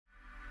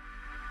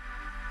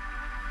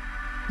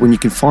when you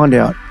can find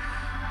out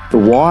the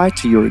why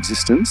to your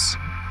existence,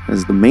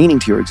 as the meaning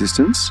to your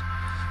existence,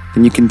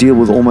 then you can deal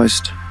with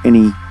almost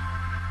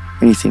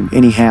anything,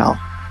 anyhow.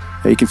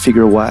 You can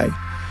figure a way.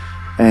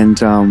 And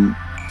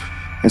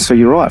so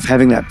you're right,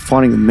 finding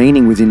the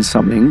meaning within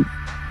something,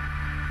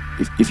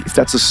 if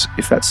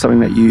that's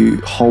something that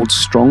you hold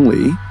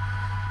strongly,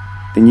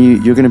 then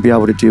you're going to be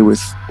able to deal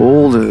with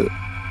all the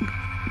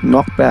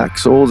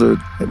knockbacks, all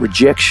the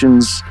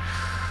rejections,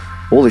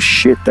 all the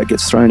shit that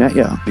gets thrown at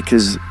you,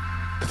 because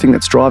the thing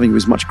that's driving you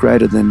is much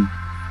greater than,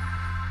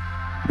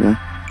 you know,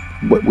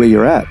 where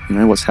you're at, you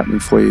know, what's happening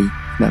for you in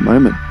that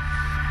moment.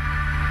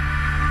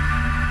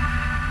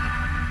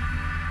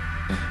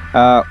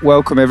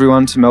 Welcome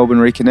everyone to Melbourne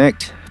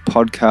Reconnect,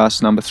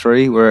 podcast number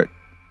 3. We're at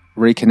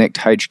Reconnect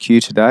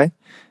HQ today,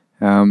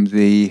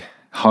 the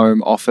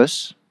home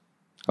office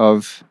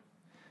of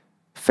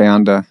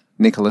founder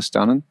Nicholas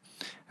Dunnan,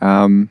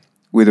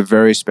 with a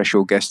very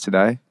special guest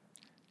today,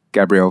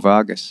 Gabriel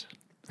Vargas.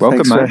 Welcome,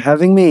 Thanks mate. for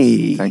having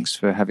me. Thanks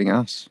for having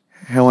us.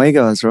 How are you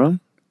guys, right?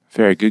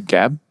 Very good,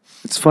 Gab.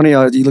 It's funny,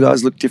 you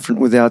guys look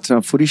different without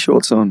footy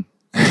shorts on.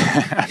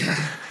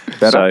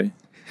 Better?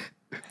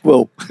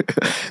 Well,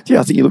 yeah,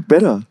 I think you look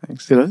better.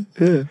 Thanks. You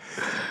know,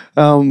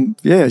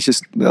 yeah. It's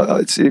just,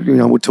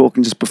 we're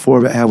talking just before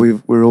about how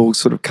we're all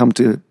sort of come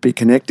to be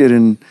connected,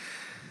 and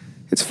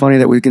it's funny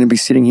that we're going to be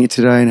sitting here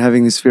today and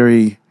having this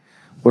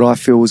what I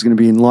feel was going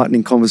to be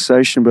enlightening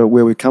conversation about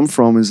where we come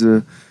from is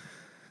the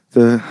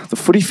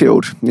footy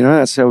field. You know,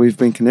 that's how we've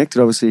been connected.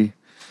 Obviously,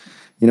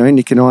 you know,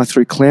 Nick and I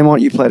through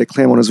Claremont. You played at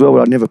Claremont as well,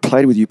 but I'd never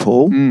played with you,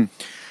 Paul. See,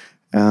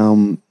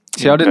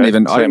 I didn't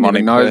even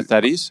know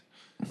that is.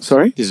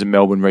 Sorry? This is a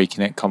Melbourne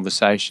Reconnect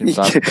conversation,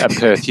 but a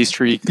Perth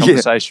history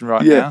conversation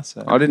now.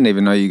 So. I didn't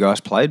even know you guys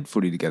played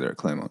footy together at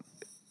Claremont.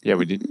 Yeah,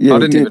 we did. I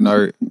didn't even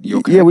know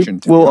your connection.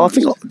 I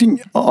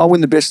think I won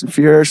the best and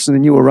fairest, and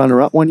then you were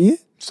runner-up one year?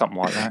 Something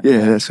like that. Yeah,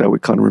 that's how we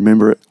kind of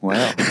remember it.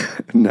 Wow.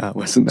 No, it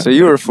wasn't that. So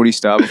you were a footy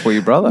star before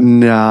your brother?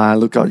 Nah,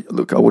 look, I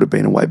would have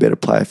been a way better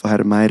player if I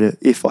had made it.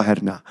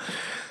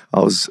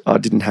 I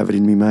didn't have it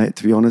in me, mate,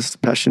 to be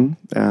honest, passion.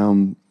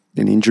 And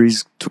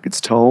injuries took its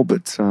toll,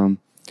 but I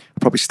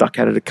probably stuck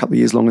at it a couple of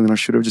years longer than I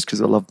should have just because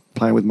I love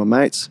playing with my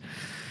mates.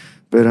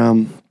 But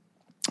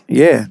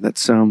yeah,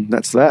 that's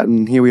that.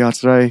 And here we are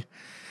today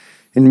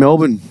in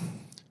Melbourne.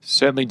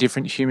 Certainly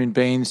different human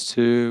beings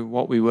to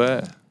what we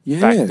were Yeah.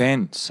 back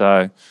then.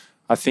 So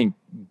I think,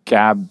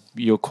 Gab,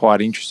 you're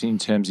quite interesting in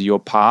terms of your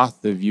path.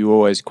 You were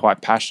always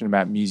quite passionate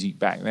about music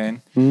back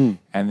then. And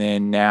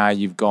then now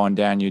you've gone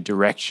down your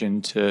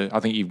direction I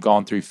think you've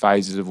gone through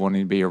phases of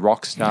wanting to be a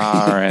rock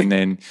star and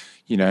then,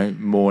 you know,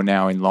 more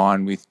now in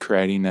line with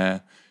creating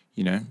a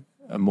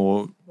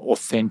more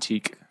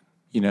authentic,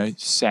 you know,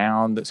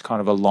 sound that's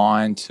kind of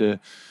aligned to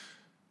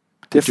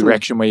the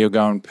direction where you're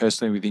going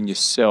personally within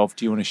yourself.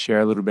 Do you want to share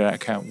a little bit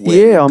about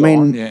where you've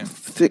gone?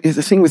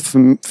 The thing with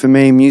for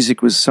me,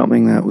 music was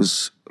something that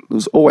was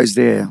always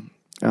there.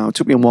 It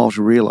took me a while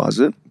to realise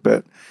it,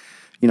 but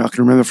you know, I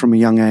can remember from a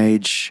young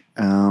age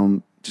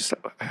just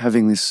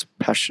having this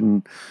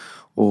passion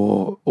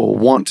or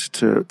want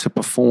to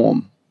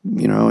perform,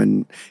 you know,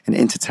 and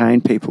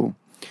entertain people.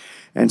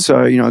 And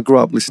so, you know, I grew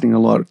up listening a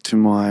lot to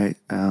my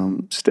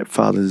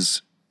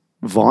stepfather's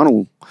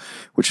vinyl,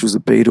 which was the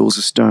Beatles,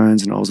 the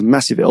Stones, and I was a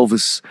massive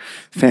Elvis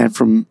fan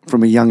from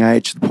a young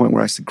age to the point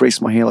where I used to grease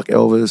my hair like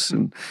Elvis.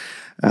 And,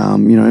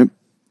 you know,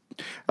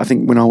 I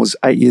think when I was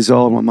 8 years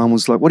old, my mum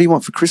was like, "What do you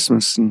want for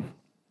Christmas?" And,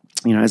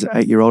 you know, as an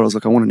 8-year-old, I was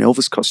like, "I want an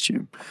Elvis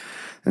costume."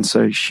 And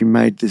so she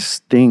made this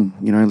thing,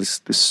 you know,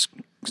 this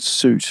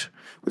suit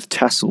with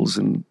tassels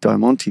and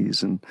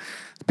diamantes and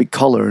a big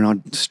collar, and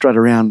I'd strut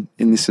around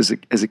in this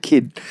as a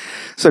kid.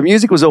 So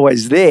music was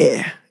always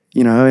there.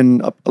 You know,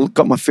 and I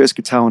got my first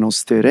guitar when I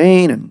was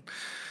 13 and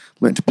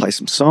learned to play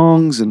some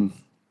songs.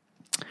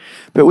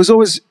 But it was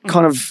always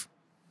kind of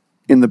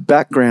in the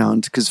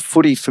background because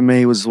footy for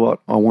me was what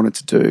I wanted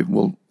to do.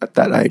 Well, at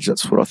that age,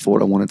 that's what I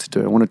thought I wanted to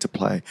do. I wanted to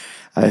play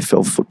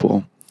AFL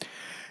football.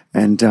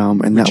 And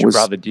which your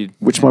brother did.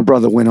 Which my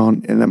brother went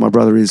on. And that my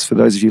brother is, for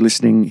those of you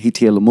listening,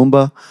 Hitia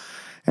Lumumba.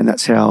 And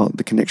that's how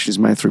the connection is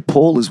made through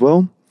Paul as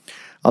well,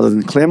 other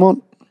than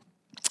Claremont.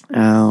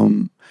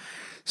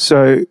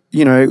 So,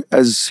 you know,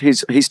 as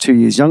he's 2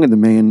 years younger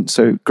than me, and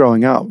so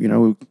growing up, you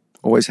know, we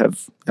always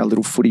have our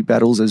little footy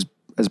battles as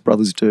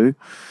brothers do.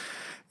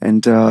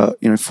 And,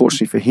 you know,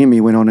 fortunately for him,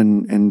 he went on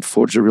and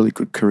forged a really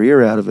good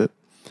career out of it.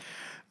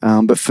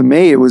 But for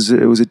me, it was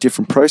a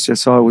different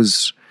process. I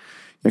was,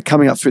 you know,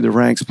 coming up through the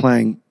ranks,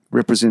 playing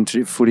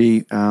representative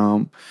footy.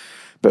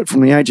 But from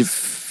the age of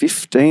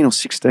 15 or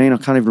 16, I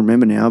can't even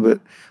remember now,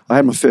 but I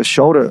had my first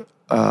shoulder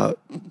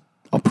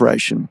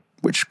operation,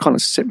 which kind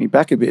of set me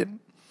back a bit.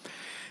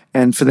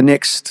 And for the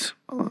next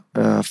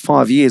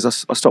 5 years,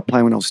 I stopped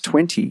playing when I was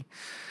 20.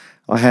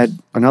 I had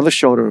another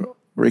shoulder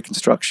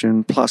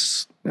reconstruction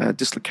plus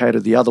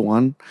dislocated the other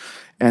one.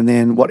 And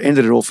then what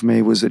ended it all for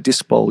me was a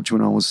disc bulge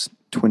when I was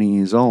 20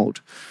 years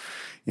old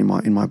in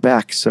my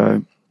back.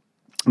 So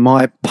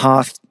my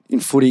path in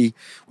footy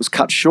was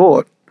cut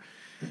short.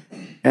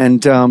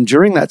 And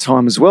during that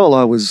time as well,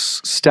 I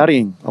was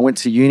studying. I went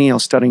to uni. I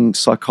was studying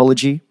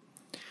psychology,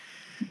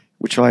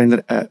 which I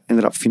ended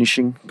up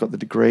finishing, got the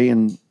degree.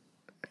 And,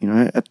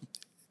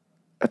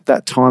 at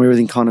that time,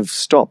 everything kind of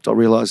stopped. I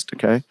realised,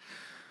 okay,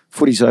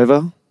 footy's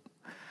over.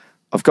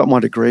 I've got my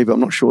degree, but I'm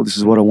not sure this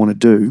is what I want to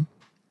do.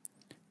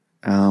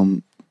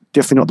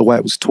 Definitely not the way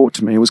it was taught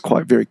to me. It was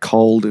quite very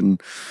cold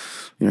and,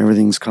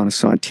 everything's kind of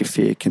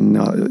scientific.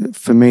 And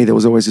for me, there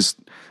was always this,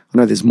 I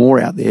know there's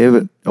more out there,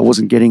 but I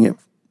wasn't getting it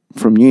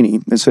from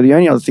uni. And so the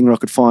only other thing that I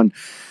could find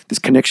this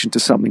connection to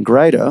something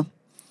greater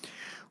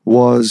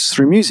was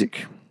through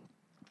music.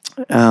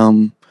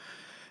 And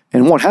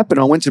what happened,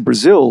 I went to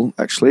Brazil,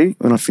 actually,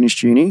 when I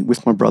finished uni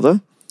with my brother.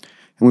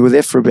 And we were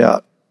there for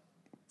about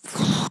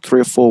 3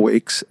 or 4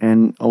 weeks.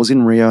 And I was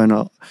in Rio,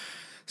 and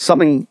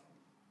something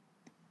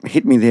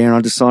hit me there. And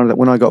I decided that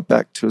when I got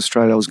back to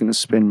Australia, I was going to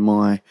spend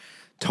my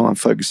time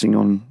focusing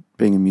on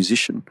being a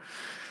musician.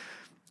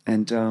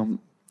 And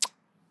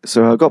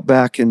so I got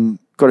back and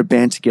got a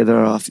band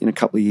together in a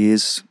couple of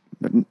years.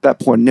 At that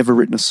point, never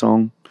written a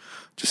song,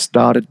 just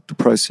started the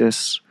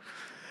process.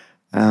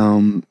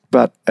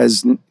 But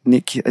as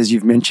Nick, as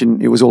you've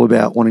mentioned, it was all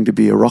about wanting to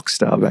be a rock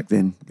star back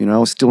then. I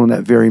was still in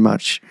that very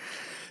much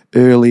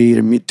early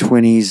to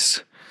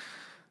mid-20s,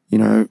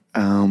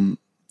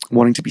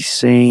 wanting to be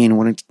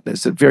seen,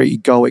 there's a very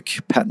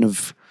egoic pattern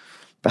of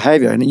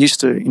behaviour. And it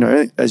used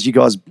to, as you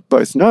guys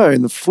both know,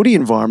 in the footy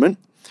environment,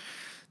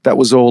 that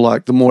was all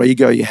like the more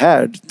ego you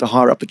had, the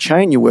higher up the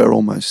chain you were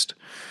almost.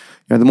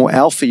 The more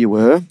alpha you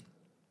were,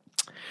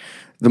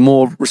 the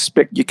more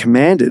respect you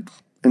commanded.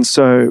 And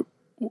so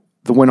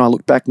when I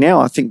look back now,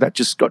 I think that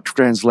just got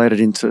translated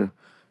into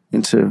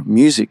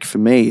music for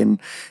me. And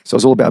so it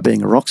was all about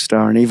being a rock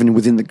star. And even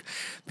within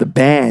the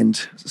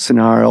band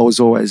scenario, I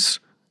was always,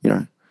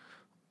 the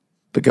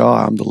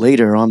guy, I'm the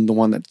leader, I'm the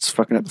one that's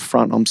fucking at the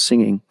front, I'm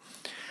singing.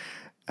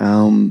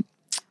 And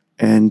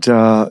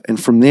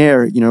from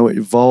there, it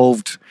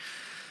evolved.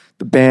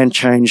 The band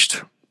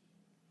changed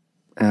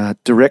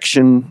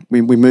direction.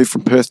 We moved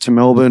from Perth to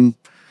Melbourne,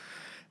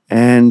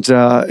 and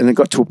it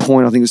got to a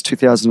point, I think it was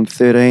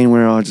 2013,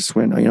 where I just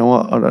went, you know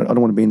what, I don't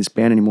want to be in this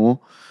band anymore.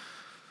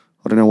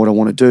 I don't know what I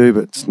want to do,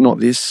 but it's not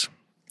this.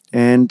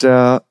 And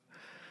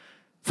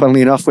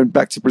funnily enough, went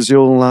back to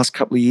Brazil in the last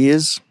couple of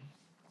years,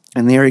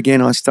 and there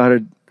again I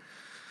started,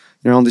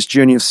 on this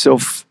journey of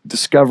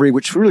self-discovery,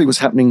 which really was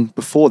happening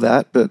before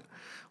that, but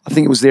I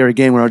think it was there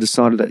again where I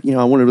decided that,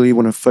 I really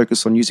want to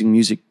focus on using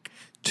music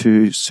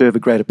to serve a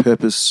greater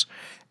purpose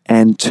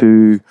and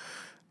to,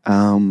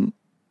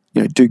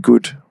 do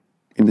good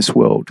in this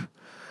world.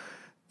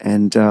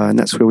 And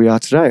that's where we are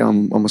today.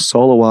 I'm a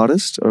solo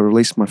artist. I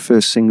released my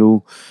first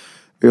single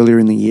earlier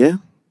in the year,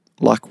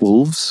 Like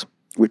Wolves,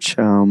 which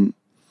I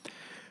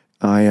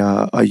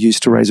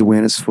used to raise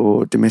awareness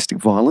for domestic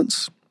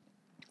violence.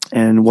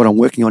 And what I'm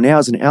working on now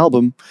is an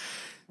album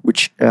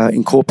which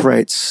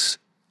incorporates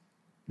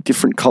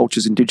different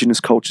cultures, indigenous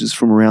cultures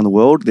from around the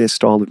world, their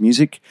style of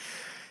music,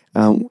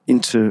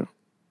 into,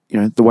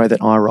 the way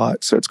that I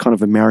write. So it's kind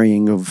of a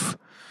marrying of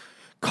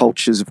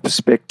cultures, of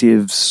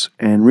perspectives,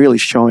 and really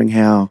showing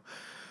how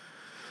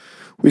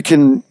we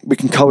can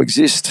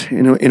coexist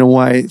in a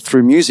way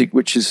through music,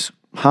 which is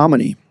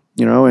harmony,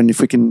 and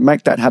if we can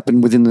make that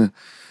happen within the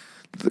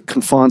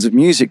confines of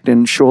music,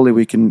 then surely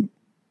we can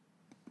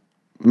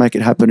make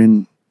it happen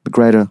in the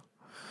greater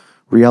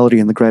reality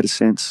and the greater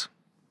sense.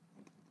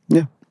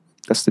 Yeah,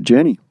 that's the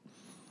journey.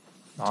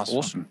 Nice.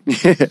 Awesome.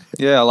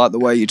 Yeah, I like the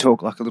way you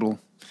talk, like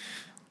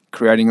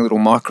creating a little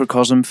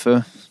microcosm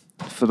for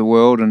the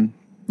world. And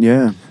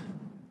yeah.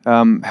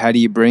 How do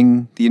you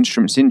bring the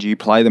instruments in? Do you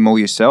play them all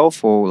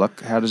yourself, or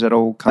how does that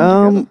all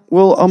come together?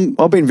 Well,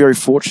 I've been very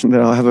fortunate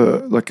that I have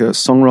a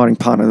songwriting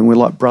partner, and we're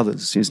like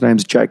brothers. His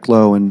name's Jake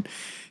Lowe, and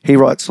he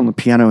writes on the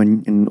piano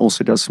and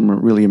also does some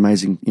really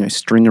amazing,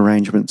 string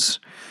arrangements.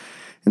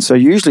 And so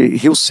usually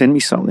he'll send me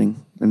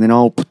something, and then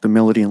I'll put the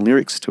melody and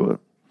lyrics to it.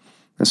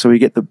 And so we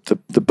get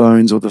the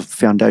bones or the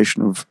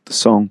foundation of the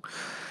song.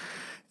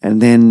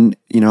 And then,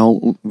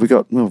 we've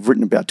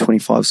written about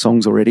 25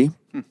 songs already.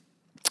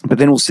 But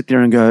then we'll sit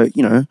there and go,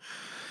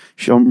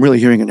 I'm really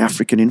hearing an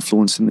African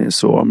influence in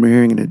this, or I'm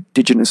hearing an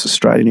Indigenous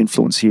Australian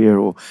influence here,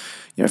 or,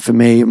 for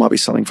me, it might be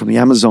something from the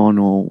Amazon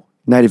or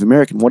Native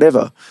American,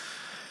 whatever.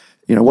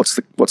 What's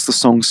the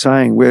song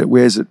saying?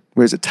 Where's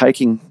it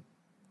taking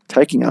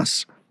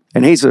us?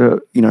 And he's a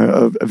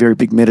very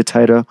big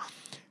meditator,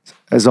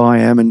 as I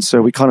am, and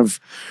so we kind of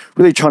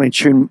really trying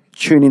to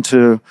tune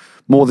into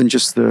more than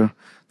just the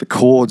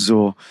chords,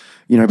 or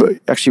but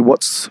actually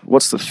what's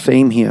the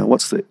theme here?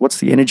 What's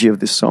the energy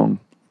of this song?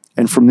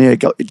 And from there,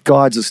 it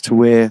guides us to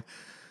where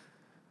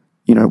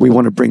we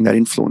want to bring that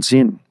influence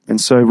in.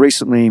 And so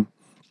recently,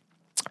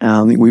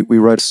 we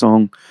wrote a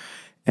song,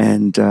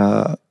 and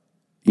I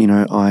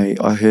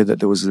heard that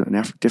there was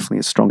definitely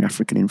a strong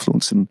African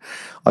influence, and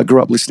I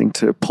grew up listening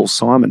to Paul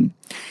Simon,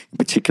 in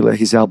particular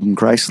his album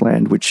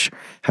Graceland, which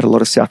had a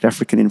lot of South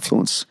African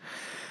influence.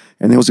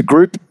 And there was a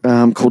group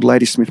called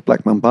Ladysmith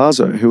Black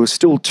Mambazo who are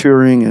still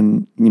touring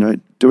and,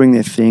 doing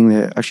their thing.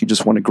 They actually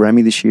just won a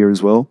Grammy this year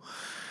as well.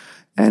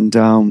 And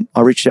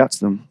I reached out to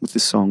them with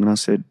this song and I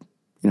said,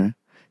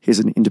 here's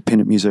an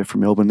independent muso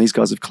from Melbourne. These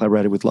guys have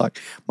collaborated with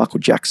like Michael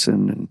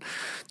Jackson and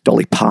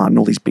Dolly Parton,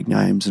 all these big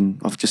names. And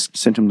I've just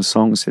sent them the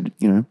song and said,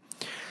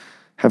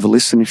 have a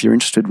listen if you're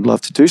interested. We'd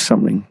love to do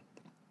something.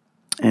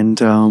 And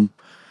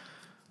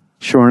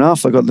sure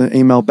enough, I got the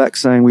email back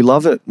saying, we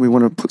love it. We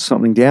want to put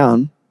something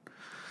down.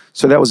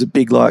 So that was a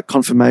big like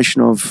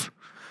confirmation of,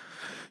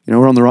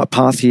 we're on the right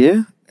path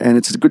here. And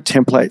it's a good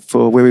template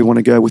for where we want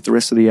to go with the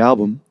rest of the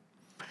album.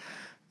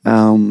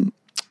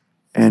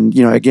 And,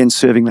 again,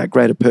 serving that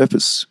greater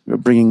purpose,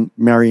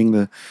 marrying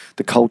the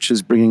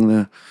cultures,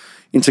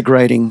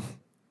 integrating,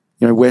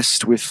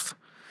 West with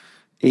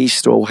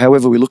East, or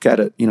however we look at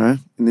it, in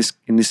this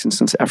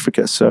instance,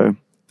 Africa. So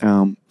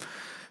I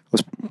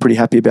was pretty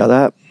happy about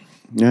that.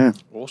 Yeah.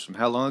 Awesome.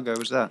 How long ago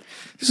was that?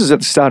 This was at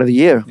the start of the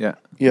year. Yeah.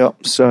 Yeah.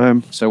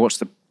 So what's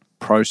the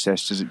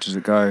process? Does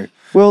it go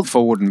well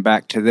forward and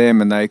back to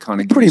them, and they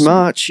kind of pretty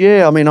much?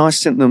 Yeah. I mean, I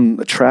sent them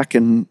a track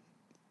and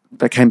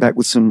they came back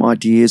with some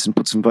ideas and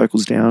put some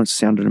vocals down. It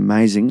sounded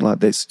amazing. Like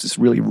there's just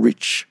really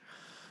rich,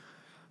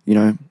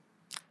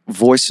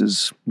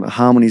 voices, the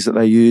harmonies that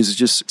they use is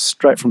just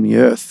straight from the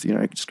earth.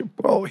 Just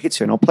it hits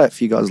you, and I'll play it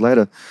for you guys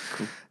later.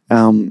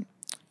 Cool.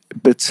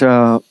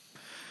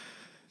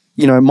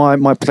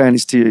 My plan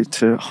is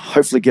to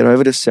hopefully get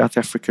over to South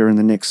Africa in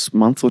the next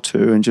month or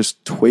two and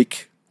just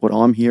tweak what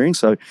I'm hearing.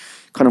 So,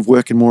 kind of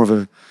working more of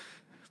a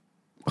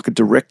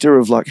director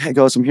of like, hey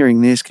guys, I'm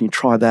hearing this. Can you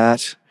try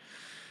that?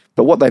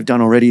 But what they've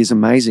done already is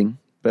amazing.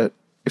 But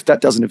if that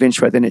doesn't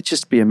eventuate, then it'd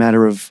just be a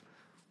matter of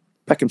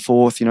back and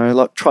forth,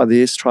 like try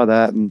this, try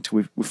that,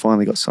 until we've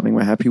finally got something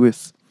we're happy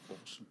with.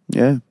 Awesome.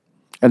 Yeah.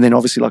 And then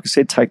obviously, like I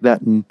said, take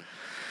that and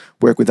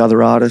work with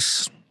other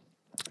artists,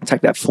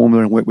 take that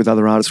formula and work with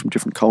other artists from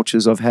different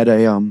cultures. I've had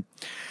a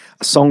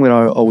song that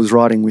I was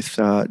writing with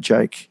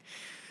Jake,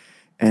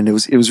 and it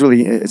was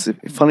really, it's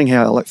funny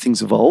how like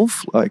things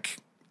evolve, like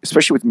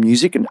especially with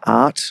music and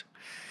art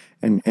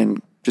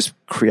and just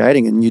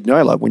creating. And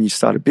like when you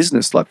start a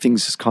business, like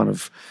things just kind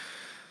of,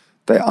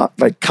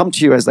 they come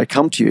to you as they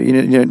come to you.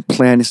 You don't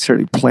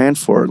necessarily plan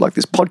for it. Like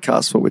this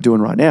podcast, what we're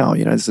doing right now,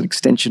 it's an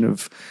extension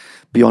of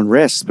Beyond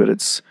Rest, but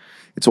it's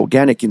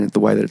organic in the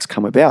way that it's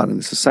come about. And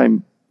it's the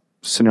same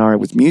scenario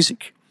with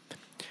music.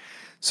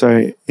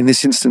 So in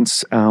this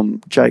instance,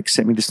 Jake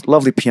sent me this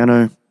lovely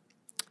piano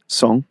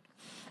song.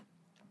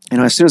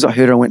 And as soon as I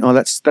heard it, I went, oh,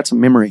 that's a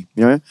memory,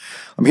 I'm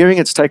hearing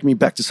it's taking me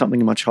back to something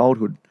in my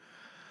childhood.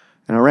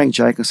 And I rang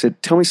Jake and I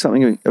said, tell me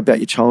something about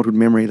your childhood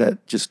memory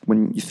that just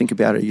when you think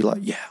about it, you're like,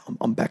 yeah,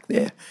 I'm back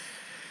there.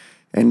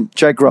 And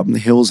Jake grew up in the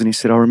hills and he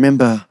said, I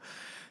remember,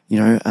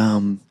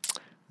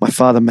 my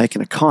father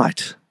making a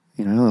kite,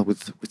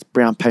 with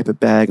brown paper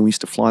bag, and we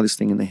used to fly this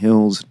thing in the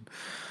hills. And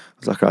I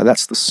was like, oh,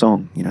 that's the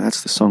song,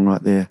 that's the song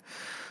right there.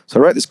 So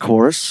I wrote this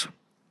chorus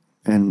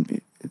and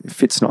it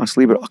fits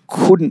nicely, but I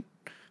couldn't,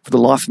 for the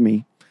life of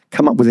me,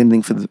 come up with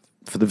anything for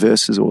the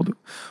verses or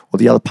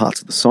the other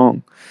parts of the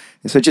song.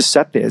 And so it just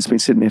sat there. It's been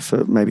sitting there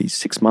for maybe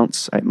 6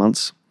 months, 8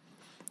 months.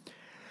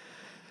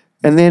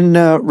 And then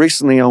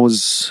recently I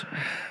was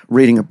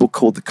reading a book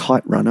called The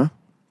Kite Runner,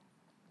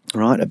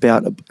 right,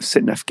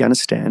 set in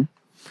Afghanistan.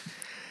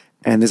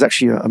 And there's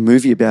actually a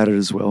movie about it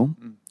as well.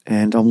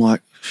 And I'm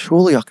like,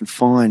 surely I can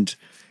find,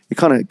 it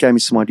kind of gave me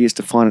some ideas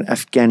to find an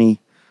Afghani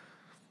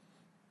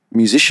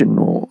musician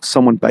or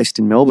someone based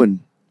in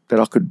Melbourne that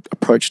I could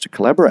approach to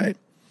collaborate.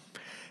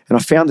 And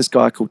I found this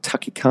guy called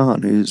Taki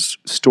Khan, whose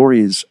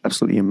story is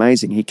absolutely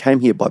amazing. He came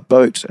here by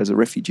boat as a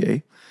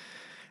refugee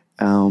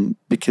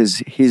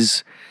because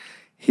his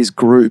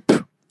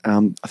group,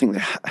 I think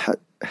they're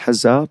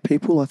Hazar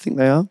people, I think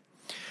they are.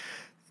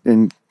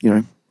 And,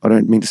 I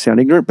don't mean to sound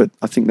ignorant, but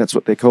I think that's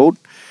what they're called.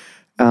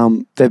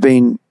 They've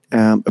been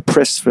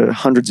oppressed for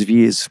hundreds of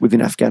years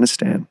within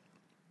Afghanistan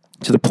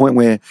to the point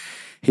where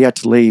he had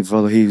to leave,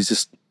 or he was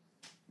just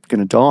going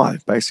to die,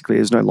 basically.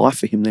 There's no life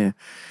for him there.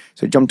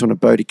 So he jumped on a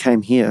boat, he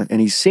came here,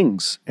 and he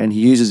sings, and he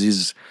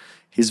uses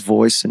his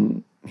voice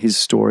and his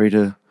story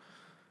to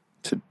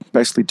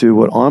basically do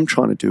what I'm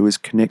trying to do, is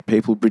connect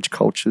people, bridge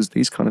cultures,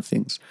 these kind of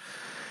things.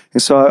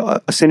 And so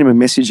I sent him a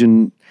message,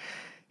 and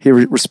he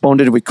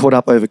responded. We caught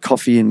up over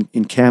coffee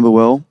in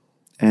Camberwell,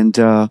 and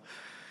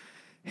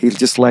he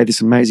just laid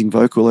this amazing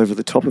vocal over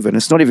the top of it. And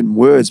it's not even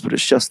words, but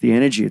it's just the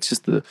energy. It's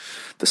just the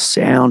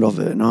sound of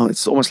it. And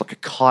it's almost like a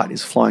kite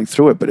is flying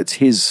through it, but it's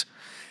his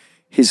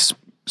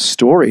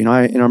story. And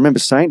I remember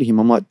saying to him,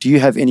 I'm like, do you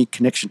have any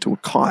connection to a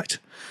kite?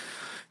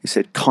 He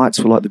said, kites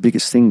were like the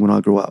biggest thing when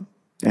I grew up.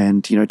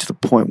 And, to the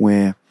point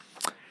where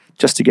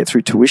just to get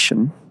through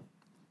tuition,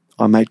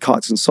 I made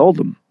kites and sold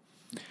them.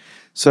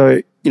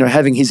 So,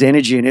 having his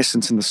energy and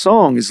essence in the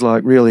song is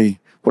like really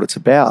what it's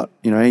about.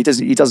 He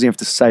doesn't have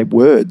to say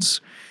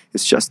words.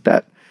 It's just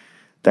that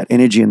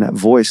energy and that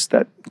voice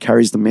that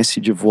carries the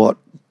message of what,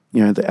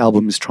 the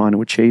album is trying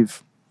to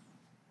achieve.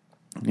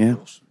 Yeah.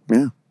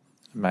 Yeah.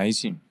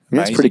 Amazing.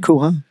 Yeah, it's pretty cool,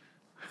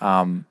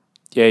 huh?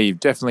 Yeah, you've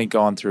definitely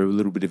gone through a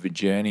little bit of a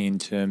journey in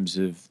terms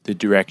of the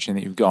direction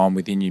that you've gone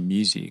within your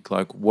music.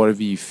 Like, what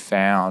have you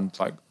found?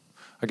 Like,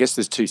 I guess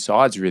there's two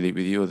sides really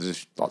with you.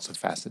 There's lots of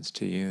facets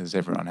to you, as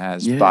everyone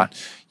has. Yeah. But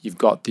you've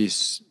got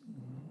this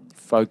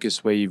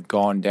focus where you've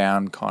gone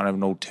down kind of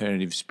an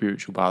alternative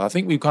spiritual path. I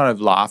think we've kind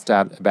of laughed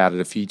about it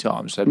a few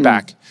times. So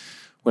back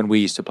when we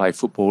used to play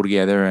football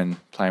together and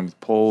playing with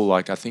Paul,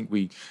 like I think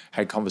we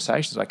had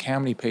conversations like how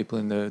many people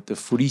in the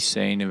footy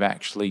scene have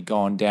actually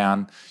gone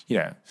down, you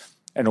know,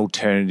 an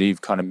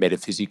alternative kind of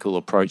metaphysical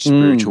approach,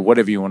 spiritual,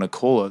 whatever you want to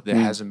call it. There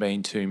hasn't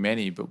been too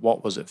many, but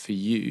what was it for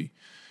you?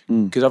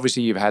 Because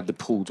obviously you've had the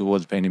pull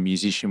towards being a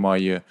musician while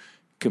you're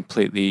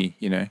completely,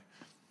 you know,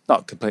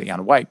 not completely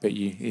unawake, but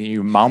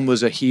your mum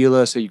was a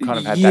healer, so you kind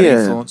of had that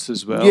influence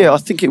as well. Yeah, I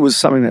think it was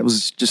something that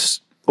was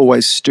just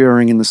always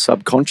stirring in the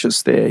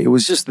subconscious there. It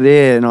was just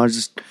there, and I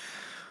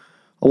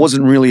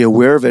wasn't really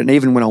aware of it. And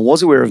even when I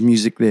was aware of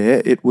music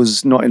there, it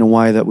was not in a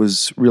way that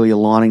was really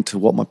aligning to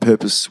what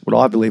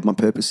I believe my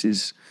purpose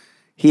is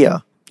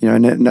here, you know,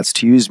 and that's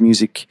to use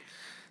music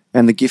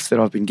and the gift that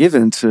I've been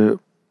given to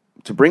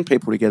bring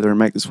people together and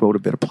make this world a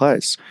better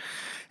place.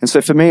 And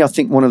so for me, I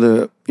think one of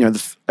the, you know,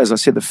 as I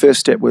said, the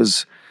first step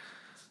was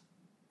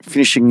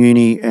finishing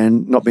uni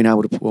and not being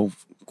able to,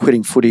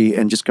 quitting footy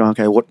and just going,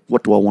 okay,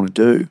 what do I want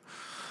to do?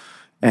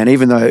 And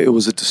even though it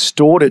was a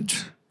distorted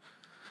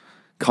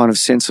kind of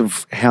sense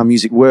of how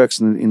music works,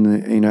 and in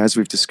the, you know, as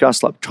we've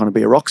discussed, like trying to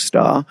be a rock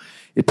star,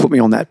 it put me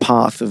on that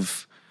path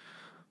of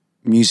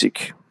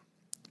music.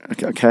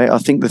 Okay, I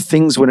think the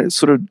things when it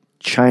sort of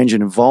changed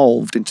and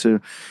evolved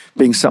into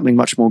being something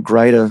much more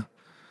greater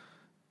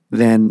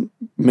than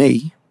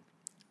me,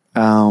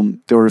 there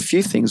were a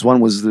few things. One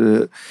was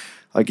the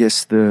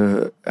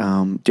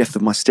death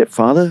of my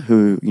stepfather,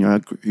 who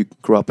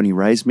grew up and he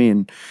raised me,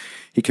 and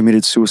he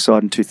committed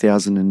suicide in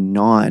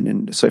 2009.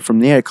 And so from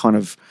there,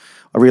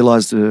 I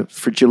realized the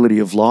fragility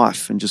of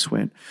life and just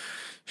went,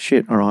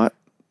 shit, all right,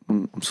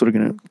 I'm sort of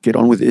going to get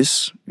on with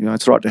this. You know,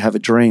 it's right to have a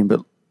dream, but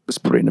let's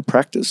put it into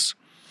practice.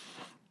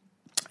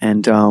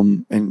 And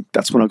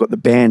that's when I got the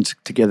band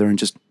together and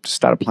just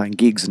started playing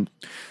gigs, and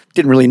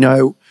didn't really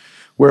know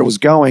where it was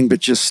going, but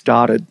just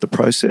started the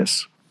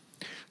process.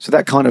 So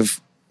that kind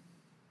of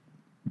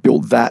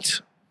built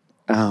that,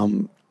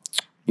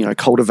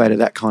 cultivated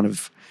that kind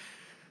of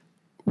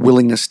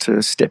willingness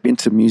to step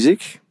into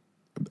music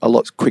a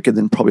lot quicker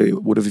than probably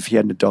would have if he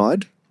hadn't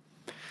died.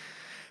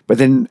 But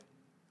then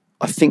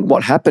I think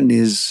what happened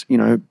is, you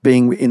know,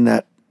 being in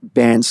that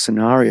band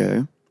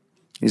scenario,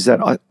 is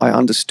that I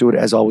understood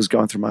as I was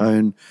going through my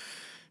own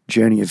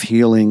journey of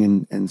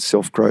healing and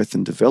self-growth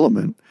and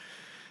development,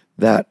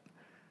 that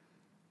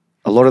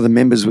a lot of the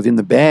members within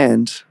the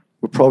band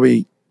were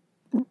probably,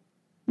 you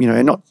know,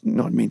 and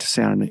not mean to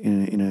sound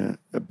in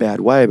a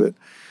bad way, but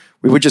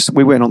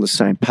we weren't on the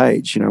same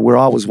page. You know, where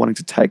I was wanting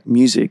to take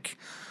music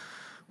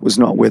was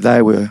not where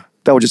they were.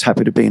 They were just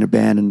happy to be in a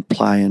band and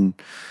play and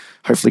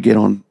hopefully get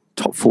on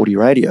top 40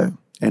 radio.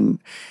 And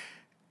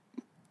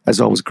as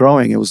I was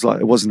growing, it was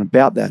like, it wasn't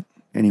about that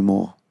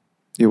anymore.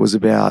 It was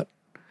about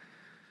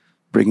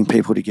bringing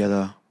people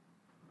together,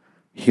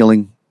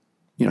 healing,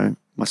 you know,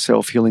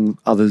 myself, healing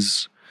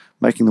others,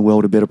 making the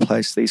world a better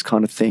place, these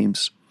kind of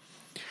themes.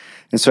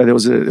 And so there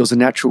was a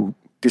natural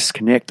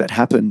disconnect that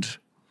happened.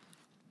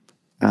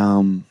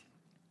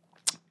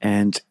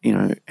 And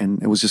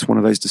it was just one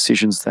of those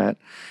decisions that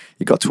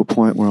it got to a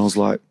point where I was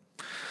like,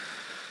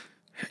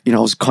 you know,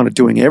 I was kind of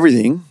doing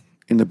everything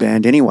in the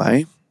band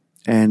anyway,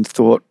 and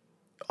thought,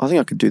 I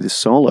think I could do this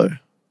solo,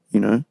 you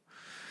know.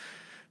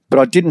 But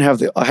I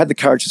had the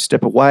courage to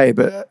step away,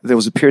 but there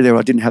was a period there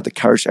where I didn't have the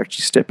courage to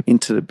actually step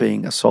into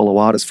being a solo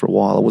artist for a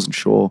while. I wasn't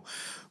sure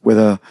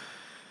whether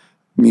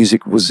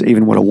music was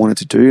even what I wanted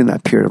to do in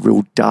that period of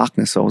real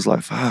darkness. I was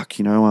like, fuck,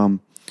 you know,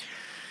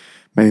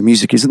 maybe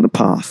music isn't the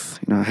path.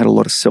 You know, I had a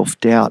lot of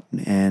self-doubt,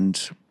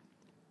 and,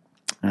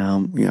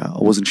 I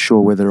wasn't sure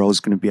whether I was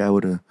going to be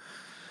able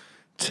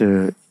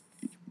to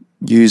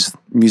use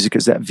music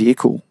as that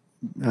vehicle.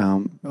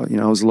 It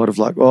was a lot of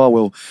like, oh,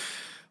 well,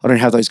 I don't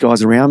have those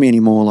guys around me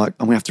anymore. Like,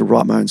 I'm going to have to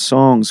write my own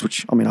songs,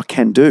 which, I mean, I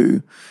can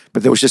do.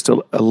 But there was just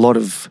a lot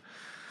of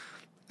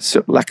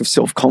lack of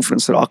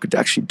self-confidence that I could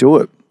actually do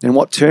it. And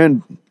what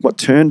turned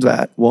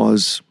that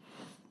was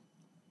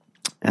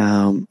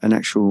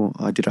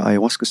I did an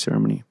ayahuasca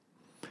ceremony.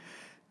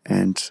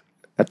 And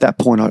at that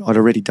point, I'd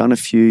already done a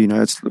few. You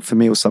know, for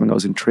me, it was something I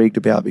was intrigued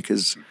about,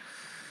 because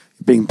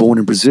being born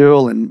in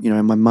Brazil and, you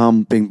know, my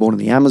mum being born in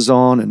the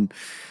Amazon, and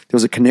there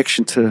was a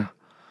connection to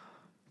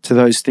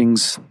those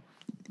things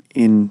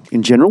in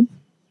general.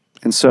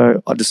 And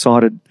so I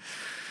decided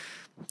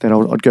that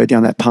I'd go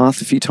down that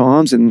path a few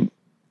times, and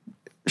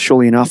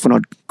surely enough, when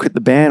I'd quit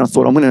the band, I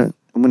thought, I'm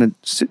gonna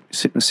sit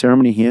in a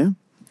ceremony here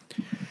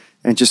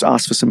and just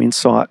ask for some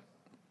insight.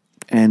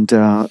 And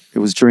it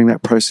was during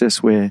that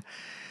process where,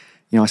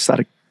 you know, I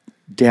started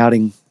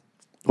doubting,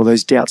 or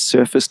those doubts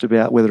surfaced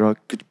about whether I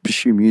could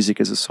pursue music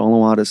as a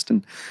solo artist.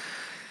 And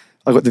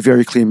I got the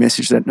very clear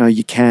message that, no,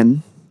 you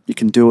can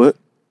do it.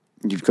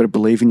 You've got to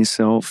believe in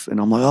yourself. And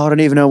I'm like, I don't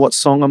even know what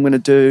song I'm going to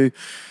do.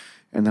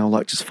 And they were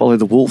like, just follow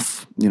the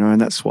wolf, you know,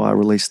 and that's why I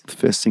released the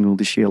first single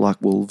this year,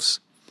 Like Wolves.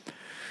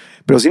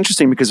 But it was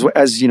interesting because,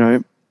 as you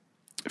know,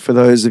 for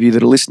those of you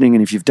that are listening,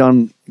 and if you've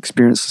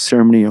experienced the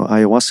ceremony or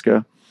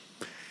ayahuasca,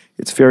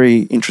 it's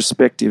very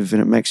introspective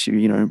and it makes you,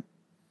 you know,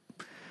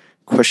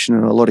 question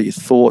a lot of your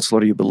thoughts, a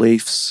lot of your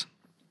beliefs.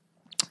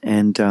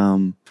 And,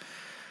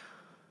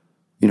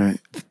 you know,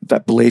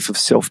 that belief of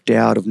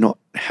self-doubt, of not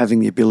having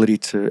the ability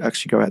to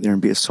actually go out there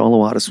and be a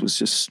solo artist was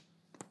just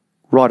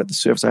right at the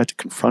surface. I had to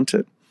confront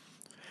it.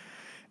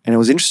 And it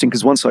was interesting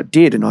because once I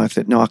did and I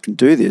thought, no, I can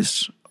do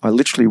this, I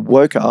literally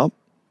woke up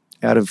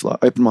out of,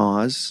 like, opened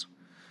my eyes,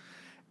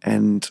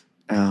 and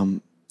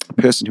a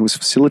person who was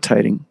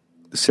facilitating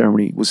the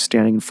ceremony was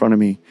standing in front of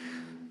me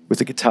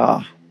with a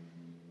guitar.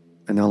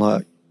 And they're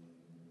like,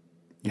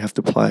 you have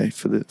to play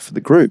for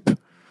the group.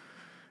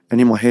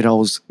 And in my head, I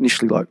was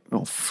initially like,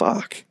 oh,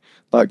 fuck.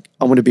 Like,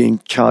 I'm going to be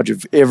in charge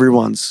of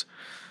everyone's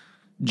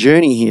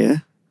journey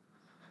here.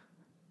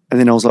 And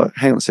then I was like,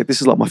 hang on a sec,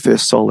 this is like my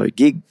first solo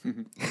gig.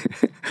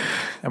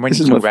 And when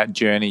you talk about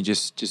journey,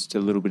 just a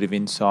little bit of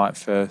insight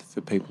for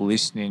people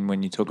listening.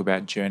 When you talk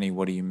about journey,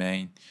 what do you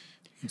mean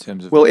in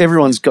terms of? Well,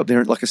 everyone's got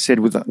their, like I said,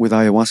 with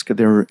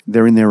ayahuasca,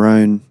 they're in their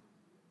own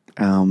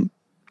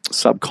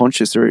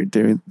subconscious.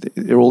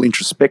 They're all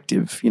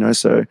introspective, you know.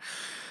 So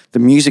the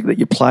music that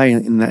you play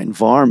in that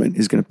environment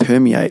is going to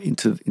permeate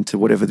into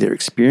whatever they're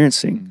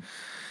experiencing.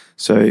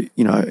 So,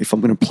 you know, if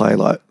I'm going to play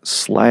like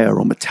Slayer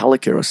or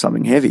Metallica or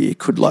something heavy, it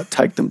could like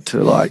take them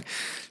to like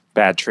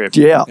bad trip.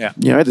 Yeah.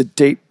 You know, the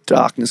deep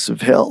darkness of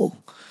hell,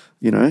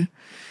 you know.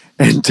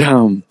 And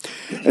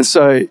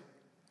so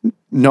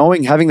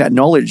having that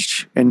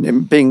knowledge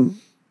and being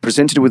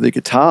presented with a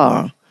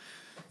guitar,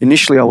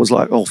 initially I was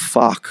like, oh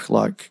fuck,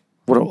 like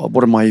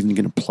what am I even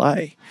going to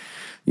play?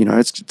 You know,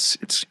 it's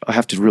I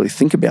have to really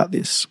think about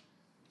this.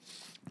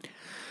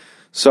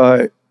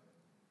 So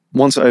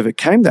once I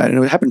overcame that,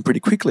 and it happened pretty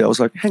quickly, I was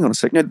like, hang on a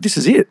second, no, this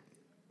is it.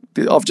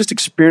 I've just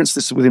experienced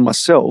this within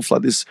myself,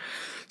 like this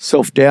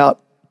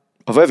self-doubt.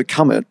 I've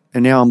overcome it,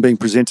 and now I'm being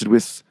presented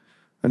with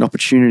an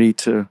opportunity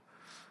to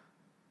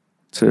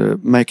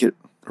make it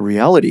a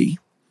reality.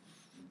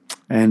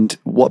 And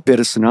what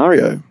better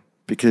scenario?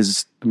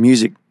 Because the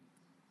music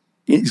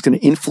is going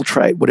to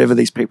infiltrate whatever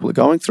these people are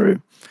going through.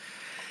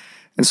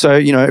 And so,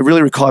 you know, it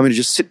really required me to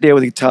just sit there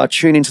with the guitar,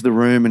 tune into the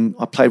room, and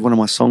I played one of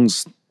my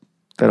songs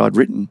that I'd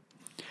written,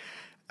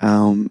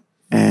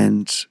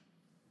 and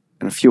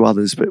a few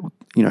others. But,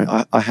 you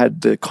know, I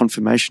had the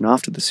confirmation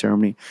after the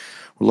ceremony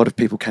where a lot of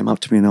people came up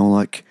to me and they were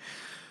like,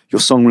 your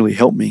song really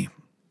helped me.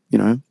 You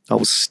know, I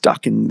was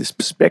stuck in this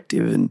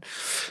perspective and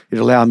it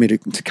allowed me to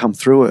come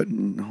through it.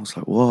 And I was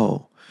like,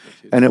 whoa.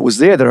 And it was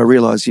there that I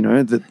realized, you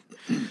know, that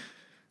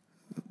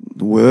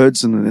the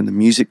words and the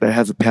music, they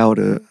have the power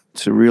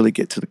to really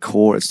get to the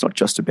core. It's not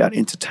just about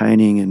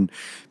entertaining and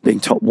being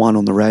top one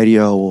on the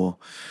radio, or,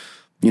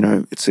 you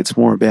know, it's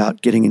more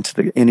about getting into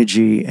the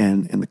energy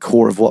and the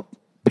core of what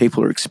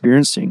people are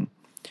experiencing.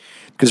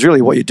 Because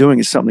really what you're doing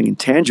is something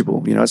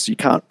intangible, you know, so you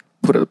can't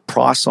put a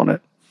price on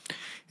it.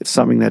 It's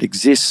something that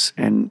exists,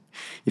 and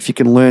if you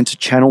can learn to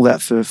channel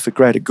that for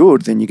greater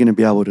good, then you're going to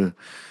be able to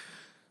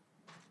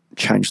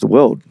change the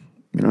world,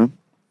 you know,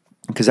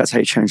 because that's how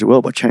you change the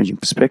world, by changing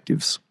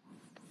perspectives.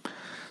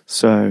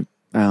 So,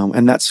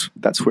 and that's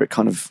where it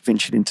kind of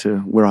ventured into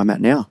where I'm at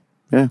now.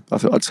 Yeah,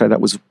 I'd say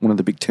that was one of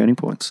the big turning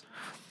points.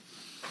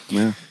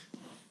 Yeah.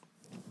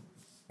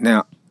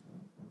 Now,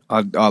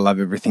 I love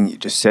everything you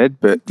just said,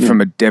 but from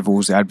a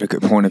devil's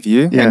advocate point of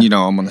view, and you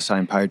know I'm on the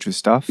same page with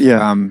stuff. Yeah.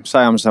 Say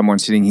I'm someone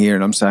sitting here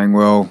and I'm saying,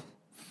 well,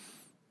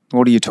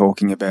 what are you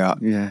talking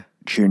about? Yeah.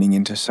 Tuning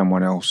into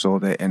someone else or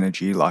their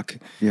energy,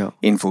 like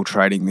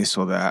infiltrating this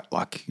or that.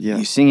 Like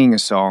you're singing a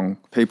song,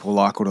 people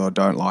like it or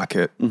don't like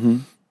it. Mm-hmm.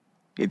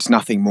 It's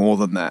nothing more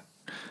than that.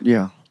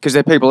 Yeah. Because there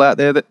are people out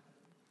there that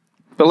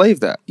believe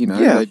that, you know.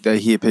 Yeah. They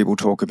hear people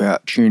talk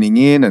about tuning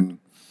in and,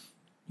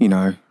 you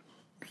know,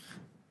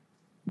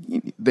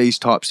 these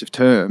types of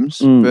terms,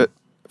 but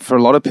for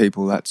a lot of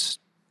people that's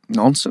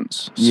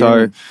nonsense.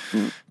 So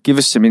give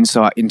us some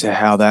insight into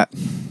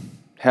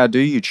how do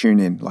you tune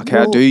in? Like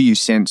how do you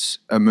sense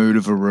a mood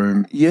of a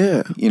room?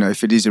 Yeah. You know,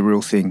 if it is a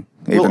real thing,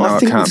 even though I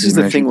think it can't this be is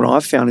the measured. thing what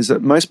I've found is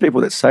that most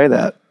people that say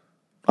that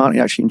aren't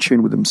actually in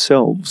tune with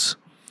themselves.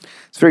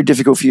 It's very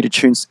difficult for you to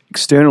tune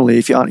externally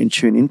if you aren't in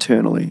tune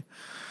internally.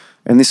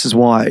 And this is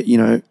why, you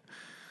know,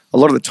 a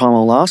lot of the time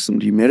I'll ask them,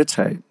 do you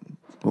meditate?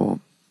 Or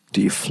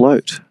do you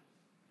float?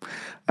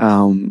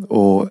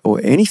 Or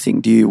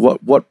anything?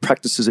 What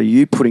practices are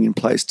you putting in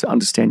place to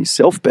understand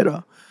yourself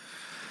better?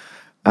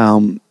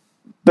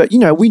 But you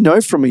know, we know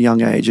from a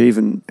young age,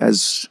 even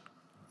as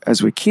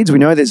we're kids, we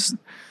know there's,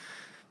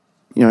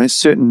 you know,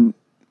 certain,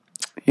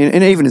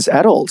 and even as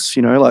adults,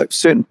 you know, like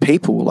certain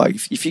people, like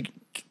if you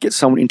get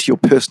someone into your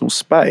personal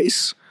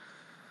space,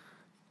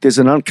 there's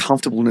an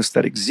uncomfortableness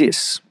that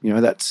exists, you know,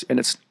 and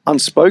it's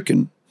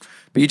unspoken,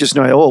 but you just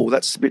know, oh,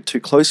 that's a bit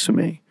too close for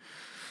me.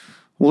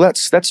 Well,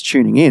 that's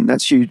tuning in.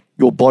 That's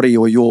your body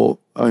or your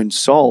own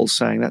soul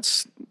saying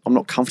I'm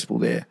not comfortable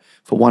there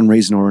for one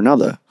reason or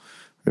another.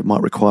 It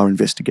might require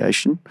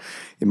investigation.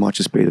 It might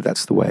just be that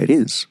that's the way it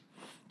is.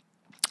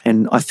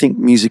 And I think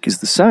music is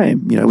the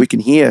same. You know, we can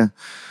hear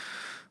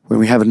when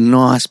we have a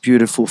nice,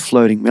 beautiful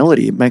floating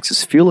melody, it makes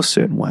us feel a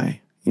certain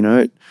way. You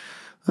know,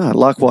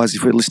 likewise,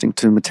 if we're listening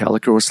to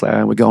Metallica or Slayer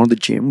and we're going to the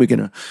gym, we're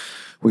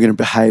gonna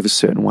behave a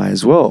certain way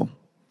as well.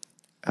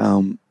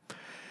 And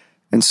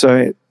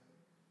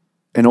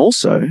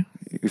also,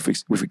 if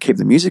we keep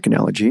the music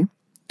analogy,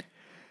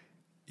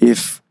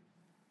 if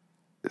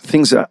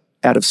things are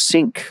out of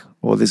sync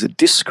or there's a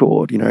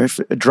discord, you know, if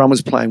a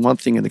drummer's playing one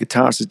thing and the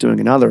guitarist is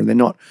doing another and they're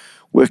not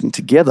working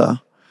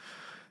together,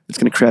 it's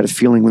going to create a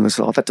feeling when they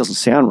say, "Oh, that doesn't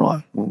sound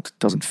right." Well, it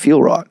doesn't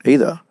feel right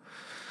either.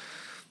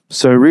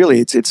 So really,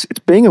 it's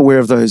being aware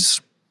of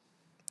those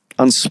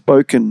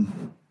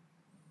unspoken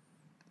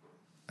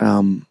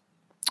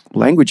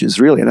languages,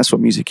 really, and that's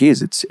what music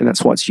is. And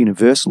that's why it's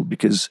universal,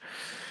 because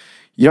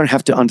you don't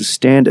have to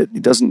understand it.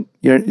 It doesn't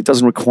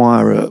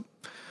require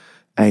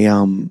a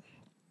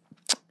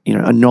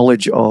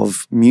knowledge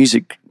of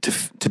music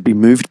to be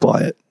moved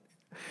by it.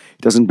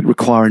 It doesn't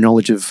require a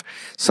knowledge of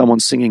someone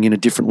singing in a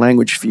different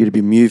language for you to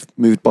be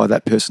moved by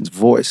that person's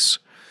voice.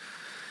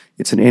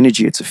 It's an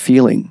energy, it's a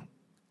feeling.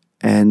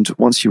 And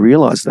once you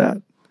realize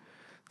that,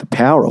 the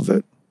power of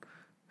it,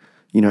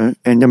 you know,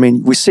 and I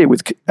mean, we see it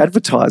with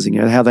advertising,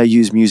 you know, how they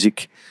use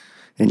music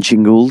and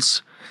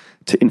jingles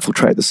to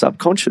infiltrate the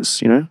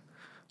subconscious, you know.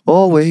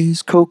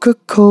 Always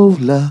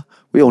Coca-Cola.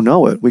 We all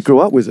know it. We grew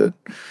up with it.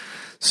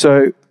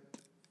 So,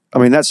 I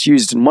mean, that's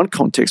used in one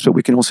context, but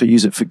we can also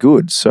use it for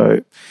good.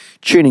 So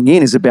tuning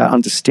in is about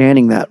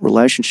understanding that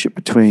relationship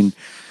between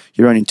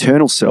your own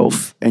internal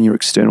self and your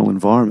external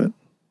environment.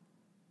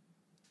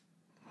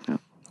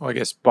 Well, I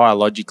guess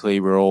biologically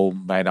we're all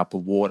made up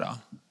of water.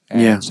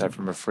 And so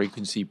from a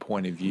frequency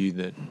point of view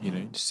that, you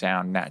know,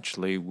 sound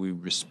naturally, we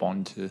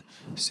respond to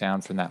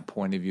sound from that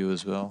point of view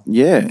as well.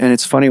 Yeah, and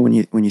it's funny when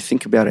you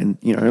think about it, and,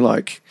 you know,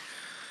 like,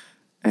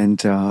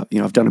 and, you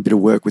know, I've done a bit of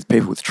work with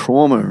people with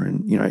trauma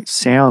and, you know,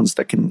 sounds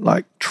that can,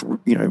 like,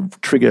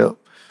 trigger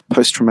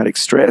post-traumatic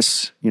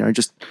stress, you know,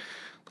 just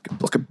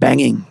like a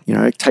banging, you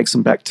know, it takes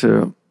them back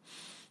to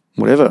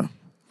whatever,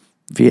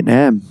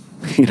 Vietnam,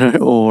 you know,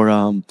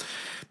 or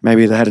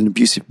maybe they had an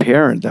abusive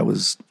parent that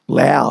was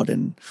loud,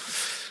 and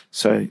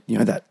so, you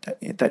know, that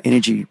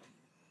energy,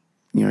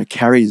 you know,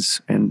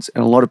 carries, and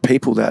a lot of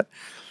people that,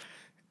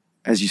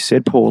 as you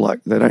said, Paul,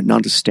 like, they don't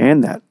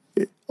understand that.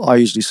 I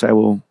usually say,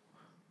 well,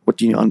 what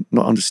do you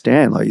not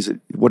understand? Like,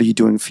 what are you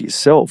doing for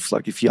yourself?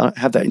 Like, if you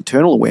have that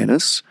internal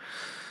awareness,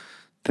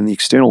 then the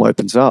external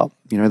opens up.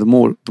 You know, the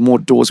more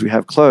doors we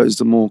have closed,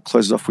 the more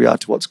closed off we are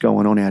to what's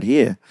going on out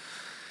here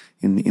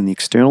in the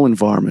external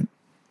environment.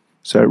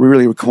 So it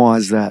really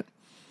requires that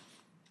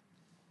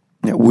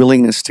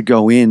willingness to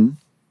go in,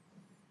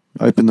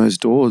 open those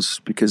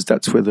doors, because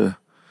that's where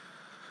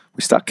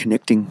we start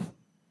connecting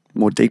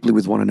more deeply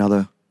with one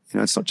another. You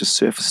know, it's not just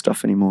surface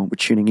stuff anymore. We're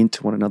tuning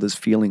into one another's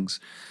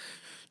feelings,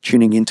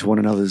 tuning into one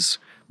another's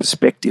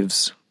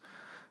perspectives,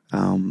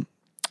 and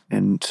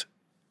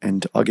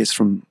I guess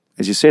from,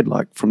 as you said,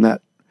 like from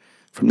that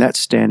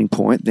standing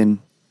point,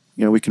 then,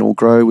 you know, we can all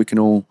grow, we can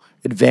all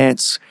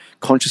advance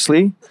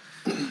consciously,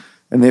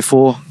 and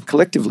therefore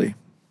collectively.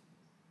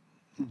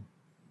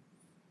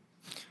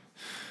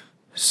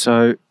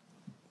 So,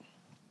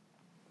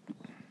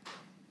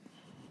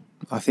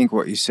 I think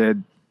what you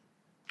said,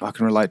 I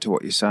can relate to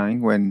what you're saying.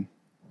 When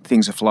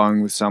things are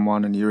flowing with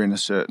someone and you're in a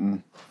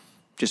certain,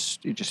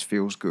 it just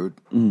feels good.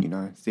 You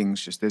know,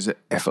 there's an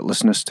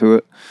effortlessness to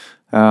it.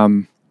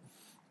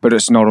 But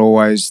it's not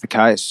always the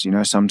case. You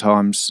know,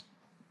 sometimes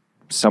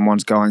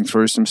someone's going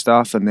through some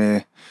stuff and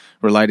they're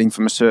relating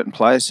from a certain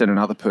place, and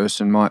another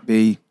person might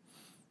be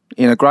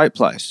in a great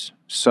place.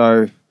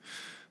 So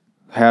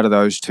how do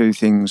those two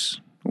things,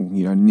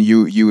 you know,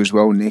 you as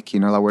well, Nick, you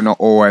know, like, we're not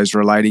always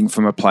relating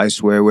from a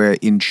place where we're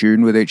in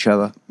tune with each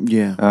other.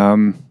 Yeah.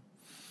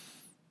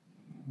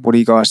 What do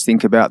you guys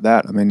think about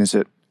that? I mean, is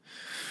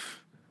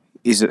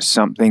it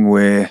something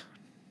where,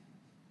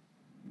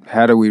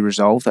 how do we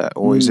resolve that?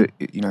 Or is it,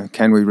 you know,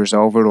 can we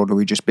resolve it, or do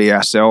we just be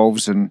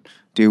ourselves and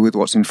deal with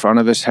what's in front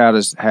of us? How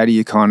do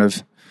you kind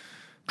of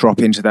drop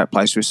into that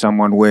place with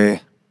someone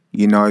where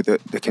you know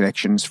that the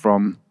connection's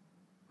from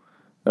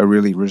a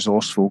really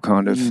resourceful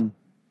kind of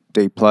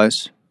deep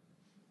place?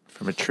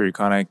 From a true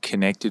kind of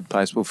connected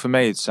place. Well, for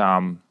me, it's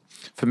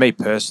for me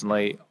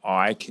personally,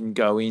 I can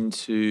go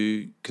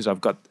into, because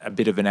I've got a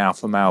bit of an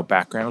alpha male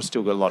background. I've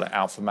still got a lot of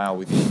alpha male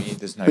within me.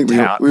 There's no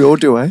doubt. We all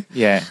do, eh?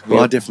 Yeah.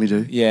 Well, I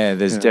definitely do. Yeah,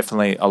 there's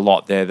definitely a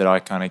lot there that I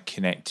kind of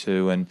connect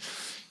to.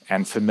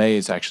 And for me,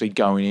 it's actually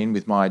going in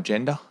with my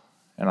agenda.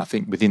 And I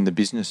think within the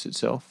business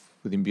itself,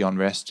 within Beyond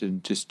Rest,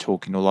 and just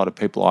talking to a lot of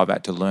people, I've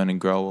had to learn and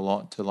grow a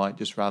lot to, like,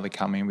 just rather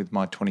come in with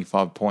my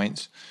 25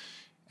 points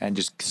and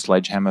just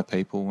sledgehammer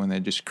people when they're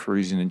just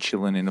cruising and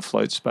chilling in a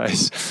float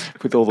space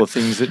with all the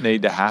things that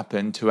need to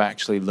happen, to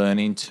actually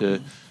learning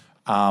to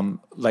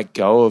let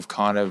go of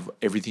kind of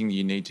everything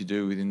you need to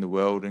do within the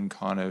world and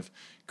kind of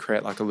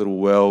create like a little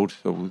world.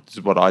 So this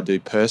is what I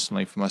do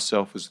personally for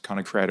myself, is kind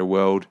of create a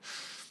world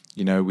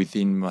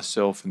within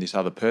myself and this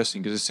other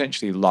person, because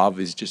essentially love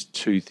is just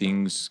two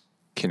things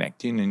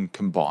connecting and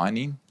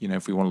combining.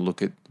 If we want to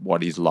look at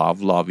what is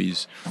love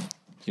is,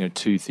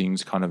 two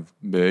things kind of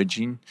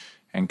merging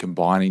and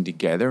combining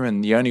together.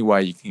 And the only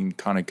way you can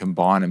kind of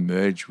combine and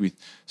merge with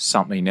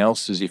something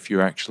else is if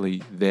you're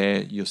actually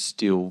there,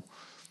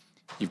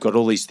 you've got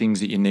all these things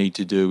that you need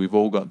to do. We've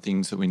all got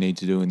things that we need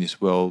to do in this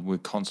world. We're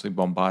constantly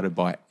bombarded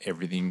by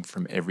everything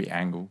from every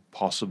angle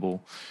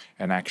possible,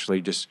 and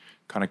actually just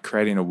kind of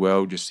creating a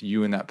world, just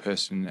you and that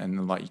person,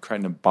 and like you're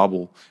creating a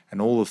bubble,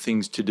 and all the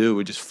things to do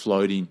are just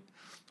floating.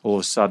 All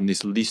of a sudden,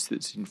 this list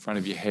that's in front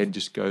of your head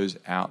just goes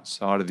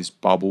outside of this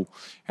bubble,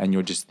 and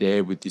you're just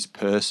there with this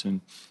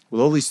person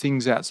with all these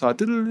things outside.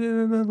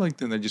 Like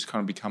then they just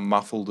kind of become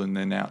muffled, and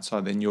then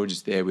outside, then you're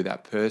just there with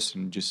that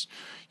person, just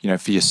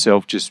for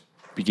yourself, just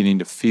beginning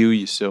to feel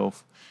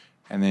yourself,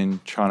 and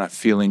then trying to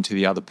feel into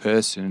the other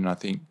person. And I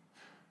think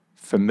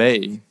for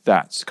me,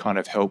 that's kind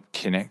of helped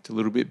connect a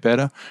little bit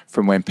better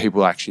from when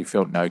people actually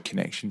felt no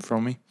connection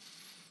from me.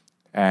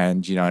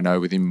 And, I know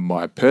within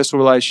my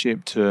personal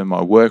relationship to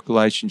my work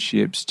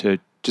relationships to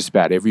just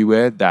about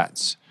everywhere,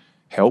 that's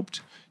helped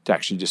to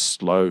actually just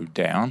slow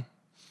down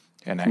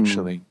and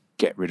actually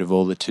get rid of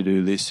all the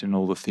to-do lists and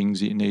all the things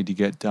that you need to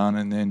get done,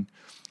 and then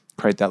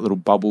create that little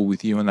bubble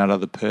with you and that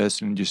other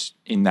person just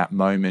in that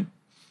moment.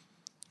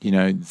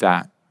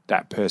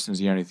 That person's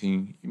the only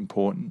thing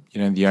important.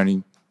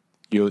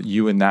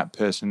 You and that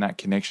person, that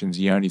connection's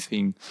the only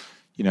thing,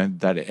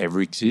 that ever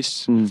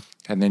exists.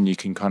 And then you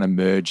can kind of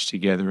merge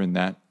together, and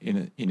that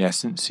in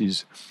essence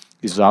is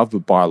love.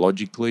 But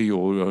biologically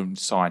or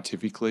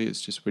scientifically,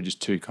 it's just we're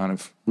just two kind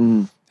of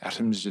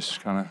atoms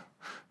just kind of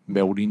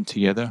melding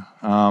together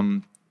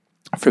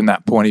from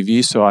that point of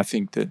view. So I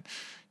think that,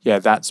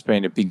 that's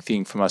been a big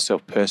thing for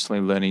myself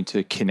personally, learning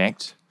to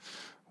connect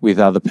with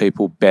other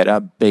people better,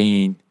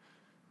 being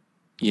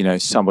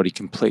somebody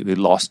completely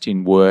lost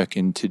in work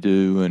and to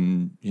do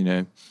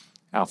and,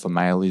 alpha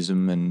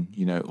maleism and,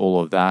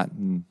 all of that.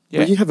 And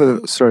well, you have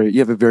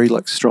a very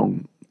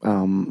strong,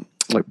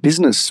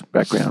 business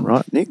background,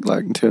 right, Nick?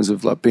 Like in terms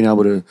of being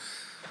able to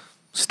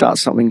start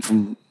something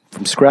from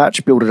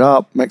scratch, build it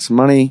up, make some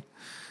money,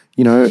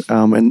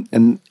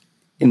 and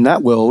in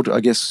that world, I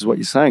guess is what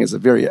you're saying, is a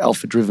very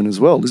alpha driven as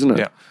well, isn't it?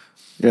 Yeah.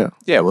 Yeah.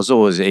 Yeah, it was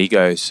always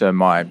ego. So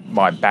my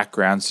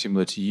background,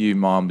 similar to you,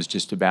 mine was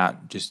just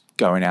about just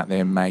going out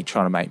there and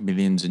trying to make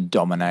millions and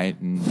dominate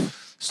and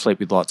sleep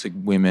with lots of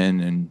women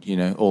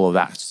and, all of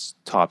that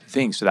type of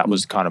thing. So that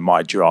was kind of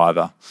my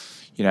driver,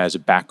 as a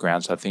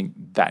background. So I think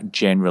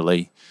that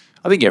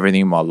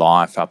everything in my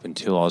life up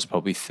until I was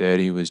probably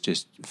 30 was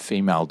just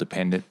female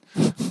dependent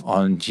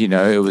on,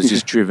 it was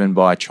just driven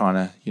by trying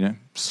to,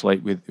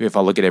 sleep with, if I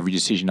look at every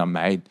decision I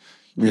made,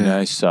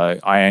 so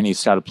I only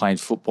started playing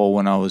football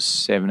when I was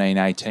 17,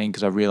 18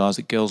 because I realised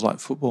that girls like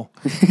football.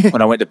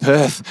 When I went to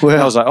Perth,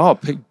 I was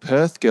like,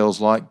 Perth girls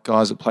like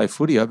guys that play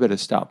footy. I better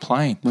start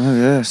playing. Oh,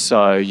 yeah.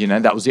 So,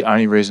 that was the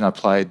only reason I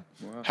played.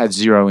 Wow. Had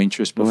zero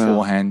interest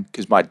beforehand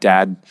because my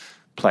dad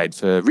played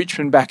for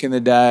Richmond back in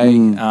the day,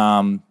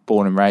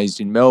 born and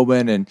raised in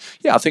Melbourne. And,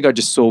 I think I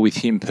just saw with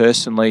him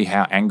personally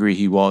how angry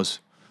he was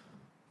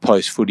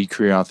post-footy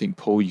career. I think,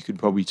 Paul, you could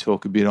probably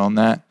talk a bit on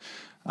that.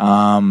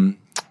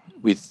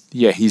 With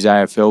his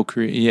AFL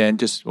career,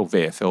 and or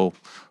VFL,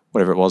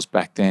 whatever it was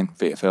back then,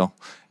 VFL,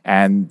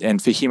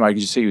 and for him, I could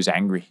just see he was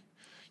angry,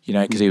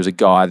 because he was a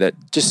guy that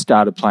just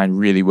started playing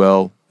really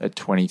well at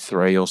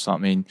 23 or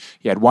something.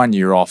 He had 1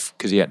 year off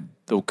because he had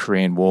the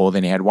Korean War,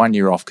 then he had 1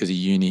 year off because of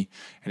uni,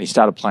 and he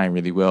started playing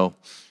really well,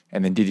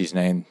 and then did his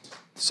name,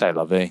 say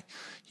la vie,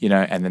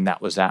 and then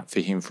that was that for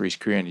him for his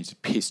career, and he's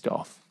pissed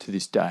off to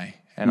this day.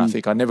 And I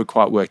think I never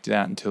quite worked it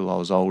out until I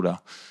was older,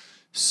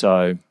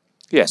 so.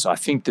 So I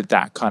think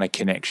that kind of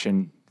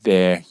connection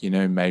there,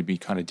 made me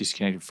kind of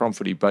disconnected from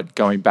footy. But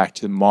going back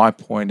to my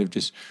point of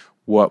just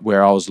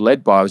where I was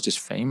led by was just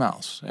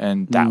females,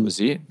 and that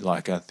was it.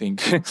 Like I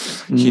think,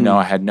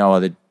 I had no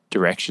other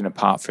direction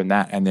apart from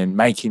that, and then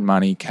making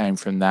money came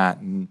from that,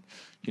 and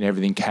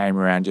everything came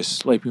around just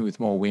sleeping with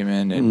more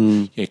women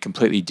and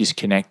completely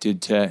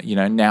disconnected to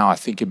now I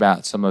think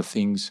about some of the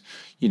things,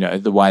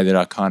 the way that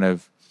I kind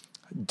of.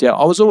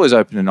 I was always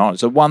open and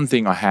honest. So one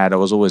thing I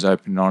was always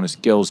open and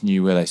honest. Girls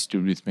knew where they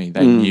stood with me.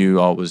 They knew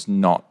I was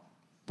not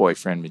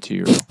boyfriend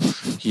material.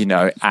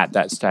 At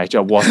that stage,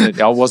 I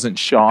wasn't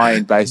shy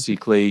and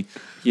basically,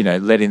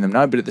 letting them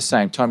know. But at the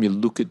same time, you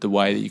look at the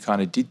way that you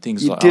kind of did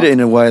things. You did it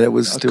in a way that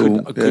was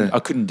I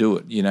couldn't do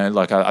it.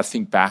 Like I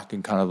think back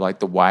and kind of like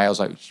the way I was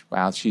like,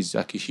 wow, she's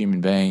like a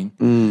human being.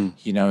 In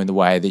the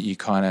way that you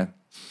kind of,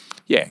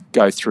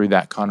 go through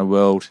that kind of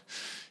world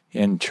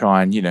and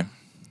try and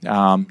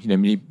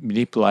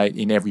manipulate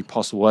in every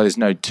possible way. There's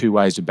no two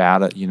ways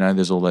about it.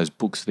 There's all those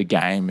books, The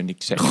Game, and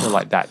etc.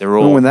 like that. They're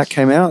all. When that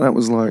came out, that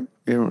was like,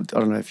 I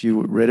don't know if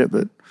you read it,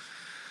 but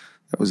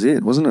that was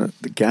it, wasn't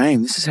it? The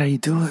Game. This is how you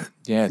do it.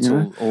 Yeah, it's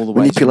all the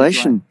ways.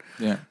 Manipulation.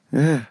 Yeah.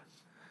 Yeah.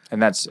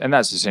 And that's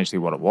essentially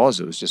what it was.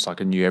 It was just like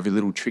I knew every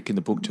little trick in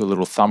the book to a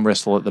little thumb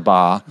wrestle at the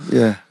bar,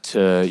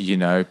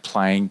 to,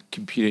 playing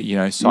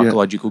computer,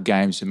 psychological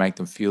games to make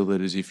them feel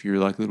that as if you're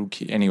like a little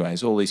kid.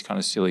 Anyways, all these kind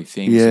of silly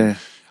things. Yeah.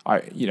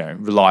 And I,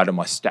 relied on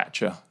my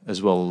stature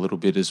as well a little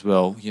bit as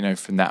well,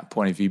 from that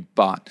point of view.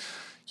 But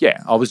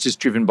yeah, I was just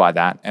driven by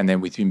that. And then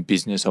within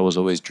business, I was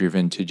always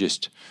driven to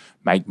just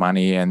make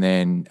money. And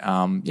then,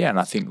 and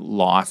I think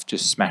life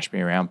just smashed me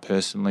around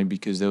personally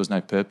because there was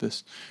no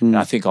purpose. And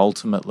I think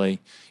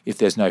ultimately, if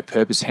there's no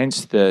purpose,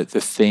 hence the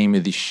theme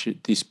of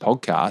this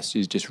podcast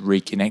is just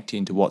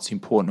reconnecting to what's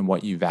important and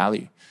what you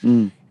value.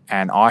 And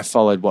I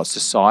followed what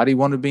society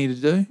wanted me to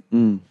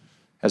do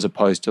as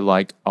opposed to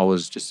like I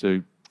was just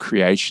a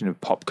creation of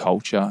pop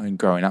culture and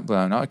growing up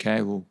going,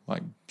 okay, well,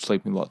 like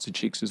sleeping with lots of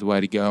chicks is the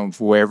way to go. And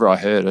for wherever I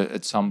heard it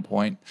at some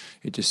point,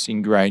 it just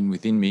ingrained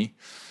within me.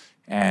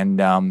 And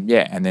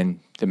and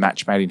then the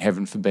match made in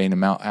heaven for being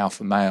an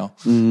alpha male.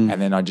 And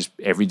then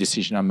every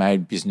decision I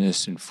made,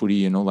 business and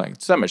footy and all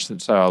that, so much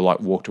that I like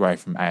walked away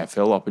from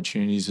AFL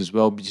opportunities as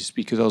well, just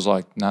because I was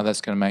like, no,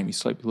 that's going to make me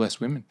sleep with less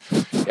women.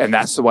 And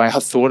that's the way I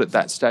thought at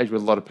that stage, where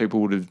a lot of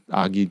people would have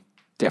argued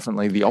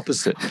definitely the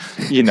opposite,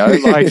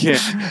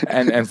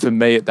 and for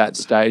me at that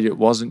stage, it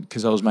wasn't,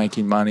 because I was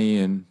making money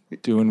and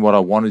doing what I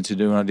wanted to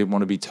do and I didn't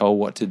want to be told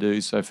what to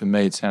do. So for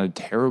me, it sounded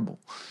terrible,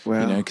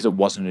 because it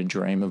wasn't a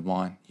dream of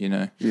mine,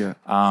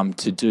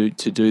 to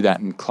do that,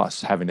 and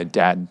plus having a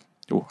dad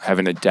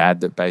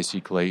that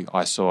basically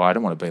I saw, I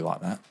don't want to be like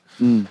that.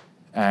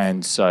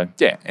 And so,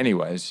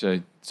 anyways,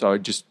 so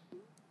just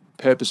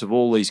purpose of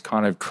all these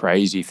kind of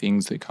crazy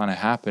things that kind of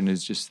happen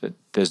is just that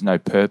there's no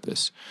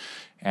purpose.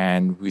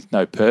 And with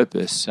no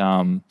purpose,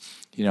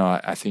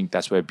 I think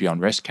that's where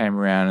Beyond Rest came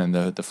around,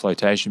 and the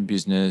flotation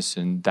business,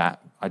 and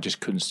that I just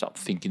couldn't stop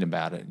thinking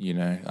about it,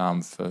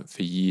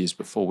 for years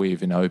before we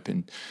even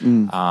opened.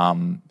 And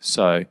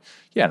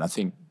I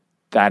think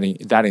that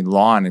in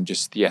line, and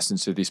just the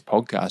essence of this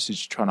podcast is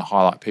just trying to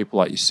highlight people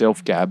like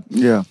yourself, Gab.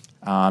 Yeah.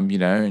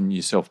 And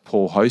yourself,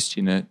 Paul,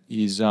 hosting it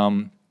is,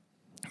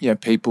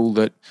 people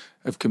that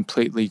have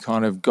completely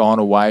kind of gone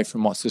away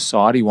from what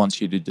society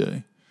wants you to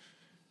do,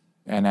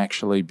 and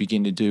actually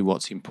begin to do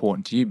what's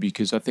important to you.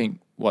 Because I think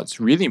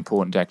what's really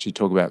important to actually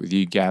talk about with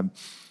you, Gab,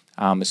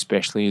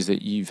 especially, is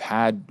that you've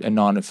had a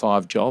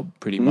 9-to-5 job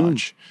pretty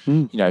much,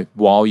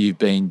 while you've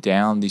been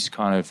down this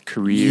kind of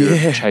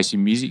career of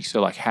chasing music.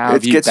 So like, how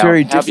have you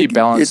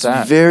balanced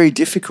that? It's very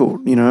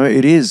difficult,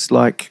 it is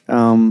like,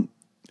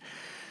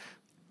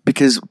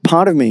 because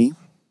part of me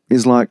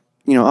is like,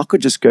 I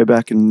could just go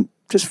back and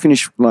just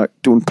finish like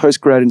doing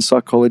postgrad in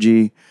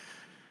psychology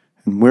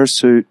and wear a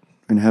suit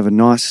and have a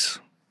nice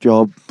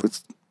job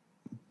with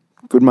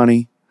good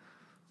money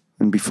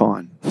and be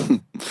fine.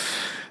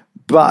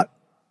 But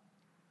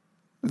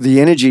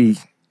the energy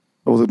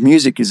or the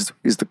music is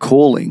the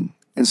calling.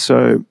 And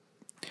so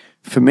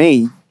for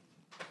me,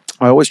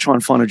 I always try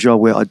and find a job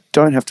where I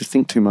don't have to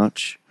think too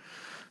much.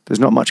 There's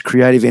not much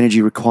creative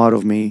energy required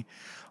of me.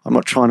 I'm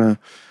not trying to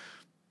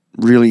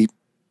really,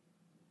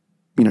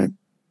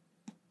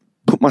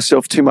 put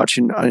myself too much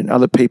in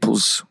other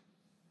people's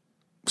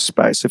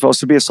space. If I was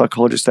to be a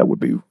psychologist, that would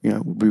be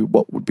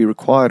what would be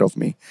required of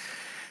me.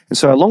 And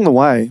so along the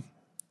way,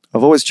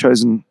 I've always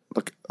chosen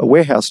like a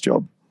warehouse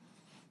job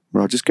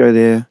where I just go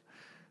there,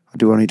 I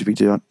do what I need to be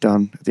done.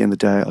 At the end of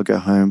the day, I'll go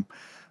home.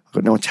 I've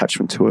got no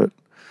attachment to it.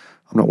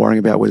 I'm not worrying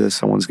about whether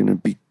someone's going to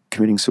be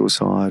committing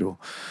suicide or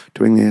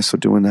doing this or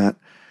doing that.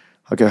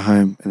 I go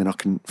home and then I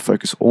can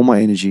focus all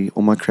my energy,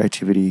 all my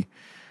creativity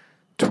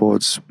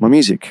towards my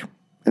music.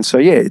 And so,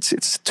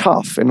 it's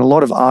tough. And a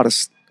lot of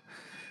artists,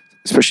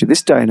 especially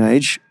this day and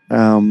age,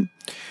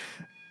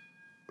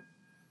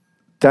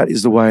 that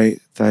is the way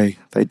they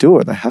do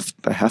it. They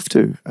have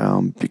to,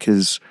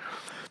 because,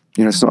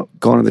 it's not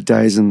gone are the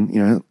days in,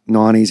 90s,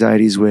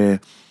 80s where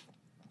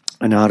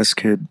an artist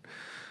could,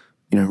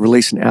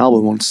 release an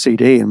album on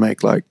CD and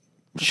make like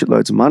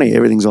shitloads of money.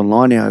 Everything's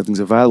online now.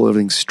 Everything's available.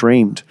 Everything's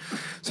streamed.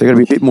 So you've got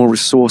to be a bit more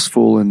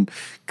resourceful and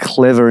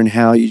clever in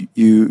how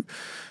you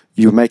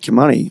make your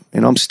money.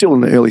 And I'm still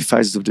in the early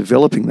phases of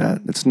developing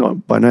that. It's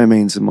not, by no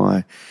means am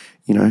I,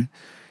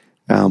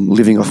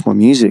 living off my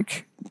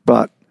music,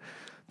 but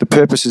the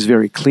purpose is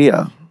very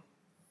clear.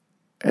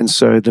 And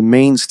so the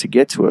means to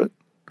get to it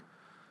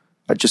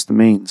are just the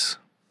means.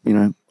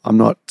 I'm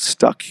not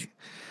stuck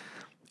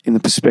in the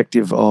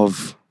perspective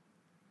of,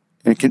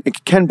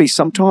 it can be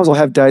sometimes I'll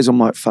have days I'm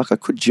like, fuck, I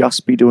could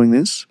just be doing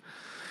this,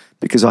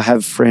 because I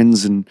have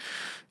friends and,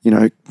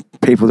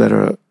 people that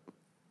are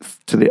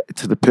to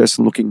the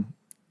person looking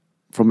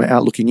from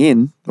out looking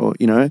in, or,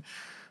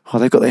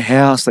 they've got their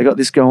house, they got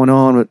this going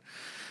on, but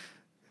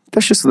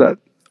that's just that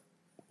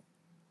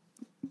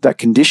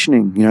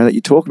conditioning, that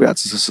you talk about.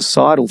 It's a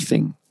societal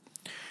thing.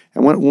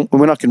 And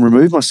when I can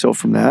remove myself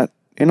from that,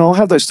 and I'll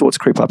have those thoughts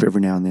creep up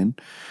every now and then,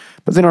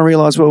 but then I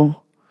realize,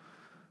 well,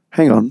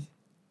 hang on,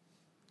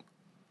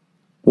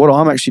 what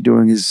I'm actually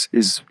doing is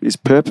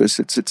purpose.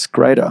 It's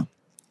greater.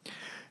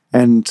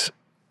 And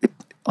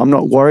I'm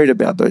not worried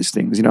about those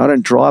things. I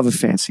don't drive a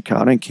fancy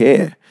car. I don't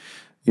care.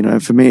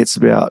 For me, it's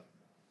about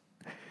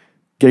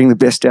getting the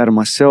best out of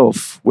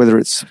myself, whether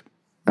it's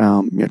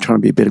trying to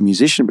be a better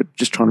musician, but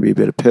just trying to be a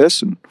better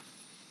person,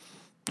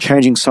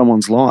 changing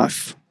someone's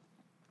life.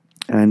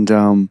 And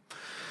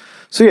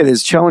so, yeah,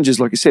 there's challenges,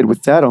 like I said.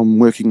 With that, I'm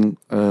working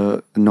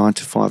a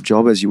 9-to-5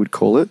 job, as you would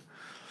call it.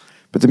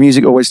 But the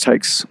music always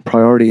takes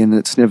priority, and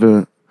it's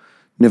never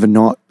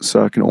not.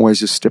 So I can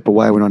always just step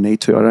away when I need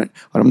to.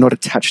 I'm not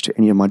attached to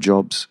any of my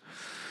jobs.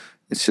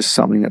 It's just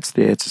something that's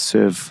there to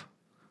serve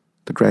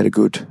the greater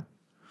good.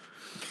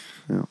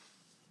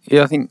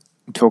 Yeah, I think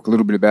talk a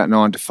little bit about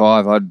 9 to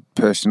 5. I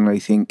personally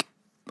think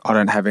I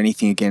don't have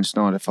anything against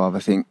 9 to 5. I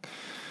think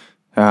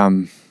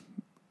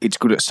it's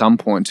good at some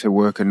point to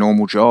work a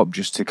normal job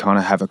just to kind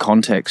of have a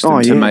context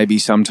and to maybe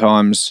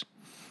sometimes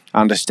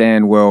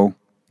understand, well,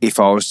 if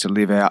I was to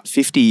live out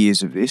 50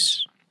 years of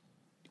this,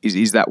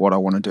 is that what I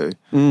want to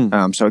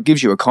do? So it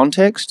gives you a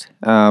context.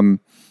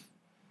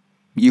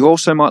 You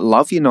also might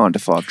love your 9 to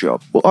 5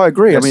 job. Well, I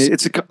agree. Yes. I mean,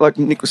 it's like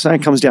Nick was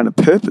saying, it comes down to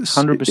purpose.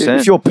 100%.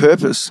 If your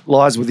purpose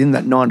lies within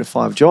that 9 to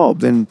 5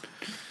 job, then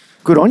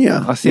good on you.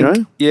 I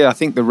think, I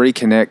think the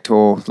reconnect,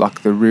 or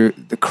like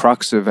the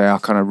crux of our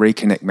kind of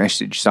reconnect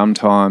message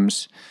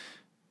sometimes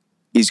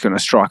is going to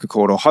strike a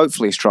chord, or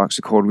hopefully strikes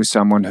a chord with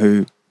someone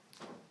who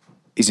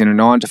is in a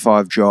 9 to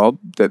 5 job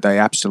that they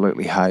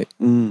absolutely hate,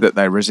 that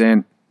they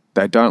resent,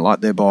 they don't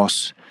like their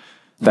boss,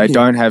 they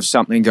don't have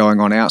something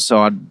going on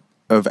outside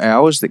of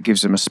hours that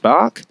gives them a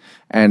spark,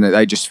 and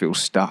they just feel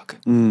stuck.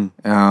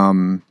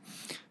 And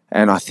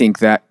I think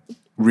that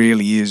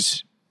really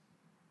is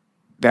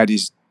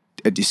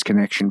a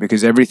disconnection,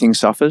 because everything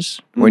suffers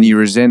when you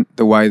resent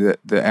the way that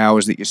the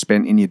hours that you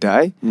spent in your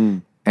day,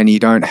 and you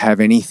don't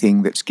have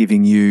anything that's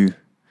giving you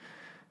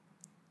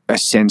a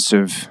sense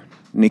of,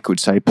 Nick would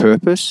say,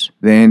 purpose.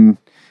 Then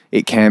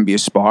it can be a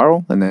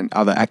spiral, and then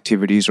other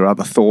activities or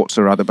other thoughts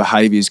or other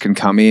behaviours can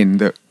come in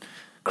that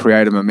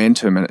create a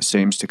momentum, and it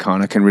seems to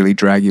kind of can really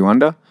drag you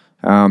under.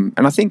 And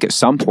I think at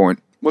some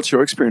point, what's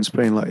your experience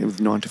been like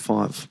with 9 to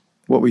 5?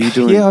 What were you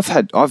doing? Yeah,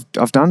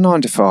 I've done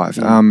 9 to 5.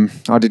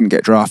 I didn't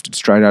get drafted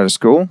straight out of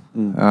school.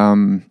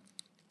 I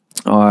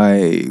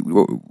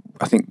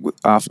think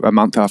a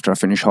month after I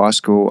finished high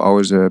school, I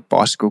was a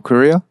bicycle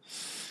courier.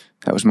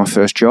 That was my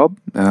first job.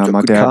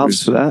 My dad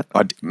calves for that,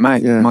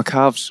 My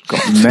calves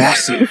got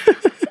massive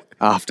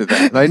after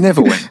that. They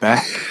never went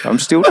back. I'm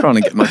still trying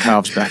to get my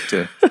calves back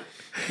to,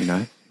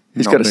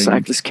 He's got to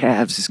save his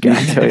calves, this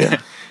guy, I tell you.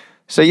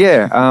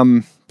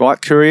 So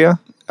bike courier.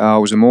 I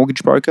was a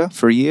mortgage broker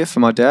for a year for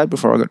my dad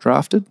before I got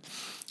drafted.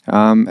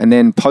 And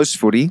then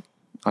post-footy,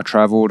 I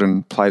travelled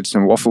and played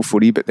some waffle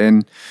footy, but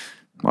then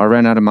I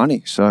ran out of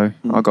money. So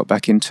I got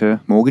back into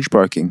mortgage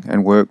broking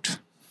and worked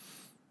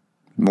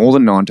more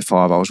than 9 to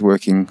 5. I was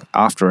working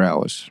after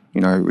hours.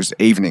 It was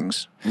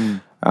evenings.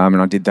 And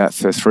I did that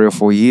for 3 or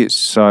 4 years.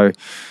 So,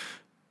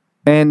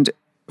 and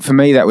for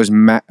me, that was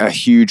a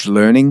huge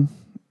learning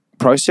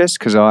process,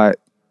 because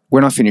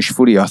when I finished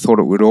footy, I thought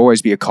it would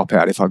always be a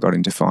cop-out if I got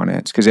into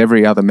finance, because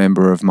every other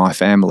member of my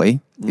family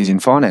is in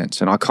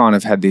finance. And I kind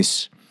of had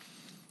this,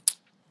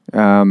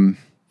 probably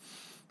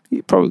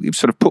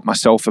sort of put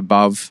myself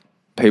above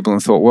people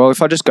and thought, well,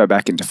 if I just go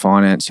back into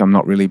finance, I'm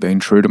not really being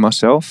true to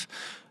myself.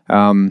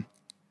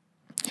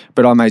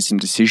 But I made some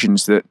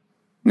decisions that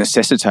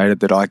necessitated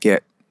that I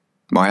get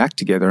my act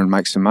together and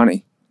make some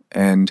money.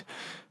 And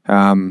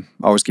I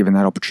was given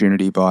that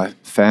opportunity by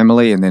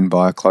family and then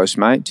by a close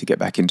mate to get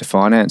back into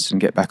finance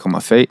and get back on my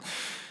feet.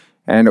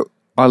 And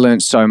I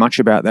learned so much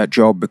about that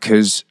job,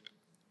 because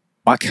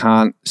I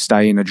can't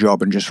stay in a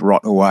job and just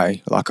rot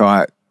away. Like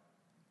I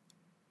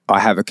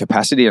have a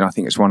capacity, and I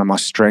think it's one of my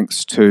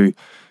strengths, to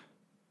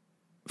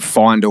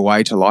find a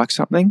way to like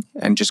something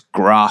and just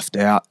graft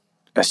out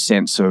a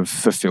sense of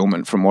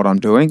fulfillment from what I'm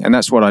doing. And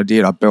that's what I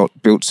did. I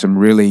built some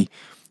really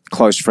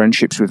close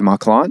friendships with my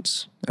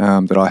clients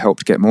that I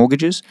helped get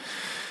mortgages,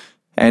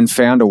 and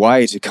found a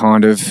way to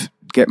kind of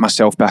get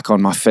myself back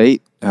on my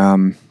feet,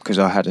 because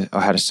I had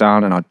a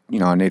son, and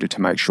I needed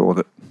to make sure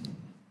that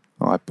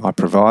I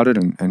provided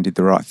and did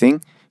the right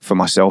thing for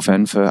myself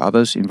and for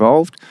others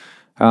involved.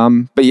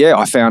 But yeah,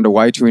 I found a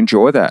way to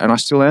enjoy that, and I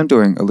still am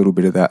doing a little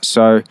bit of that.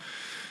 So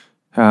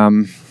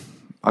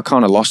I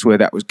kind of lost where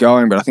that was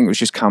going, but I think it was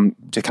just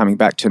coming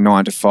back to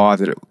 9 to 5,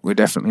 that we're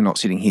definitely not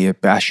sitting here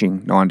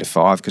bashing 9 to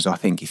 5, because I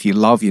think if you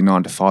love your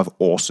 9 to 5,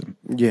 awesome.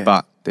 Yeah.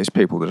 But there's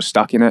people that are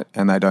stuck in it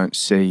and they don't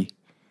see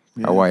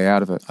a way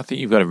out of it. I think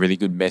you've got a really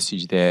good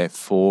message there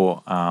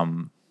for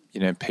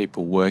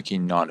people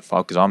working 9 to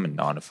 5, because I'm a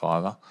 9 to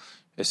 5er,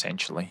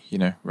 essentially.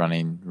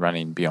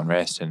 Running Beyond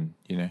Rest and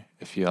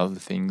a few other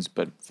things,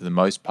 but for the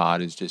most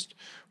part is just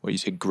what you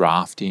said,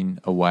 grafting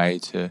a way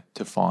to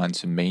find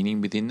some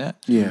meaning within that.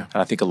 Yeah. And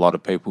I think a lot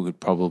of people could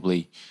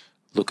probably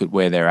look at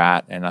where they're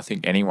at, and I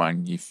think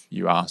anyone, if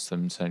you ask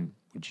them, saying,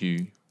 if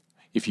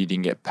you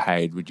didn't get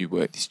paid, would you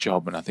work this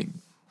job? And I think,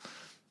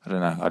 I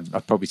don't know,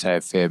 I'd probably say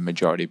a fair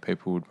majority of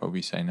people would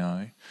probably say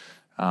no.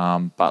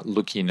 But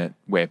looking at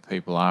where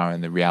people are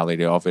and the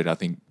reality of it, I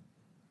think,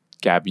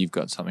 Gab, you've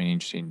got something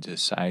interesting to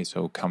say,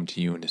 so I'll come to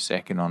you in a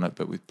second on it.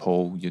 But with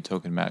Paul, you're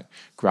talking about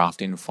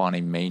grafting and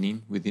finding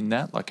meaning within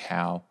that, like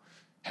how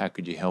how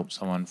could you help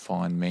someone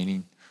find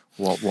meaning?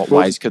 What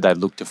ways could they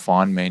look to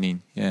find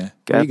meaning? Yeah.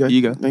 Gab,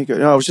 you go. There you go.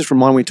 No, I was just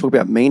reminded when we talk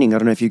about meaning. I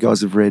don't know if you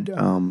guys have read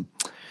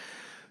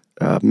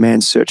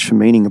Man's Search for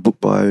Meaning, a book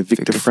by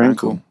Viktor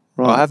Frankl.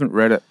 Right. I haven't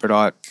read it, but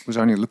I was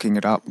only looking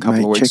it up a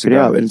couple of weeks check ago. it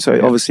out. And so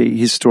obviously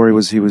his story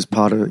was he was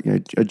part of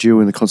a Jew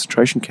in the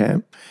concentration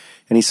camp,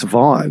 and he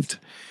survived.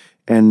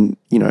 And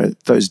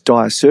those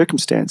dire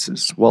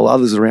circumstances, while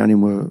others around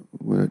him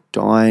were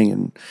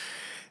dying,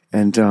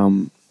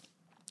 and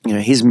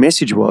his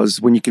message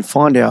was, when you can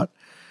find out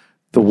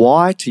the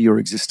why to your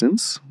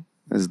existence,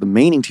 as the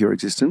meaning to your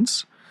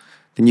existence,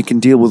 then you can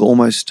deal with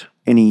almost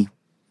anything,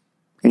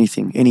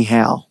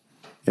 anyhow.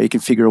 You can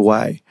figure a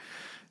way.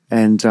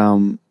 And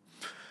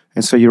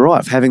so you're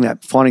right,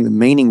 finding the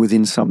meaning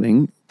within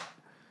something,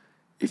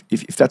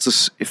 if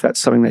that's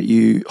something that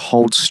you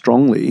hold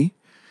strongly,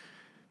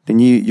 then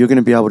you're going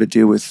to be able to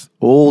deal with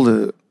all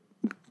the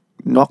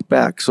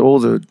knockbacks, all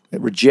the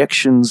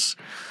rejections,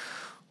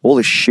 all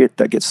the shit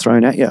that gets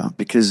thrown at you,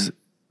 because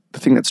the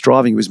thing that's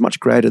driving you is much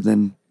greater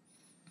than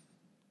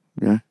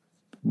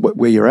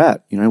where you're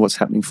at, what's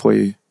happening for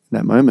you in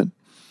that moment.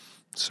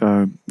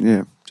 So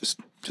yeah, just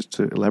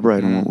to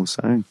elaborate on what we're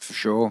saying. For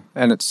sure.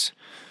 And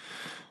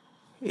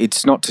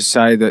it's not to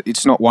say that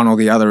it's not one or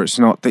the other. It's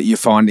not that you're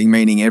finding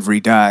meaning every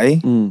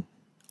day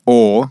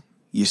or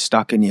you're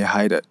stuck and you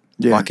hate it.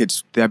 Yeah. Like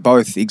they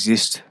both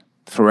exist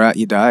throughout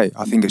your day.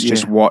 I think it's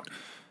just what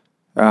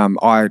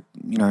I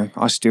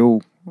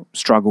still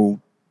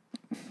struggle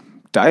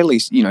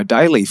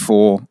daily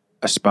for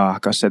a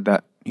spark. I said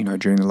that,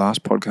 during the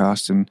last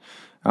podcast, and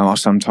I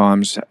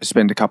sometimes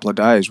spend a couple of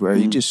days where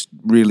you're just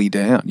really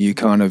down. You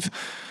kind of,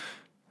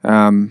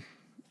 I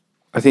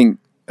think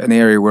an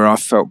area where I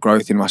felt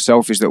growth in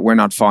myself is that when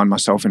I'd find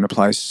myself in a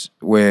place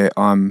where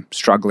I'm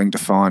struggling to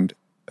find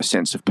a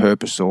sense of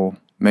purpose or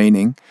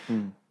meaning,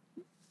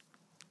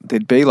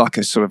 there'd be like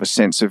a sort of a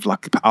sense of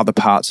like other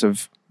parts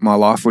of my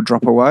life would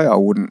drop away. I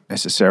wouldn't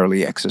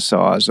necessarily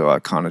exercise, or I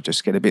kind of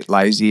just get a bit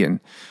lazy, and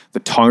the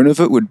tone of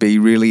it would be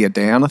really a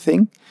downer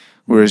thing.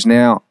 Whereas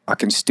now I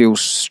can still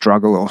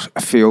struggle or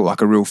feel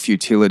like a real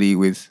futility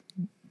with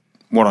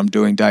what I'm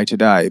doing day to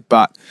day,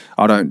 but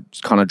I don't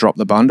kind of drop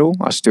the bundle.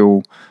 I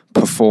still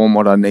perform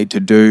what I need to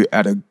do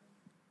at a,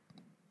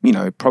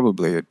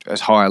 probably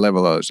as high a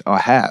level as I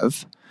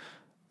have.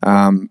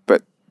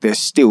 But there's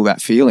still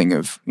that feeling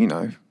of,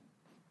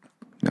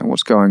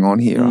 what's going on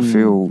here? I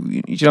feel,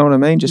 you know what I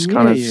mean? Just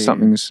kind of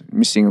something's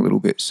missing a little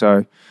bit.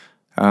 So,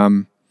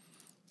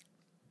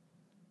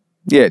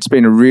 it's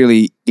been a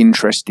really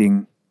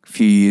interesting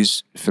few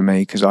years for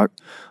me, because I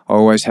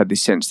always had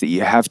this sense that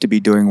you have to be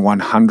doing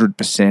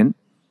 100%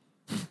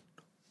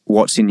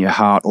 what's in your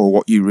heart or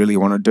what you really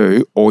want to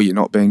do, or you're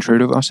not being true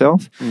to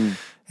myself.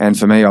 And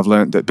for me, I've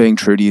learned that being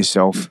true to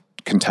yourself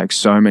can take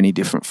so many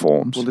different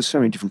forms. Well, there's so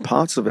many different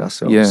parts of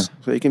ourselves. Yeah.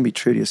 So you can be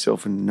true to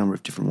yourself in a number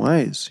of different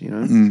ways,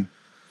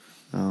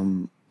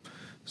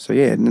 So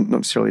yeah, not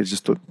necessarily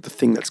just the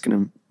thing that's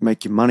going to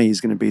make you money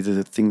is going to be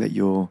the thing that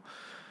you're,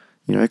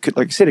 like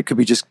I said, it could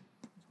be just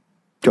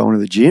going to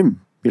the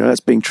gym.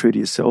 That's being true to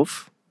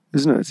yourself,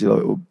 isn't it? It's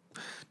or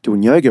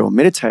doing yoga or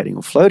meditating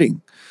or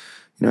floating.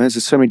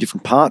 There's so many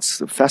different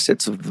parts,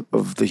 facets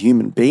of the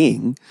human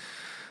being.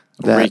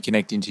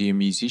 Reconnecting to your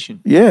musician.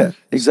 Yeah,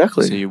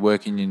 exactly. So you're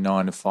working your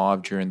 9 to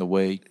 5 during the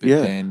week, but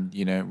then,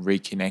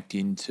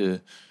 reconnecting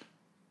to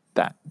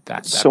that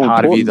so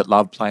part important. of you that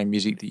loved playing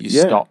music that you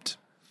stopped.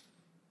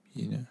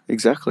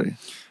 Exactly.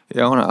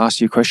 Yeah, I want to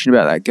ask you a question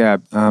about that,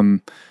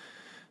 Gab.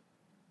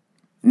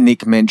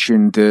 Nick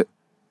mentioned that,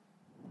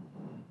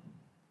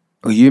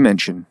 or you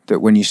mentioned that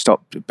when you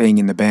stopped being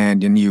in the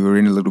band and you were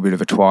in a little bit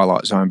of a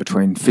twilight zone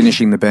between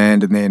finishing the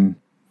band and then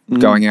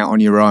going out on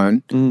your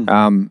own.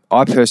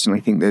 I personally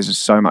think there's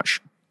so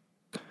much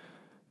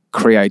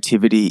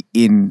creativity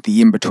in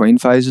the in-between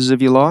phases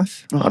of your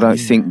life. I don't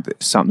think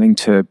that's something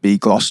to be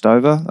glossed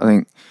over. I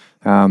think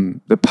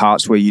the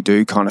parts where you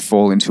do kind of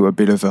fall into a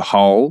bit of a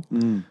hole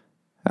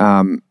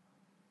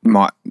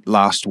might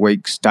last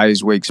weeks,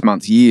 days, weeks,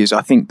 months, years.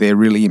 I think they're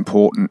really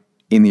important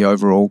in the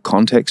overall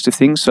context of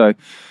things. So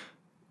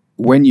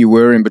when you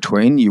were in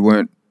between, you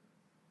weren't,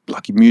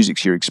 like, your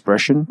music's your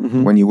expression.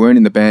 When you weren't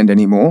in the band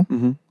anymore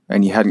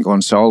and you hadn't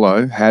gone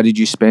solo, how did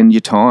you spend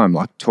your time?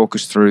 Like, talk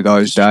us through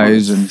those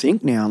days. And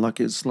think now, like,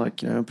 it's like,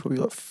 probably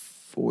like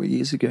 4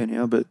 years ago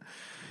now, but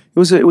it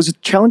was a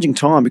challenging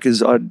time,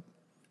 because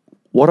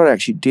what I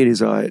actually did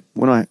is I'd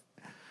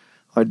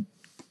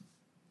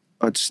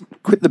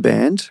quit the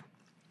band.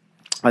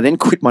 I then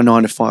quit my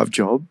 9 to 5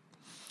 job,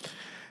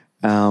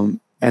 and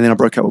then I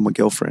broke up with my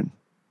girlfriend.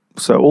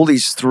 So all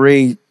these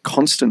 3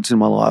 constants in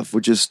my life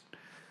were just,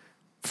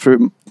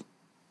 through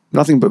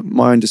nothing but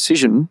my own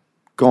decision,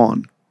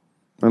 gone,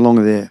 no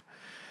longer there.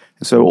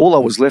 And so all I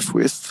was left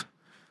with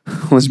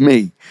was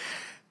me,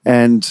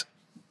 and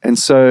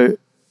so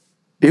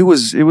it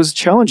was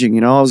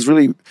challenging. I was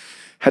really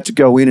had to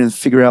go in and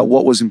figure out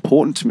what was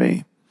important to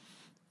me,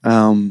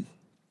 and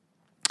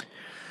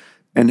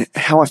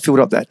how I filled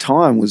up that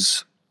time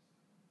was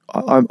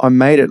I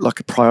made it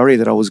like a priority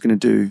that I was going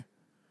to do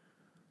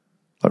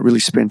like really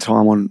spend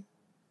time on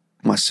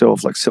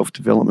myself, like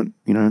self-development,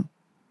 you know.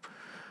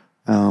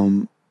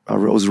 I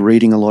was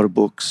reading a lot of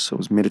books. I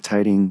was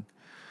meditating.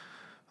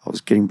 I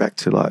was getting back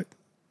to like,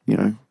 you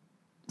know,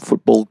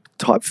 football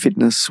type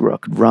fitness where I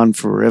could run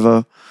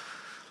forever.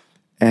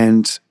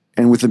 And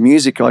with the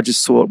music, I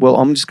just thought, well,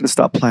 I'm just going to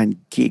start playing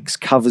gigs,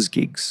 covers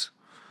gigs.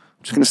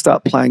 I'm just going to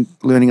start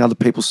learning other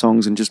people's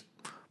songs and just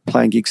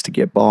playing gigs to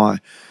get by,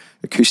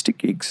 acoustic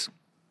gigs.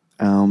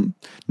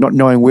 Not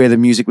knowing where the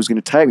music was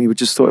going to take me, but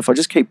just thought if I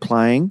just keep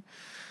playing,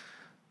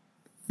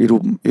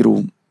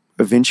 it'll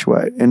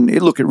eventuate. And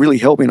it really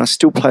helped me. And I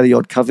still play the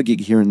odd cover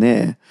gig here and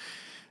there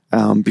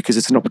because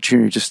it's an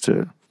opportunity just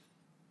to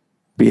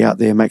be out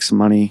there, make some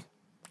money,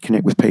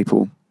 connect with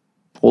people,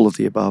 all of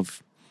the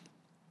above.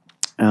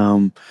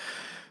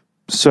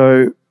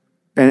 So,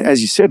 and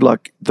as you said,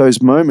 like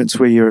those moments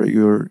where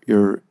you're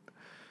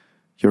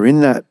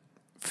in that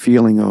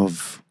feeling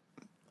of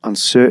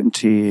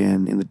uncertainty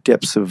and in the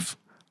depths of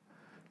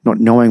not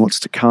knowing what's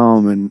to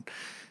come, and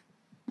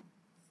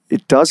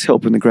it does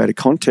help in the greater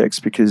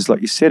context because,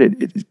 like you said,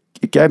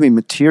 it gave me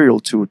material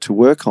to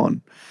work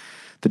on.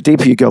 The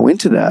deeper you go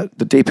into that,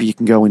 the deeper you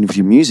can go in with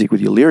your music,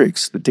 with your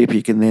lyrics, the deeper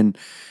you can then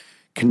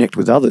connect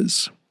with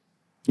others.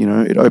 You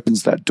know, it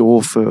opens that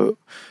door for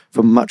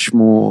much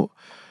more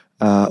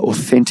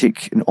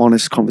authentic and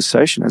honest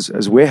conversation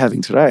as we're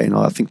having today. And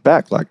I think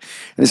back, like,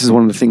 and this is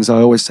one of the things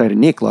I always say to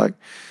Nick, like,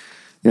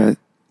 you know,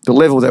 the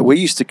level that we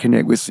used to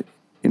connect with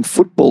in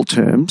football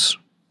terms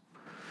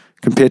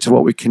compared to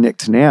what we connect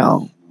to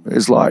now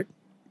is like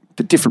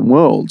the different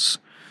worlds,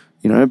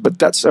 you know, but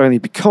that's only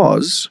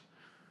because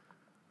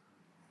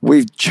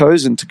we've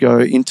chosen to go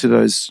into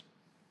those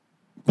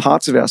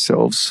parts of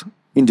ourselves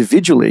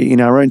individually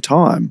in our own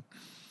time.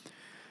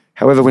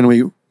 However, when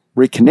we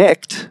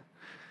reconnect,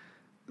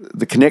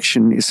 the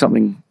connection is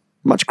something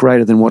much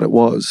greater than what it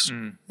was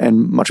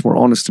and much more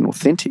honest and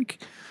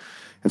authentic.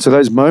 And so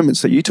those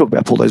moments that you talk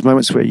about, Paul, those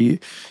moments where you're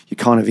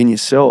kind of in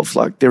yourself,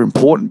 like they're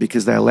important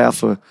because they allow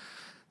for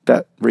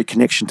that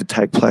reconnection to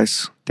take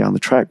place down the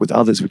track with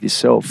others, with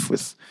yourself,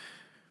 with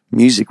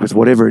music, with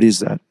whatever it is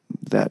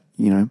that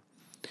you know,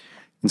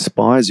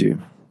 inspires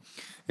you.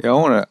 Yeah, I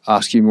want to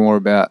ask you more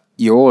about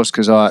yours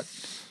because I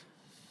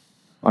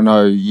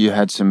know you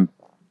had some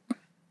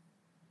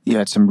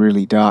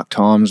really dark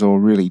times or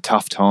really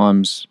tough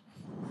times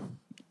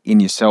in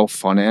yourself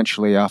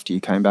financially after you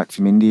came back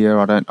from India.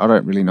 I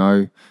don't really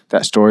know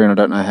that story, and I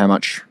don't know how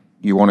much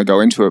you want to go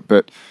into it,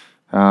 but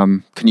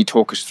can you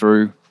talk us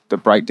through the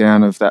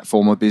breakdown of that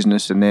former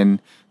business and then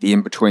the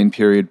in-between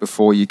period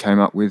before you came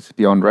up with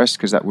Beyond Rest,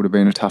 because that would have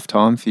been a tough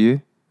time for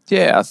you?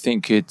 Yeah, I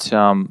think it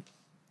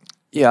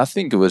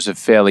was a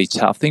fairly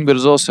tough thing, but it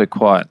was also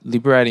quite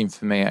liberating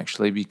for me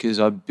actually, because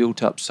I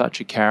built up such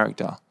a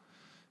character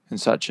and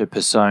such a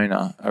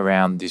persona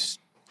around this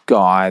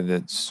guy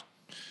that's,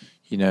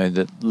 you know,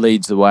 that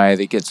leads the way,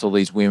 that gets all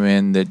these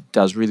women, that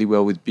does really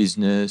well with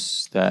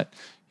business, that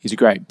he's a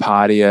great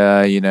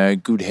partier, you know,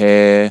 good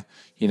hair,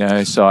 you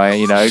know, so,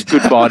 you know,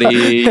 good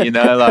body, you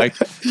know, like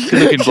good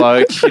looking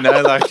bloke, you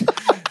know, like,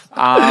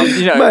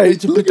 you know,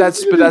 Mate, but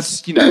that's,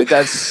 you know,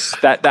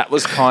 that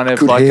was kind of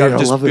good like, hair, I've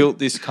just built it.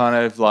 this kind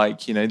of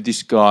like, you know,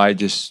 this guy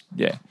just,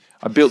 yeah,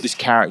 I built this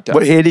character.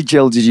 What hair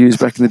gel did you use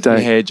back in the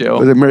day? Hair gel.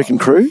 With American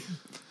Crew?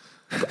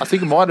 I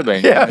think it might have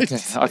been. Yeah.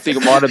 I think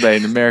it might have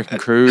been American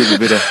Crew with a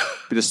bit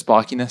of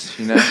spikiness,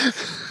 you know,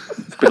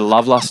 a bit of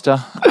love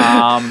luster.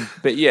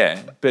 But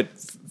yeah, but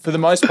for the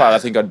most part, I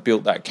think I'd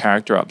built that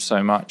character up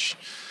so much,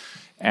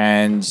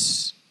 and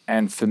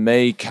for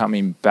me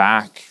coming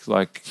back,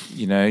 like,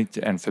 you know,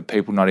 and for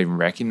people not even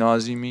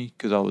recognizing me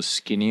because I was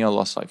skinny, I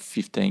lost like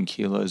 15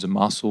 kilos of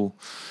muscle.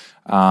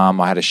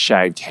 I had a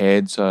shaved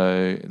head,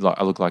 so like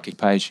I looked like a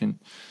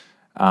patient.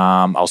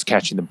 I was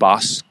catching the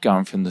bus,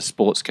 going from the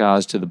sports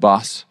cars to the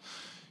bus,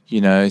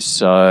 you know,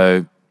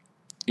 so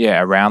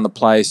yeah, around the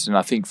place. And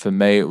I think for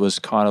me, it was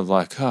kind of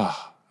like, I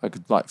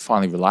could like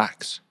finally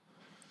relax.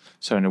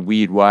 So in a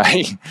weird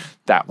way,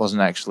 that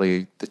wasn't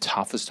actually the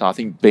toughest. I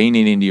think being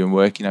in India and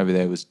working over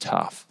there was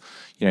tough,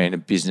 you know, in a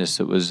business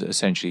that was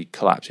essentially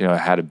collapsed. You know, I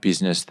had a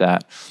business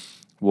that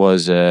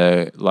was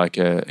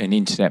an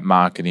internet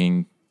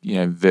marketing, you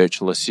know,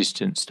 virtual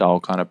assistant style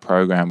kind of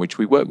program, which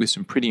we work with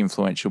some pretty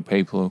influential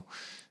people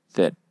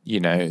that, you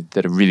know,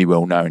 that are really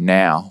well known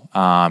now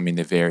in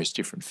their various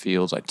different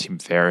fields, like Tim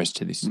Ferriss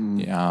to this,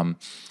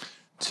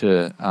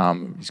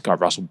 this guy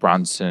Russell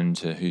Brunson,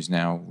 to who's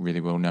now really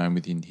well known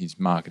within his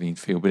marketing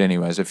field. But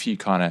anyways, a few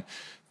kind of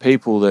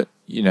people that,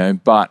 you know,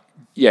 but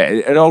yeah,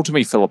 it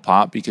ultimately fell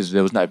apart because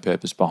there was no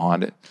purpose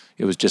behind it.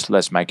 It was just,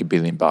 let's make $1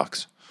 billion.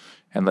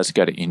 And let's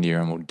go to India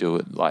and we'll do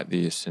it like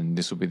this, and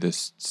this will be the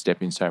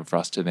stepping stone for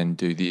us to then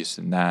do this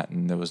and that.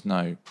 And there was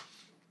no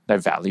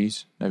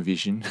values, no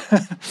vision.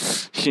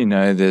 You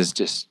know, there's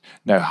just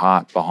no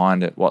heart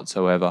behind it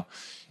whatsoever.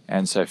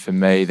 And so for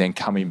me, then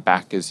coming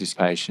back as this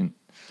patient,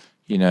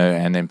 you know,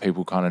 and then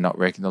people kind of not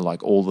recognize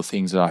like all the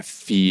things that I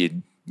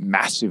feared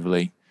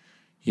massively,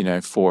 you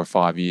know, 4 or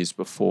 5 years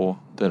before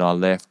that I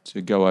left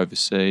to go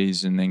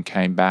overseas and then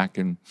came back,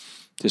 and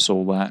just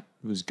all that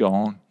was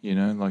gone, you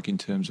know, like in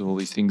terms of all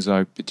these things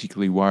I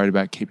particularly worried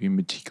about keeping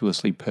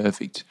meticulously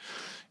perfect.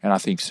 And I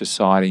think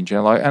society in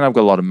general, and I've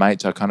got a lot of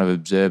mates, I kind of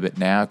observe it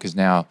now because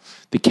now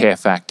the care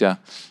factor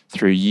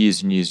through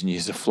years and years and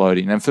years of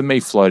floating. And for me,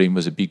 floating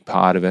was a big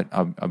part of it.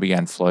 I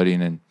began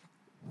floating, and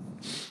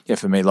yeah,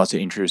 for me, lots of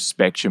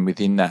introspection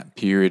within that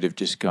period of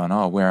just going,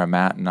 oh, where I'm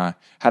at. And I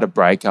had a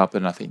breakup,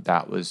 and I think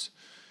that was,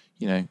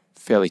 you know,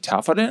 fairly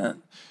tough.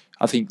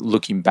 I think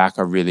looking back,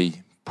 I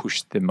really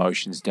pushed the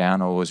emotions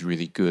down. I was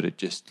really good at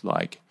just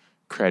like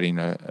creating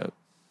a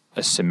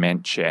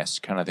cement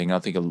chest kind of thing. I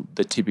think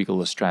the typical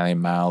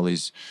Australian male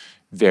is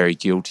very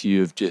guilty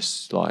of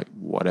just like,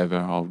 whatever,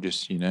 I'll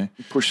just, you know,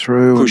 push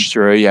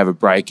through. You have a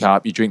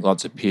breakup, you drink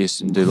lots of piss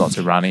and do lots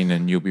of running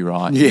and you'll be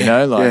right, you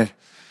know, like,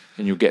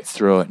 and you'll get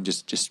through it and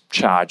just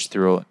charge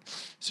through it.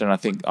 So I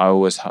think I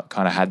always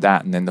kind of had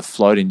that. And then the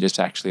floating just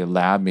actually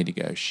allowed me to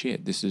go,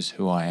 shit, this is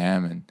who I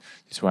am. And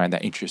this is where I had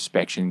that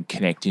introspection,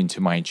 connecting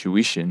to my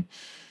intuition.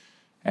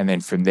 And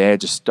then from there,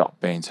 just stop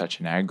being such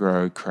an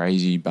aggro,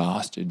 crazy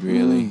bastard,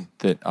 really,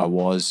 that I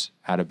was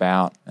at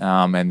about.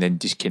 And then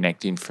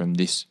disconnecting from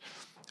this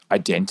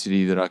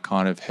identity that I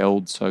kind of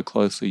held so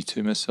closely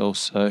to myself.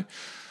 So,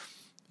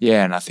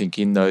 yeah, and I think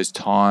in those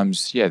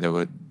times, yeah, there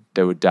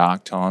were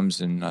dark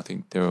times. And I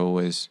think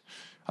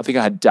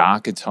I had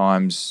darker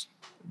times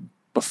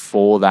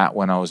before that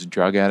when I was a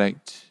drug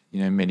addict,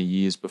 you know, many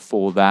years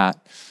before that.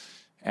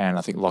 And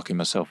I think locking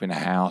myself in a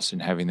house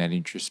and having that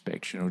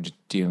introspection, or just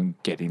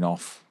getting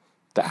off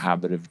the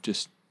habit of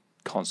just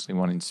constantly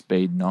wanting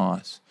speed and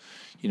ice,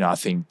 you know, I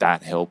think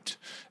that helped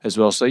as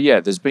well. So yeah,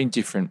 there's been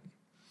different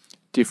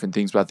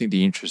things, but I think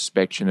the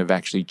introspection of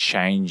actually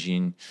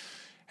changing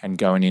and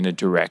going in a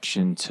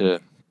direction to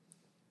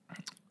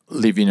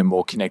living a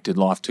more connected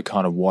life to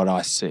kind of what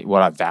I see,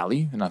 what I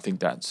value. And I think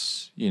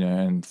that's, you know,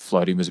 and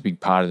floating was a big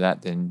part of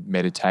that. Then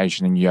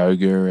meditation and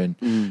yoga. And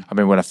I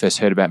mean, when I first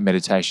heard about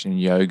meditation and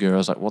yoga, I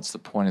was like, what's the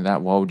point of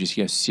that? Why would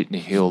you go sit in a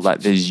hill?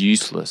 Like, they're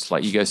useless.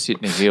 Like, you go sit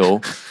in a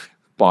hill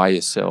by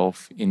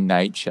yourself in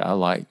nature,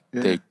 like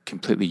they're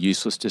completely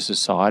useless to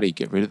society.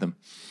 Get rid of them.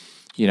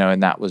 You know,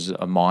 and that was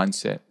a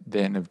mindset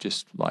then of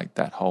just like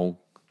that whole,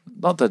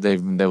 not that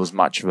there was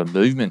much of a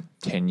movement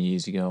 10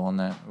 years ago on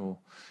that, or,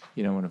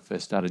 you know, when I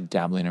first started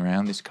dabbling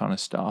around this kind of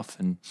stuff.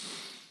 And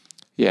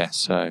yeah,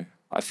 so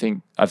I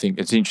think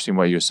it's interesting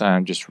what you were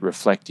saying, just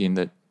reflecting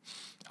that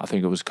I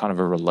think it was kind of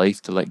a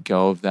relief to let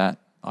go of that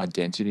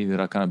identity that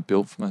I kind of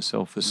built for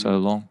myself for so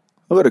long.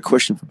 I've got a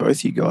question for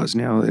both you guys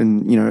now.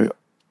 And, you know,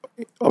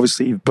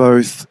 obviously you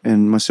both,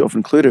 and myself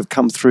included, have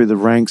come through the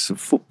ranks of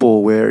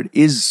football where it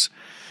is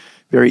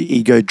very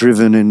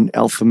ego-driven and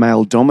alpha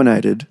male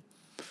dominated.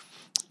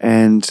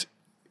 And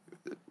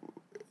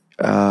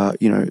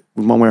you know,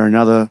 one way or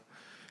another,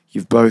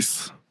 you've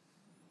both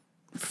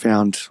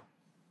found,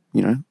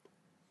 you know,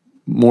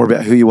 more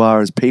about who you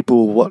are as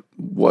people. What,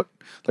 like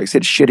I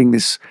said, shedding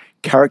this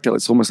character.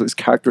 It's almost like this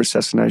character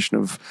assassination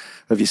of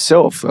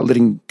yourself,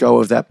 letting go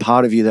of that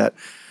part of you that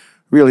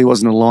really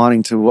wasn't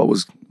aligning to what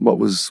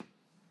was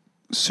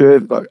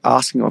served, like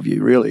asking of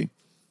you, really.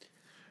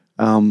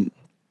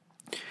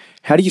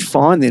 How do you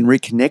find then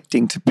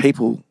reconnecting to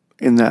people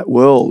in that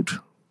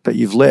world that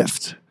you've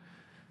left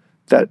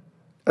that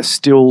are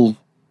still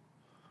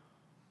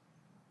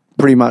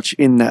pretty much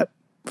in that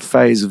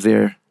phase of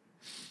their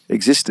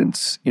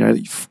existence, you know,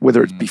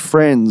 whether it be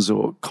friends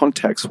or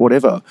contacts,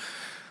 whatever?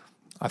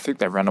 I think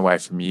they run away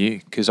from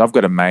you, because I've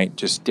got a mate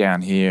just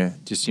down here,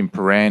 just in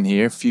Paran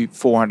here,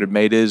 400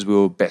 metres. We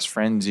were best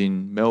friends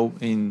in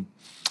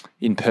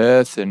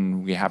Perth,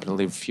 and we happen to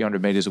live a few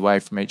hundred metres away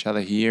from each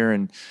other here.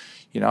 And,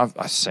 you know,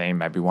 I see him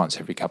maybe once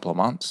every couple of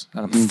months.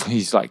 And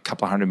he's like a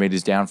couple of hundred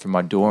metres down from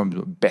my door. I'm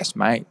best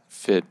mate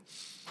for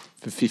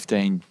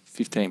 15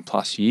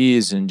 plus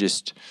years. And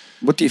just,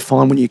 what do you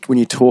find when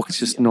you talk? It's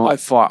just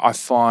not. I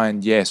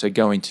find, yeah. So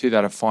going to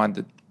that, I find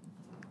that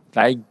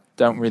they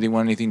don't really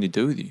want anything to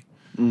do with you.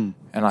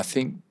 And I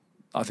think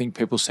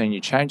people seeing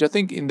you change. I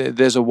think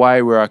there's a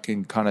way where I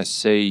can kind of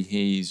see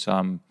he's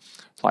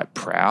like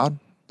proud,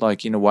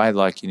 like in a way,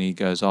 like, and he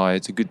goes, oh,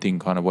 it's a good thing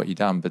kind of what you've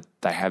done, but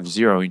they have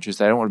zero interest.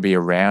 They don't want to be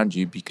around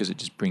you because it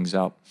just brings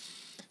up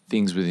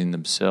things within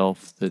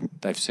themselves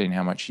that they've seen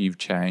how much you've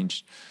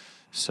changed.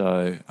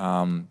 So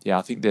yeah,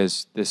 I think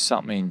there's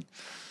something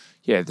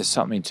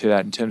to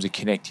that in terms of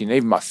connecting.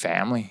 Even my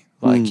family,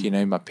 like, you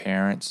know, my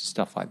parents and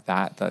stuff like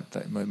that,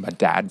 my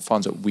dad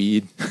finds it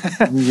weird,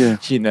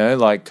 you know,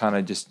 like kind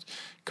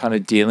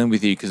of dealing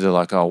with you, because they're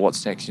like, oh,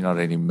 what's next? You're not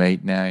eating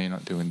meat now. You're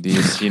not doing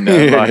this, you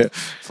know, like,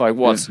 it's like,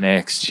 what's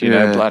next? You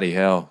know, bloody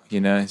hell,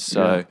 you know?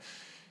 So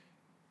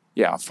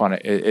yeah, I find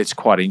it's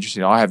quite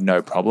interesting. I have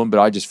no problem, but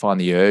I just find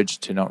the urge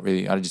to not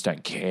really, I just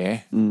don't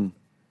care. And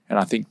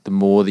I think the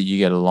more that you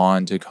get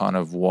aligned to kind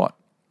of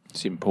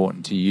what's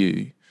important to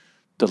you,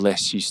 the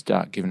less you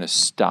start giving us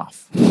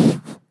stuff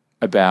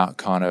about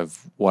kind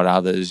of what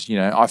others, you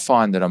know. I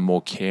find that I'm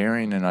more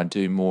caring and I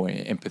do more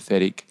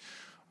empathetic,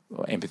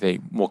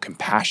 more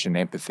compassion.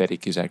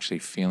 Empathetic is actually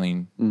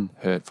feeling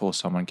hurt for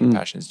someone.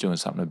 Compassion is doing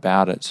something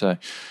about it. So,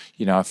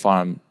 you know, I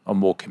find I'm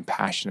more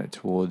compassionate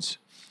towards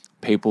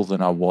people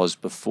than I was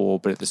before,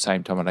 but at the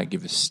same time, I don't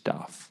give a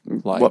stuff.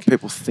 Like what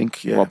people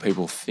think, what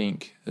people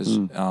think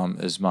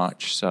as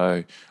much.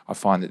 So I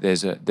find that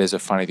there's a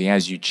funny thing.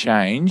 As you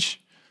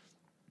change,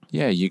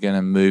 you're going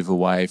to move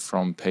away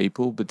from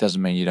people, but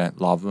doesn't mean you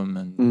don't love them,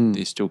 and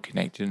they're still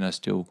connected and are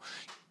still,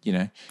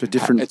 the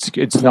different.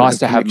 It's nice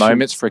to have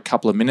moments for a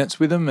couple of minutes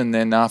with them, and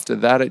then after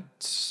that,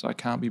 I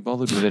can't be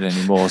bothered with it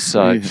anymore.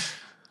 So,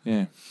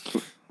 yeah,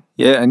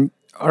 and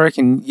I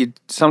reckon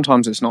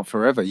sometimes it's not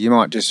forever. You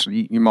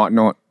might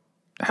not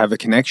have a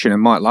connection. It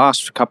might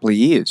last for a couple of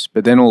years,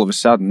 but then all of a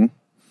sudden,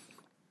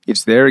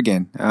 it's there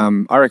again.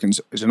 I reckon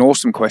it's an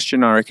awesome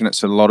question. I reckon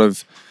it's a lot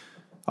of,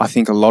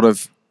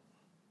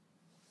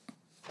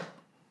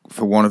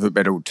 for want of a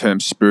better term,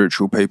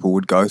 spiritual people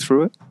would go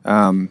through it.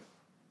 And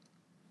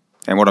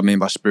what I mean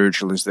by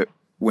spiritual is that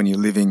when you're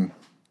living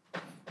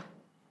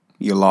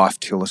your life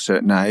till a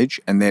certain age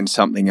and then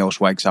something else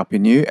wakes up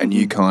in you and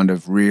you kind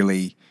of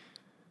really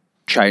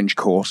change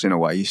course in a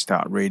way. You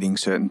start reading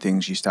certain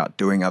things, you start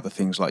doing other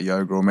things like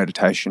yoga or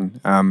meditation.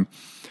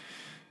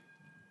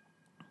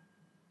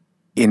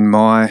 In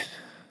my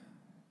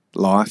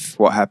life,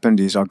 what happened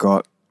is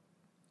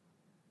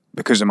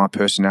because of my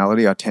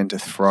personality, I tend to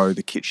throw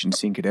the kitchen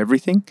sink at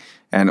everything.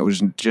 And it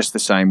was just the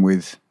same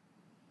with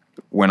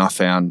when I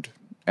found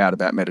out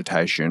about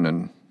meditation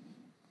and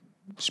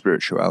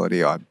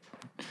spirituality. I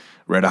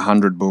read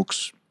 100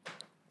 books,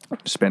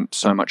 spent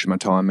so much of my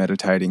time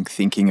meditating,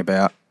 thinking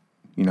about,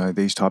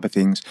 these type of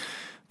things.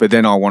 But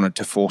then I wanted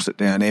to force it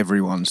down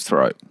everyone's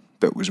throat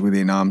that was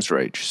within arm's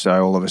reach.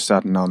 So all of a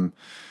sudden I'm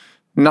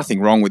nothing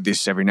wrong with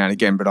this every now and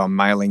again, but I'm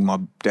mailing my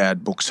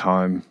dad books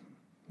home.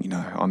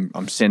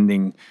 I'm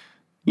sending,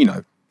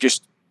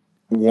 just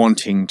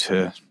wanting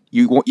to,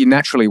 you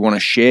naturally want to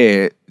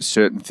share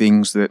certain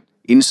things,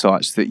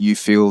 insights that you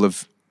feel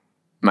have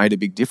made a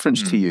big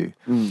difference to you.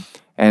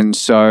 And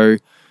so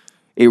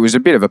it was a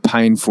bit of a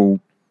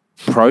painful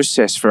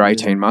process for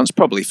 18 months,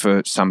 probably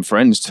for some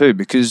friends too,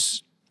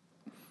 because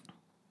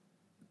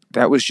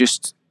that was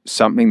just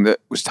something that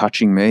was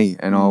touching me.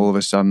 And all of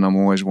a sudden I'm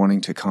always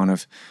wanting to kind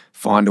of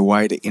find a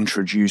way to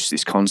introduce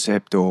this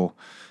concept or,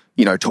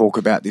 talk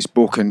about this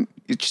book. And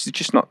it's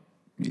just not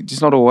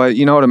always,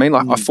 you know what I mean?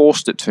 Like I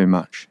forced it too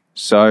much.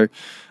 So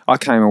I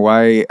came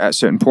away at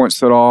certain points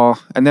that,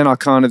 and then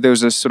there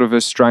was a sort of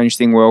a strange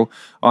thing. Well,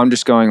 I'm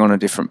just going on a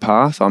different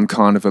path. I'm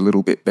kind of a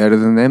little bit better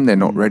than them. They're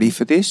not ready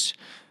for this.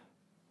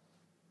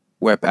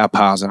 Where our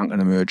paths aren't going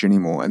to merge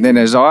anymore. And then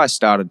as I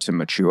started to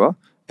mature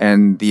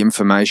and the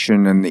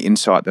information and the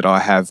insight that I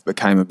have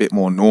became a bit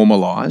more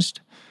normalized,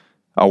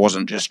 I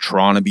wasn't just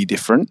trying to be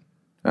different.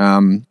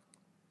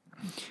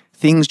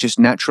 Things just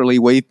naturally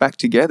weave back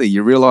together.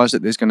 You realize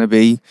that there's going to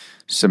be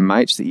some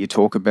mates that you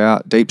talk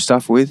about deep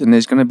stuff with, and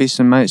there's going to be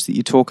some mates that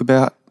you talk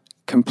about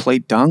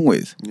complete dung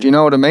with. Do you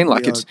know what I mean?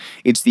 Like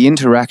it's the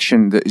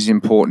interaction that is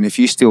important. If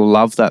you still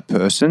love that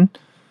person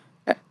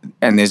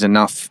and there's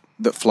enough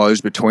that flows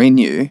between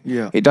you,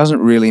 it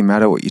doesn't really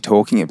matter what you're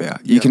talking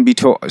about. You can be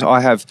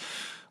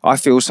I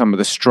feel some of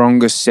the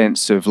strongest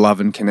sense of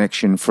love and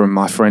connection from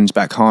my friends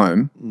back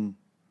home.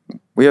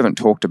 We haven't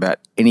talked about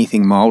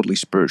anything mildly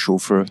spiritual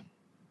for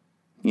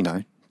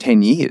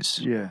 10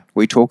 years.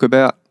 We talk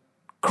about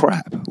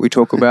crap. We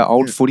talk about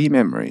old footy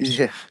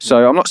memories.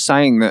 So I'm not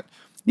saying that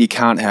you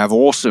can't have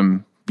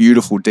awesome,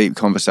 beautiful, deep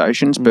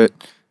conversations, but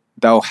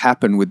they'll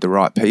happen with the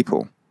right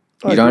people.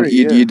 You don't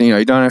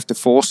have to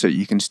force it.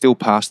 You can still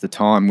pass the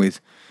time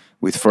with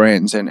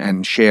friends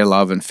and share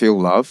love and feel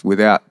love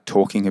without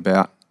talking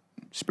about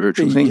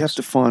spiritual things. You have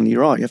to find,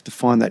 you're right, you have to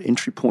find that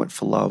entry point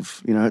for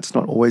love. It's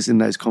not always in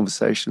those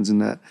conversations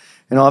and that.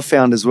 And I've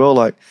found as well,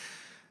 like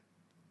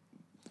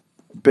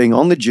being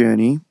on the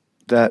journey,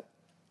 that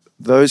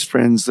those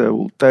friends,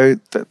 some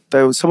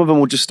of them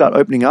will just start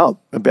opening up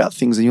about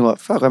things, and you're like,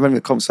 fuck, I'm having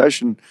a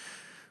conversation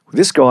with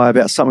this guy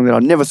about something that I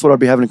never thought I'd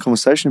be having a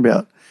conversation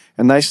about.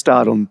 And they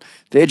start on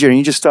their journey.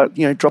 You just start,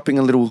 dropping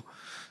a little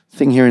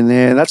thing here and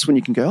there. And that's when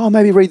you can go, oh,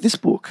 maybe read this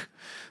book.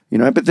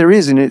 But there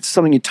is, and it's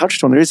something you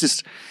touched on. There is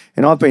this,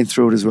 and I've been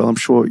through it as well. I'm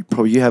sure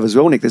probably you have as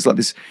well, Nick. There's like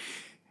this,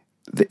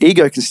 the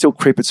ego can still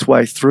creep its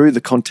way through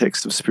the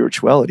context of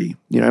spirituality,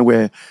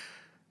 where,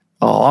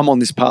 I'm on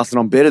this path and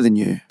I'm better than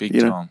you.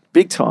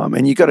 Big time.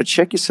 And you got to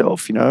check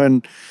yourself,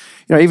 and,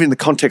 even in the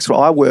context where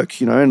I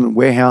work, in a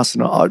warehouse,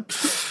 and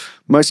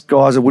most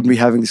guys I wouldn't be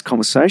having this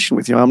conversation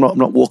with. I'm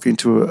not walking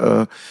into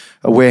a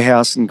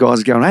warehouse and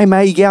guys are going, hey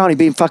mate, you going? You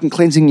been fucking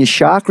cleansing your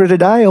chakra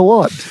today or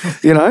what?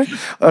 I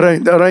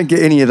don't get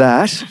any of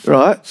that,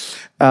 right?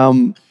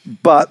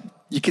 But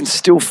you can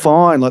still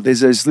find like there's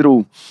those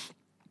little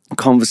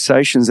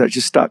conversations that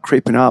just start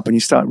creeping up, and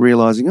you start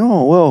realizing,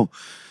 oh well,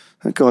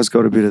 that guy's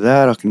got a bit of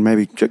that. I can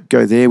maybe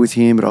go there with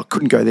him, but I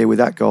couldn't go there with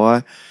that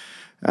guy.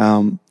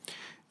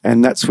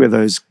 And that's where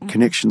those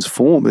connections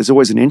form. There's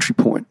always an entry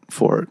point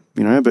for it,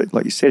 But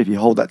like you said, if you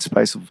hold that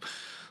space of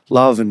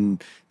love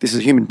and this is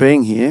a human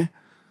being here,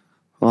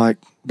 like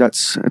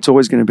it's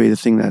always going to be the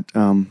thing that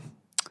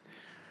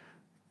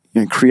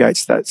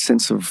creates that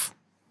sense of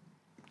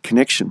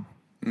connection,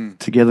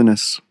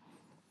 togetherness.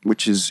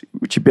 which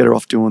you're better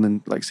off doing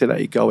than, like I said, that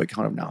egoic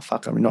kind of, nah,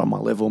 fuck, I'm not on my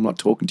level, I'm not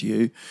talking to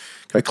you.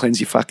 Go cleanse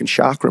your fucking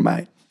chakra,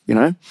 mate. You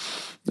know?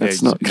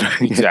 That's not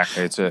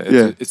exactly.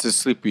 It's a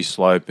slippery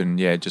slope, and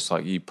just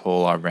like you,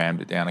 Paul, I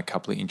rammed it down a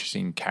couple of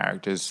interesting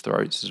characters'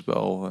 throats as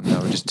well, and they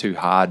were just too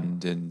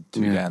hardened and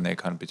too down their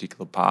kind of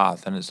particular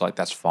path, and it's like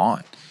that's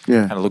fine.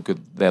 Yeah. And I look at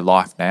their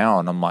life now,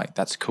 and I'm like,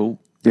 that's cool.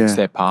 It's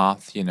their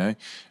path, you know.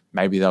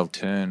 Maybe they'll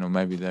turn, or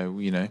maybe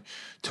they'll, you know,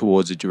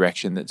 towards a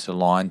direction that's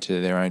aligned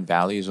to their own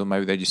values, or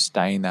maybe they just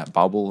stay in that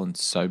bubble, and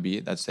so be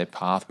it. That's their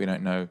path. We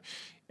don't know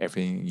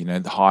everything, you know,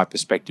 the higher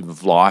perspective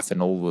of life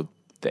and all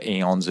the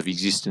eons of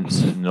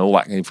existence and all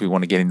that. If we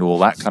want to get into all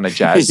that kind of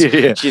jazz,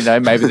 you know,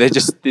 maybe they're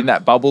just in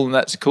that bubble, and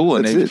that's cool.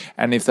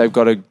 And if they've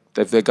got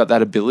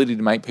that ability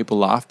to make people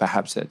laugh,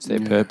 perhaps that's their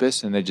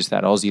purpose, and they're just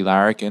that Aussie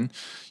larrikin,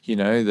 you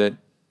know, that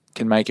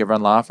can make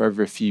everyone laugh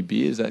over a few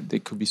beers. That there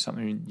could be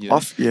something, you know,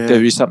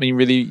 there is something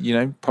really, you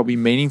know, probably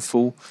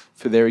meaningful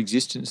for their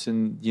existence,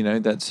 and you know,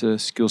 that's a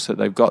skill set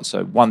they've got.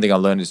 So one thing I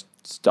learned is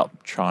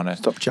stop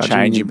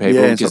changing people,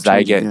 because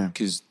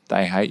because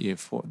they hate you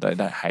they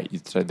don't hate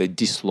you, so they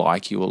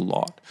dislike you a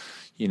lot,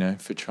 you know,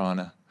 for trying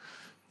to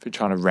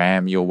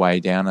ram your way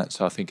down it.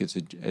 So I think it's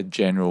a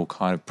general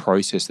kind of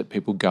process that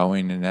people go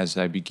in, and as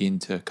they begin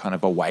to kind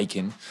of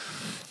awaken,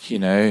 you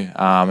know,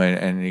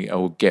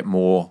 and get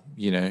more,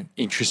 you know,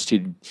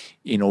 interested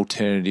in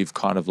alternative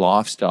kind of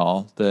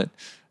lifestyle, that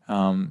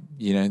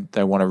you know,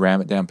 they want to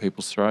ram it down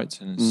people's throats,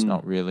 and it's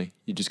not really.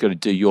 You just got to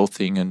do your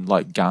thing, and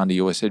like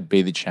Gandhi always said,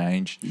 be the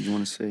change you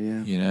want to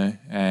see, you know,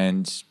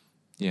 and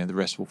the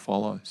rest will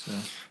follow. So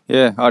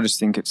I just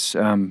think it's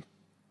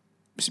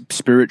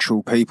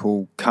spiritual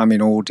people come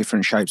in all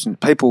different shapes, and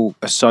people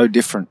are so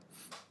different.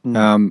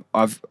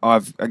 I've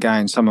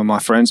again, some of my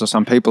friends or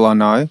some people I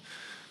know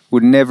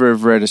would never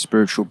have read a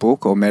spiritual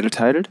book or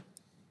meditated,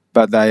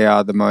 but they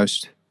are the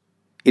most.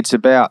 It's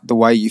about the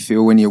way you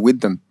feel when you're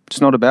with them.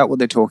 It's not about what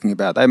they're talking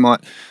about. They might.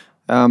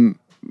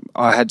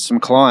 I had some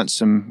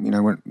clients,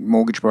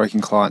 mortgage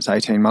broking clients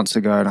 18 months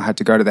ago, and I had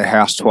to go to their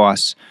house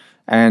twice,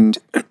 and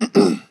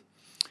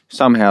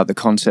somehow the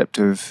concept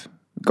of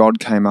God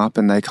came up,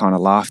 and they kind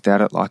of laughed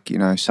at it like, you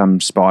know,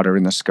 some spider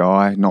in the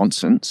sky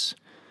nonsense.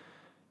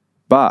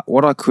 But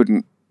what I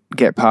couldn't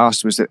get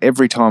past was that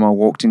every time I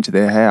walked into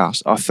their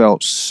house, I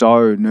felt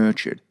so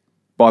nurtured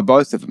by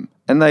both of them.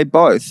 And they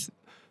both,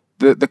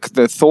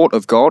 the thought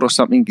of God or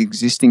something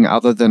existing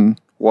other than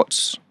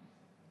what's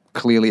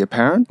clearly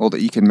apparent or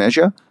that you can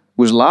measure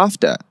was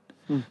laughed at.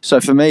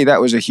 So for me, that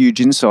was a huge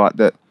insight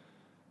that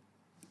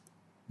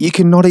you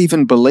cannot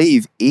even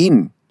believe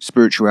in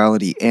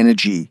spirituality,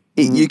 energy.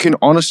 You can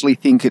honestly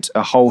think it's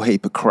a whole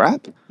heap of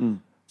crap,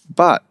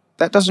 but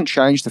that doesn't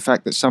change the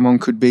fact that someone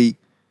could be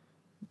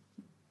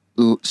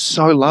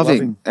so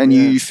loving and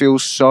you feel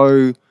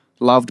so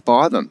loved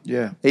by them.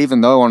 Yeah.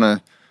 Even though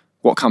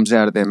what comes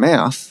out of their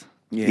mouth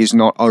is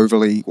not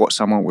overly what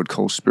someone would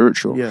call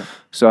spiritual. Yeah.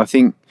 So I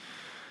think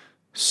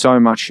so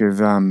much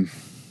of,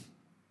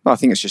 I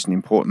think it's just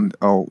an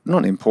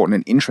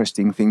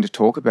interesting thing to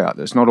talk about.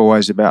 It's not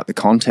always about the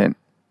content.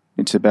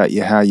 It's about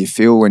how you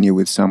feel when you're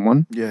with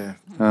someone. Yeah.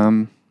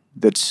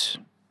 That's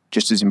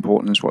just as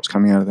important as what's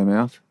coming out of their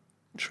mouth.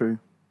 True.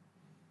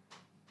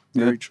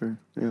 Very true.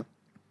 Yeah.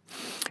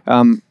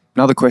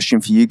 Another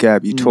question for you,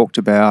 Gab. You talked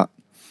about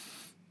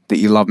that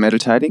you love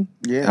meditating.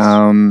 Yes.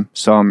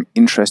 So I'm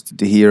interested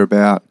to hear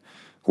about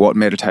what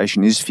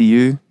meditation is for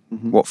you,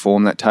 what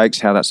form that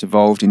takes, how that's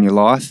evolved in your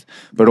life.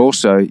 But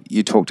also,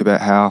 you talked about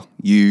how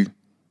you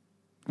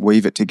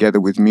weave it together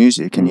with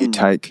music, and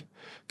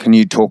Can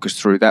you talk us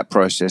through that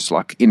process,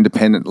 like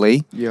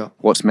independently? Yeah.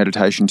 What's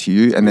meditation to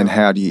you, and then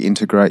how do you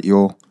integrate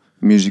your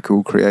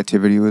musical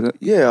creativity with it?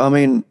 Yeah, I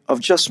mean,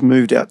 I've just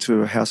moved out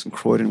to a house in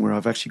Croydon where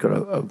I've actually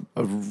got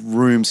a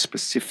room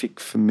specific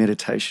for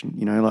meditation.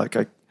 You know, like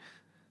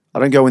I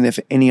don't go in there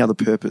for any other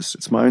purpose.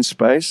 It's my own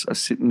space. I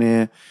sit in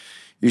there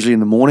usually in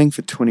the morning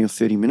for 20 or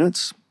 30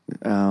 minutes.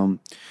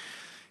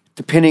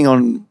 Depending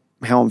on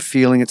how I'm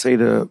feeling, it's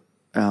either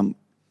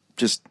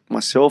just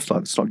myself,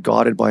 like it's not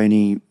guided by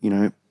any,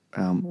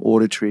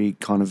 auditory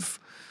kind of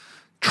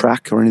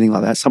track or anything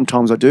like that.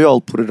 Sometimes I do. I'll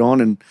put it on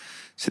and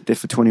sit there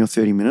for 20 or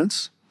 30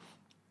 minutes.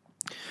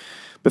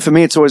 But for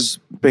me, it's always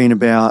been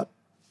about,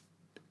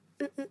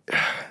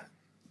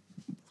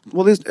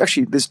 well,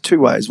 there's two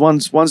ways.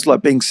 One's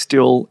like being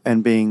still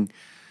and being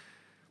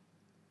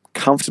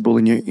comfortable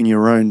in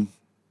your own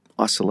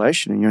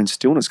isolation, in your own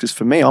stillness. Because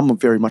for me, I'm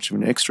very much of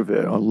an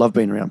extrovert. I love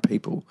being around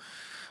people.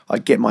 I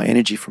get my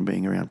energy from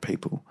being around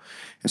people.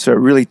 And so it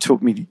really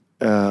took me,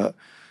 I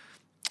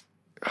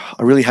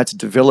really had to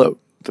develop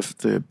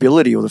the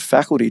ability or the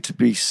faculty to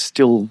be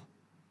still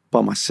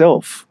by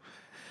myself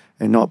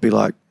and not be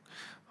like,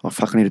 oh,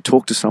 fuck, I need to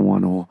talk to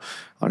someone, or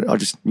I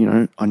just,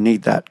 I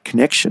need that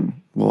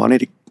connection. Well, I need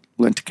to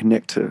learn to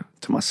connect to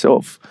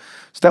myself.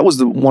 So that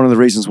was one of the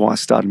reasons why I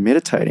started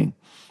meditating.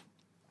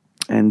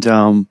 And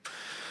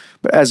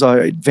but as I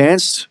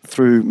advanced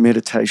through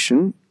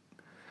meditation,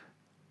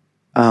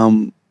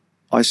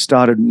 I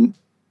started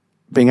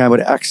being able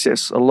to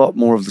access a lot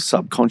more of the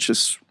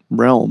subconscious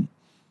realm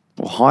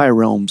or higher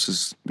realms,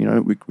 as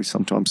we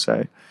sometimes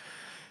say.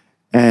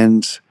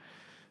 And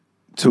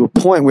to a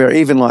point where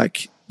even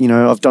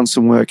I've done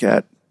some work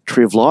at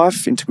Tree of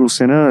Life Integral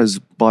Center as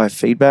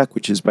biofeedback,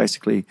 which is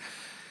basically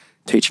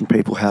teaching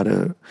people how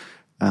to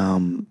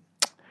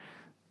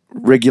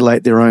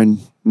regulate their own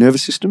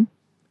nervous system.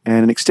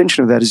 And an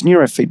extension of that is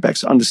neurofeedback,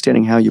 so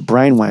understanding how your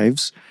brain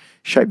waves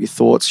shape your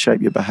thoughts,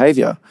 shape your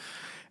behavior.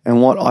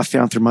 And what I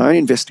found through my own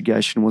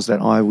investigation was that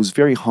I was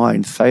very high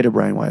in theta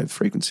brainwave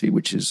frequency,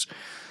 which is,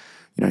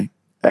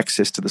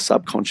 access to the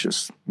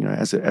subconscious.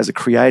 As a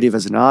creative,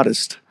 as an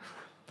artist,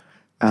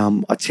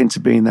 I tend to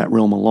be in that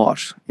realm a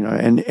lot.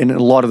 And a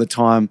lot of the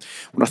time,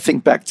 when I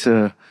think back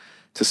to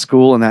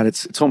school and that,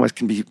 it's almost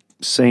can be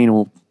seen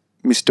or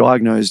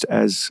misdiagnosed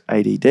as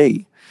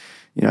ADD.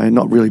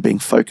 Not really being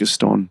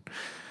focused on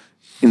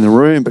in the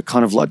room, but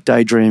kind of like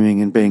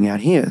daydreaming and being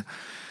out here.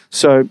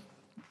 So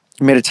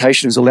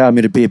meditation has allowed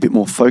me to be a bit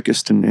more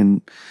focused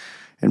and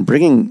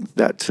bringing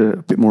that to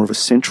a bit more of a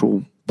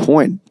central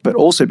point. But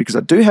also because I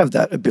do have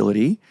that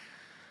ability,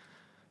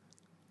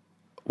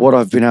 what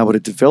I've been able to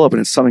develop, and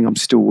it's something I'm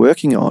still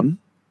working on,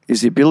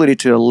 is the ability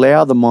to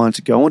allow the mind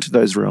to go into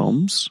those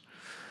realms,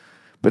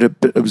 but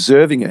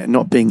observing it and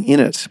not being in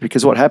it.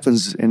 Because what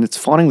happens, and it's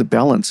finding the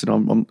balance,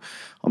 and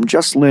I'm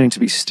just learning to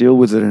be still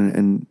with it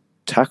and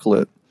tackle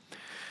it.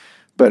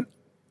 But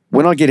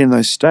when I get in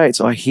those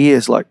states, I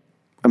hear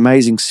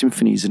amazing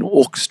symphonies and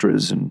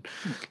orchestras and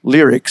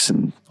lyrics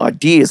and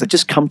ideas that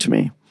just come to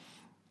me.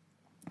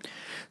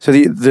 So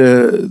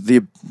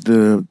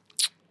the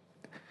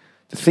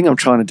thing I'm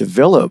trying to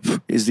develop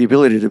is the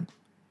ability to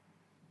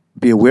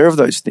be aware of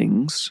those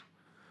things,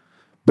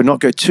 but not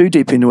go too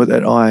deep into it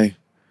that I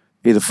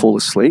either fall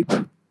asleep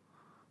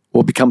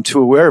or become too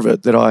aware of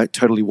it that I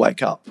totally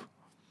wake up.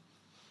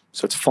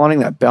 So it's finding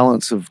that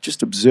balance of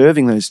just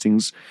observing those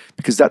things,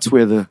 because that's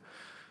where the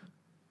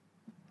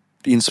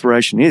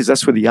inspiration is.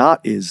 That's where the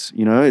art is.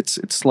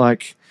 It's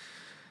like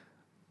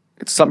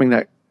it's something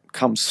that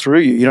comes through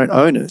you. You don't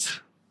own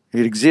it.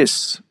 It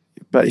exists.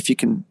 But if you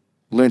can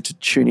learn to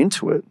tune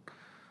into it,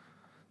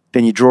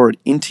 then you draw it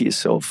into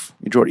yourself.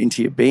 You draw it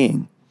into your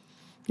being.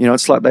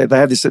 It's like they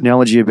have this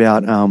analogy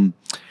about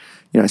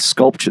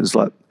sculptures.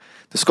 Like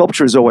the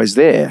sculpture is always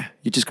there.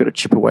 You just got to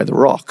chip away the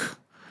rock.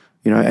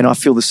 And I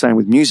feel the same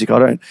with music.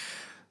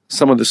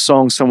 Some of the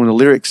songs, some of the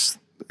lyrics,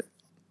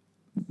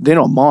 they're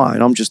not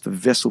mine. I'm just the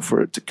vessel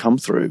for it to come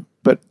through.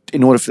 But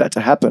in order for that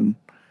to happen,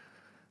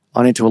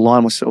 I need to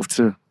align myself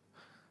to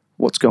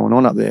what's going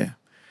on up there.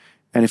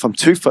 And if I'm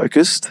too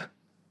focused,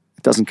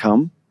 it doesn't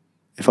come.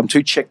 If I'm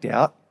too checked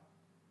out,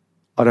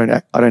 I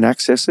don't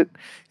access it.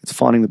 It's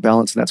finding the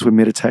balance, and that's where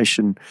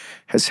meditation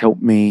has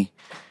helped me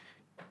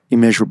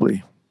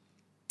immeasurably.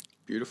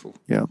 Beautiful.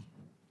 Yeah.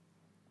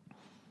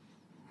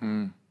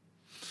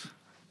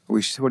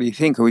 What do you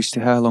think?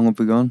 How long have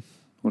we gone?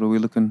 What are we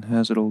looking?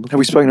 How's it all looking? Have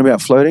we spoken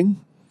about floating?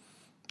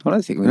 I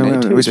don't think we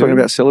need to. Have we spoken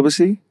about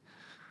celibacy?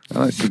 I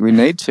don't think we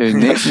need to.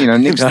 Nick's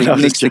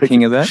the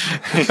king of that.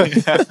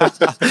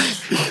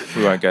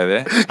 We won't go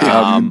there.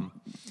 I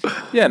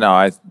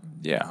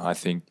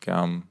think.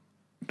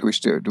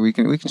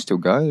 We can still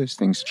go. There's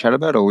things to chat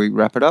about, or we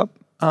wrap it up.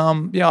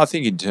 I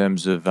think in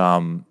terms of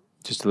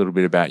just a little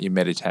bit about your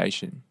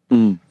meditation.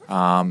 And,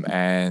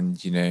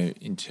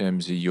 in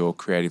terms of your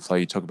creative flow,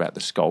 you talk about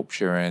the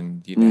sculpture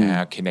and,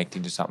 how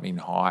connecting to something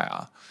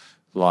higher.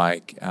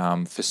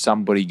 For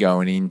somebody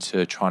going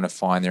into trying to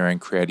find their own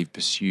creative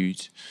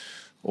pursuit,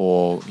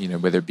 or,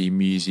 whether it be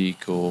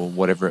music or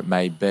whatever it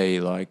may be,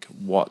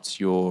 what's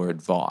your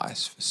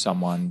advice for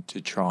someone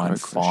to try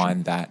and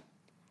find that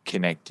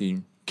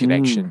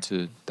connection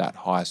to that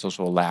higher source,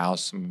 or allow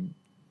some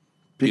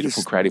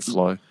beautiful creative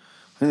flow?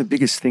 I think the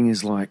biggest thing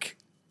is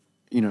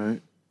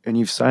and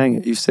you've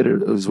said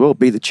it as well,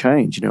 be the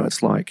change.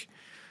 It's like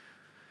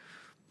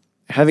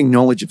having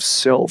knowledge of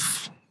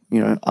self,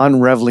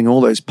 unraveling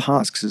all those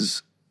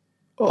parts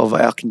of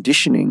our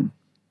conditioning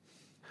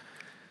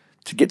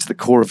to get to the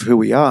core of who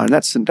we are. And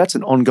that's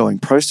an ongoing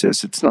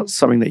process. It's not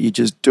something that you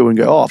just do and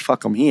go, oh,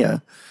 fuck, I'm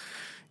here.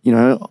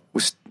 We're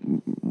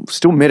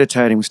still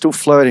meditating, we're still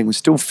floating, we're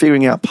still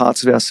figuring out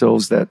parts of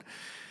ourselves, that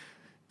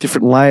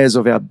different layers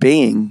of our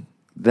being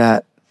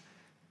that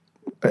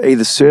are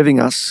either serving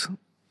us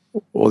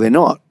or they're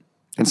not.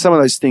 And some of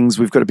those things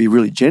we've got to be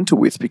really gentle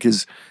with,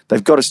 because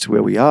they've got us to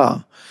where we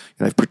are.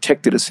 They've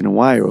protected us in a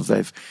way, or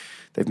they've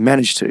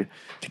managed to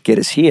get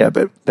us here,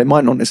 but they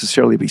might not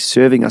necessarily be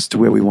serving us to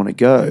where we want to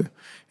go.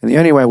 And the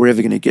only way we're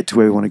ever going to get to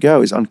where we want to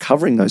go is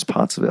uncovering those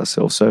parts of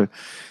ourselves. So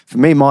for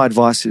me, my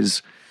advice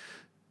is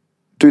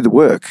do the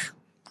work.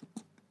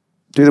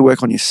 Do the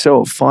work on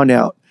yourself. Find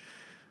out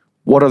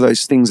what are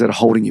those things that are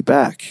holding you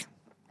back.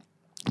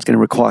 It's going to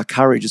require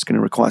courage. It's going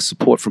to require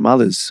support from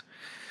others.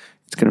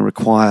 It's going to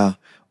require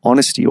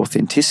honesty,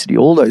 authenticity,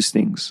 all those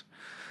things.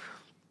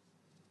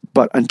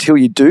 But until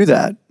you do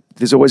that,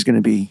 there's always going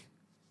to be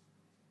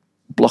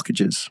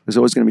blockages. There's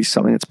always going to be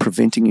something that's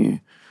preventing you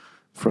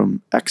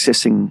from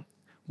accessing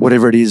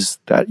whatever it is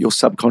that your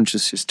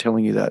subconscious is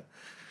telling you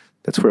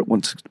that's where it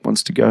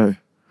wants to go.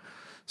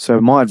 So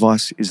my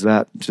advice is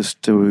that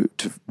just to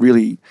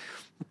really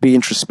be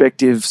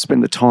introspective,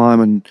 spend the time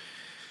and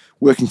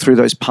working through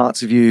those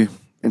parts of you.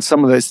 And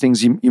some of those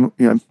things, you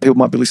know, people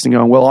might be listening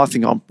going, well, I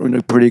think I'm in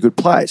a pretty good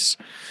place.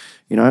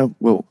 You know,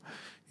 well,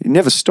 it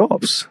never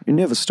stops. It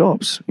never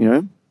stops, you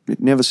know.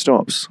 It never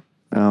stops.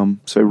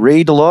 So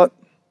read a lot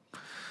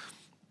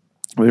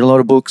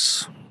of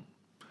books,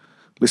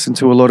 listen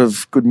to a lot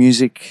of good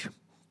music,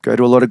 go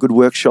to a lot of good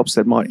workshops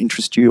that might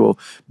interest you, or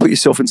put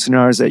yourself in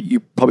scenarios that you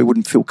probably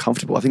wouldn't feel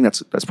comfortable. I think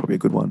that's probably a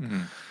good one.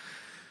 Mm-hmm.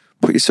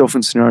 Put yourself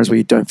in scenarios where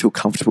you don't feel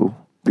comfortable,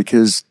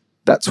 because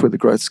that's where the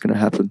growth is going to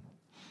happen.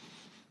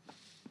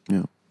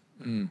 Yeah.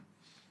 Mm.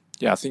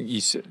 Yeah, I think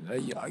you said,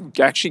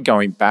 actually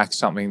going back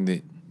something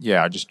that,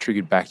 I just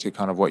triggered back to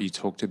kind of what you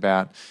talked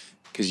about,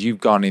 because you've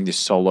gone in this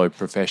solo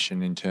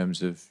profession in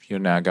terms of you're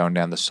now going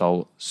down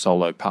the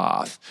solo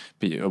path,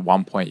 but at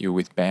one point you were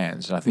with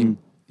bands, and I think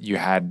you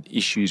had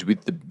issues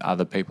with the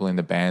other people in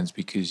the bands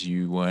because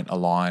you weren't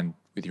aligned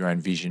with your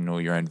own vision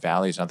or your own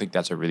values. And I think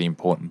that's a really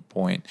important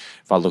point.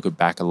 If I look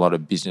back a lot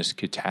of business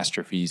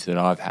catastrophes that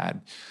I've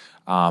had,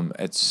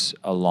 it's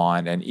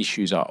aligned, and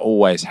issues I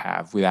always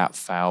have without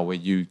fail where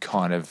you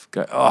kind of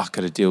go, I've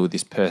got to deal with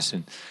this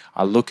person.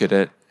 I look at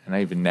it, and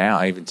even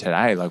now, even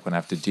today, like when I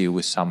have to deal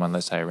with someone,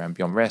 let's say around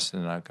Beyond Rest,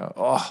 and I go,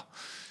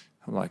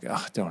 I'm like,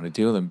 I don't want to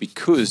deal with them,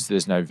 because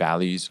there's no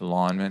values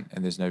alignment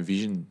and there's no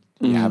vision.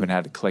 You haven't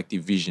had a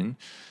collective vision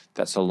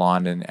that's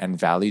aligned and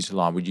values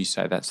aligned. Would you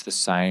say that's the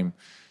same,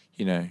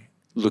 you know,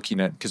 looking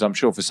at, because I'm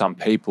sure for some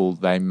people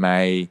they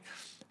may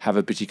have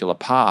a particular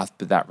path,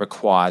 but that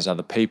requires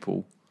other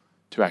people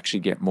to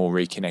actually get more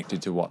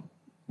reconnected to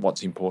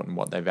what's important,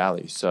 what they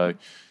value. So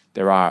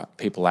there are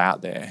people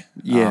out there.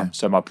 Yeah.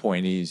 So my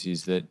point is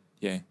that,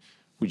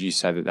 would you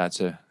say that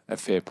that's a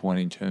fair point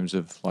in terms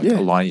of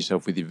aligning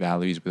yourself with your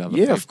values with other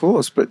people? Yeah, of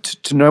course. But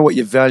to know what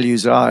your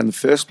values are in the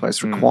first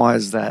place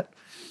requires that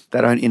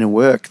own inner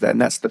work,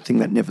 and that's the thing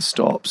that never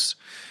stops.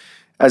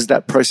 As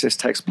that process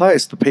takes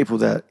place, the people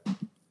that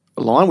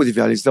align with your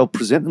values, they'll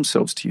present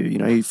themselves to you. You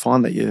know, you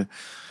find that you're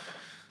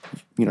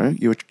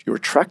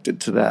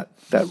attracted to that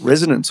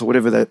resonance or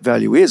whatever that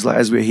value is. Like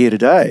as we're here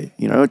today,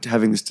 you know, to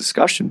having this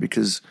discussion,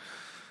 because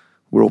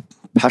we're all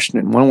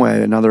passionate in one way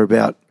or another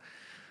about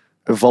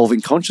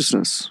evolving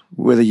consciousness,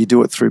 whether you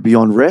do it through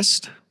Beyond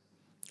Rest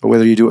or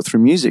whether you do it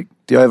through music.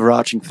 The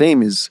overarching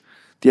theme is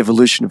the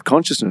evolution of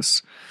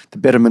consciousness, the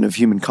betterment of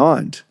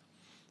humankind.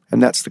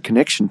 And that's the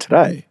connection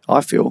today, I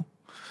feel.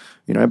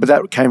 You know, but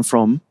that came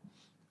from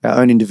our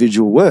own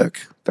individual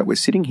work that we're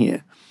sitting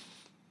here.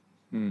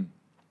 Mm.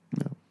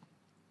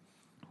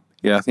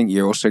 Yeah, I think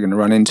you're also going to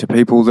run into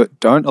people that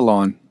don't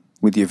align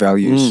with your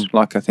values.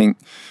 Like, I think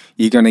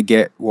you're going to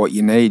get what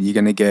you need. You're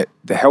going to get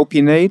the help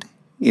you need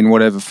in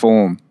whatever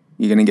form.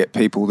 You're going to get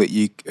people that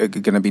you are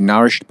going to be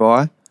nourished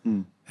by,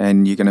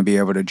 and you're going to be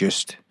able to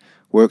just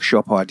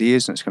workshop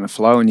ideas, and it's going to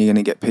flow, and you're going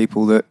to get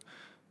people that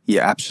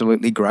you're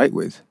absolutely great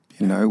with,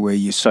 you know, where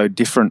you're so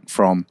different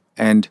from.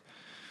 And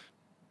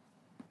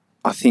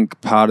I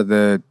think part of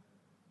the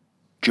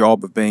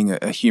job of being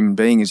a human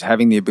being is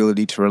having the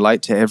ability to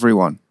relate to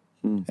everyone,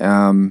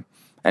 and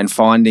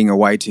finding a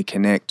way to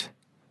connect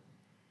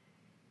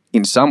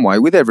in some way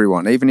with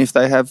everyone, even if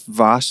they have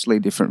vastly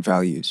different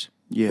values.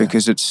 Yeah.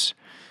 Because it's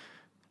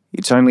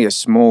only a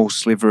small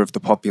sliver of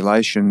the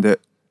population that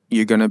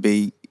you're going to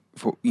be,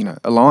 you know,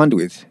 aligned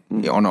with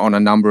on a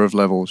number of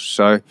levels.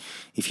 So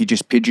if you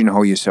just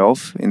pigeonhole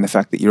yourself in the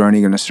fact that you're only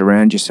going to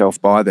surround yourself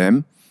by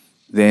them,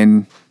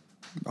 then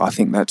I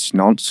think that's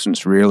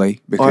nonsense,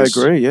 really. Because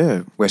I agree,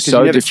 yeah. We're so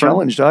you're never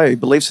different. Challenged,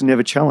 Beliefs are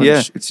never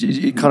challenged. Yeah.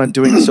 You're kind of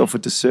doing yourself a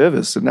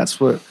disservice, and that's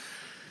what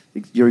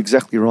you're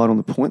exactly right on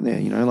the point there.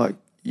 You know, like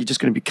you're just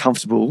going to be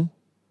comfortable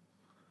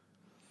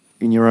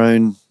in your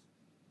own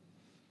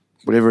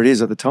whatever it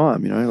is at the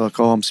time. You know, like,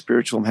 I'm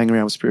spiritual, I'm hanging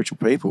around with spiritual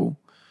people.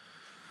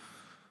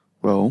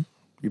 Well,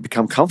 you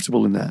become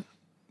comfortable in that.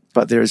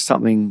 But there is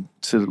something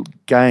to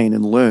gain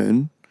and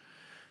learn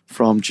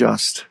from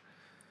just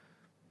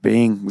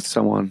being with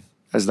someone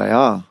as they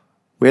are,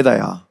 where they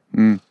are,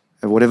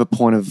 at whatever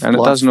point of and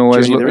life.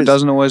 And it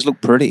doesn't always look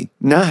pretty.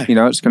 No. You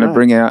know, it's going to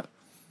bring out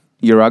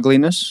your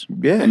ugliness,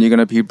 and you're going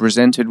to be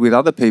presented with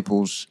other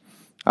people's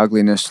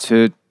ugliness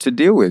to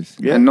deal with,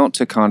 and not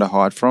to kind of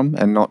hide from,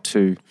 and not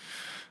to,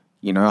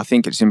 you know, I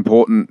think it's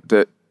important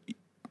that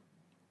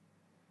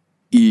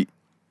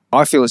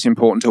I feel it's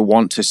important to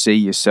want to see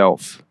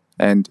yourself,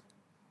 and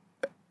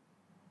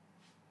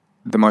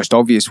the most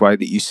obvious way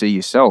that you see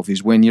yourself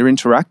is when you're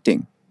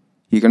interacting.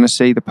 You're going to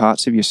see the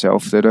parts of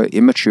yourself that are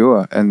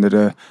immature and that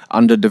are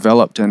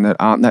underdeveloped and that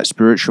aren't that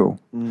spiritual.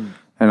 And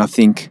I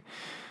think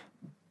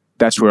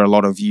that's where a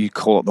lot of you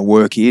call it the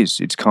work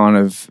is. It's kind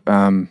of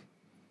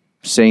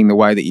seeing the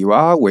way that you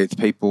are with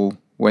people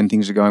when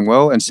things are going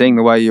well, and seeing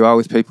the way you are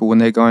with people when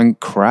they're going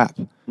crap,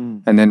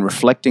 and then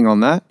reflecting on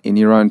that in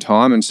your own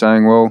time and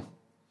saying, well,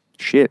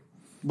 shit.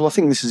 Well, I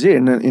think this is it.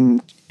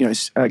 And you know,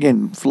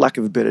 again, for lack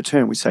of a better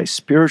term, we say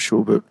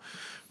spiritual, but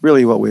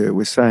really what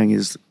we're saying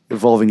is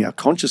evolving our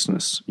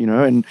consciousness, you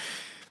know, and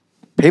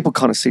people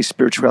kind of see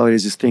spirituality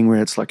as this thing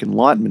where it's like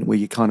enlightenment, where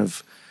you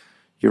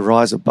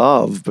rise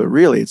above, but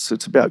really it's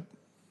about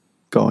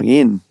going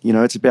in. You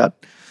know, it's a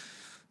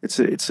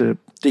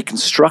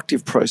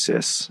deconstructive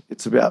process.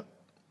 It's about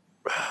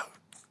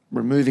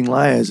removing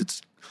layers.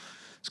 It's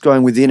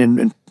going within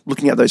and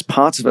looking at those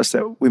parts of us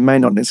that we may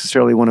not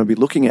necessarily want to be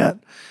looking at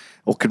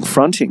or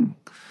confronting.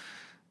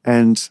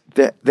 And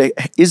there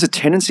is a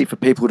tendency for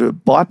people to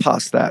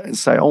bypass that and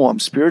say, oh, I'm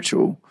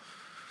spiritual.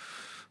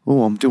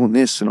 Oh, I'm doing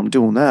this and I'm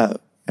doing that,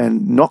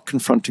 and not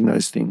confronting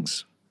those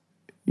things,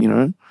 you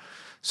know?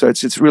 So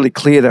it's really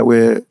clear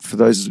that for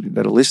those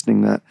that are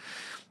listening, that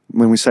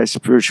when we say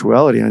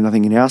spirituality, and I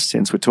think in our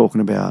sense, we're talking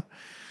about,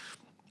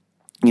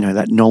 you know,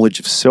 that knowledge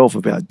of self,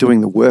 about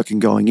doing the work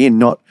and going in,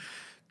 not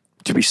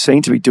to be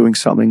seen to be doing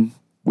something,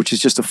 which is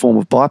just a form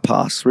of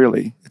bypass,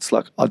 really. It's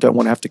like, I don't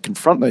want to have to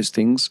confront those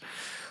things.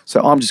 So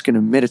I'm just going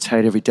to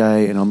meditate every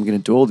day, and I'm going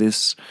to do all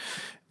this,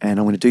 and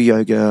I'm going to do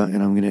yoga,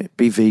 and I'm going to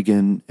be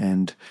vegan,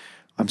 and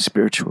I'm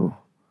spiritual.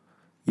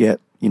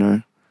 Yet, you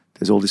know,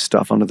 there's all this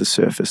stuff under the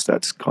surface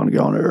that's kind of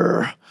going,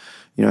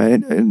 you know,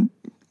 and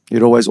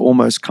it always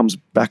almost comes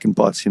back and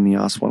bites you in the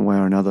ass one way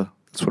or another.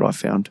 That's what I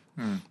found.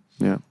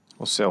 Yeah.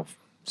 Or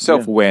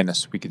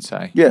self-awareness, we could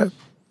say. Yeah.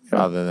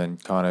 Rather than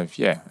kind of,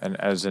 and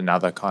as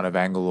another kind of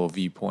angle or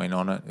viewpoint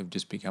on it, of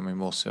just becoming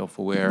more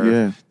self-aware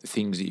of the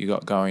things that you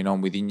got going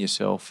on within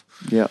yourself.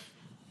 Yeah.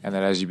 And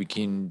that as you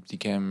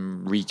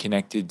become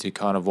reconnected to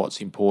kind of what's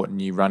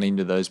important, you run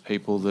into those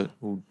people that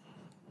will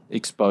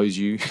expose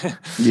you.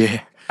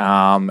 Yeah.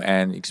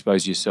 And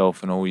expose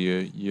yourself and all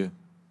your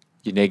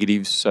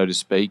negatives, so to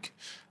speak,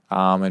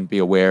 and be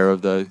aware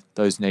of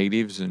those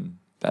negatives and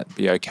that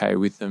be okay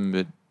with them.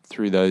 But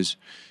through those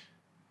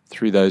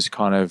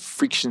kind of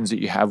frictions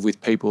that you have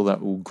with people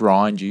that will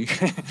grind you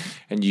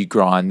and you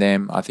grind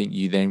them, I think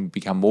you then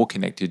become more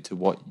connected to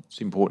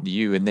what's important to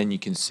you, and then you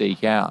can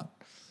seek out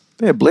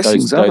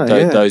blessings,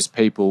 those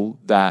people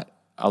that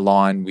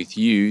align with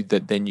you,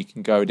 that then you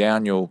can go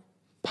down your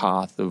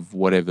path of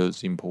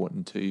whatever's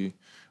important to you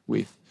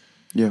with.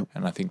 Yeah.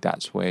 And I think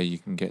that's where you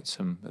can get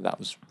that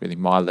was really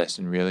my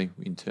lesson, really,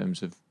 in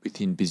terms of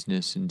within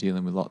business and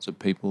dealing with lots of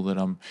people, that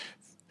I'm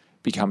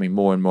becoming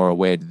more and more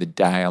aware to the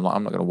day. I'm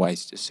not going to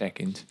waste a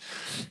second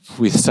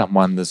with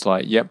someone that's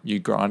like, yep, you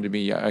grinded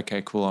me. Yeah,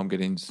 okay, cool. I'm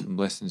getting some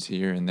lessons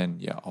here. And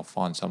then, I'll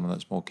find someone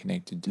that's more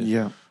connected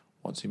to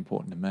what's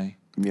important to me.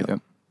 Yeah.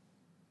 Yep.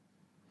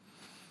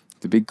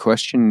 The big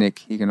question,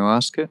 Nick, you going to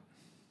ask it?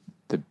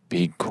 The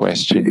big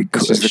question.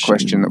 This is the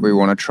question that we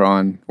want to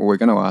try we're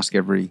going to ask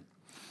every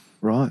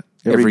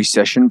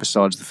session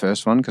besides the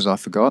first one, because I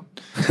forgot.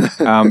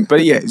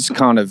 But yeah, it's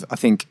kind of, I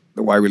think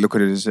the way we look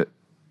at it is it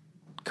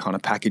kind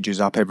of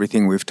packages up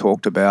everything we've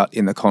talked about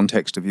in the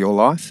context of your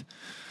life.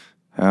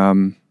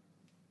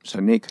 So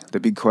Nick, the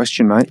big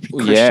question, mate.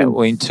 Yeah,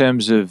 well, in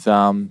terms of,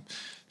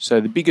 so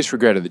the biggest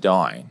regret of the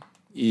dying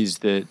is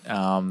that,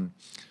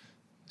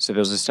 so there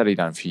was a study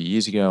done a few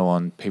years ago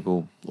on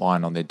people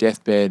lying on their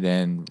deathbed,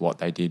 and what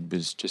they did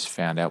was just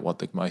found out what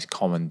the most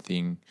common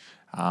thing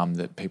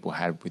that people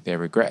had with their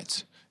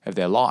regrets of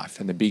their life.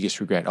 And the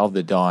biggest regret of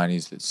the dying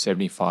is that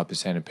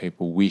 75% of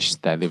people wish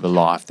they live a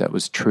life that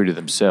was true to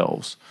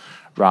themselves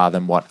rather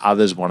than what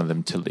others wanted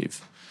them to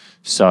live.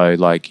 So,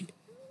 like,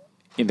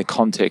 in the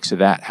context of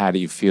that, how do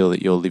you feel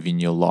that you're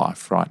living your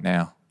life right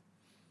now?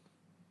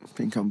 I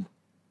think I'm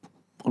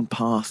on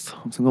path.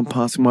 I think I'm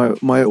path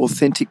my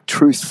authentic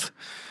truth.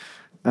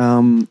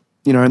 You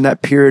know, in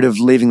that period of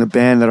leaving the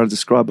band that I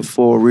described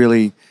before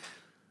really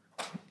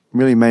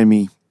made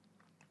me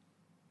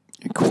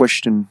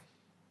question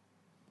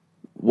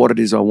what it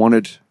is I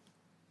wanted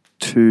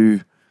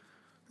to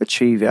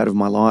achieve out of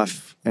my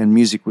life, and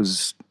music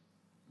was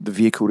the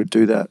vehicle to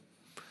do that.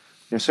 You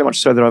know, so much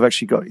so that I've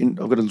actually got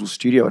a little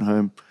studio at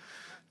home,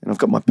 and I've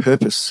got my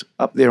purpose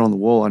up there on the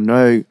wall. I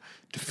know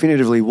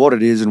definitively what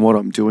it is and what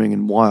I'm doing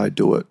and why I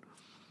do it.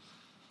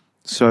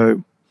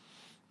 So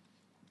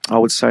I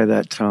would say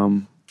that,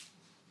 you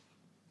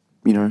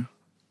know,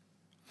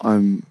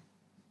 I'm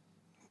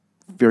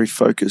very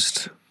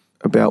focused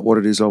about what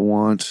it is I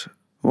want.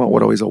 Well, not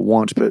what it is I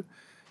want, but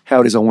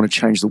how it is I want to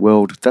change the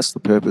world. That's the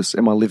purpose.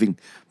 Am I living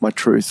my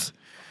truth?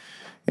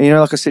 And, you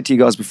know, like I said to you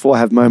guys before, I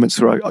have moments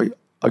where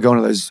I go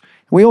into those,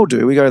 and we all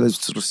do, we go to those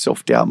sort of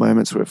self-doubt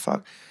moments where,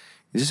 fuck,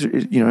 is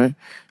this, you know,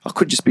 I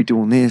could just be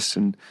doing this.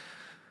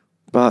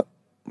 But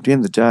at the end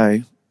of the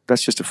day,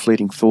 that's just a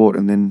fleeting thought.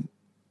 And then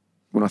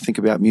when I think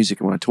about music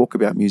and when I talk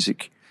about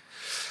music,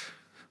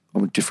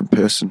 I'm a different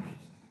person.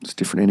 It's a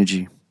different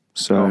energy.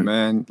 So, oh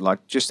man,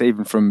 like just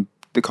even from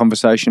the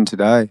conversation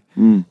today,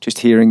 just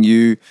hearing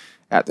you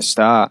at the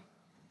start,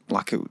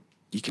 like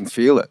you can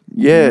feel it.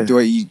 Yeah.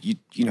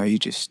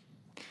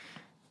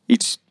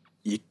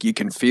 You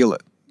can feel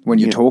it when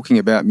you're talking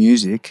about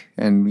music,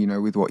 and you know,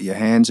 with what your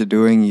hands are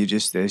doing,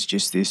 there's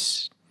just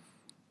this,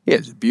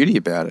 there's a beauty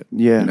about it.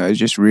 Yeah. You know, you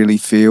just really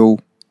feel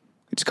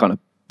it's kind of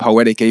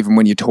poetic even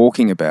when you're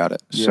talking about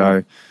it. Yeah.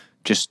 So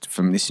just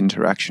from this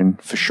interaction,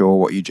 for sure,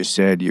 what you just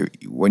said,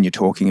 when you're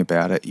talking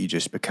about it, you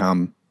just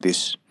become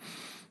this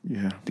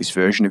this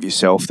version of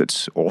yourself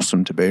that's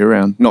awesome to be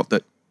around. Not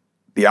that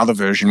the other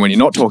version when you're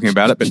not talking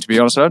about it, but to be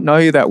honest, I don't know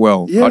you that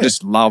well. Yeah. I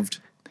just loved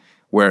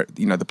where,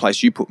 the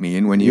place you put me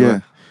in when you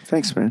were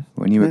Thanks, man.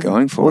 when you were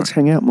going for Let's it.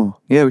 hang out more.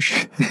 Yeah, we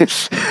should.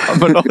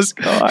 I'm a nice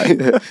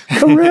guy.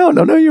 Come around.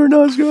 I know you're a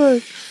nice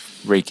guy.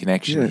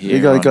 Reconnection here.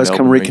 You guys on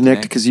come Melbourne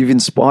reconnect because you've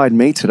inspired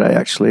me today,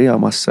 actually, I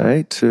must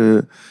say,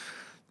 to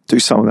do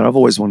something that I've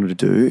always wanted to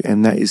do,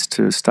 and that is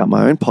to start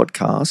my own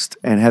podcast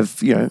and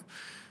have,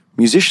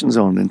 musicians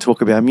on and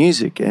talk about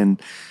music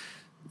and,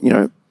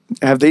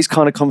 have these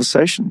kind of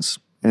conversations.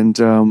 And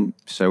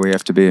So we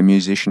have to be a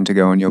musician to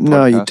go on your podcast?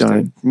 no, you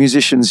don't.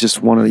 Musicians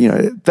just want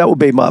to, that would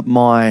be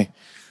my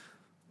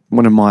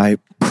one of my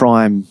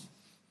prime,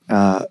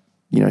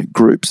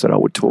 groups that I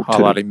would talk to.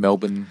 Highlighting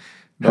Melbourne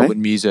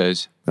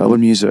musos.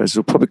 Melbourne musos.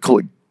 We'll probably call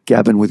it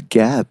Gabbing with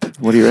Gab.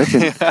 What do you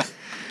reckon?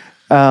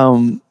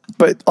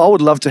 But I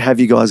would love to have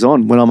you guys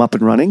on when I'm up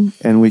and running,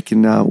 and we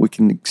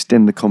can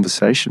extend the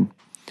conversation.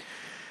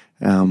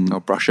 I'll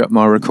brush up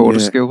my recorder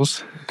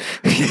skills.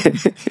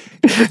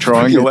 The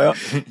triangle out.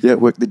 Yeah,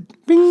 work the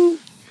bing.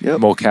 Yep.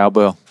 More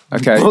cowbell.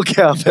 Okay. More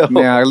cowbell.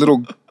 Now, a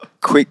little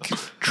quick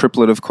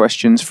triplet of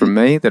questions from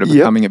me that are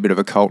becoming a bit of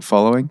a cult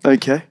following.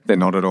 Okay. They're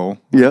not at all.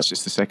 Yep. It's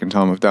just the second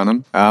time I've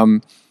done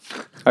them.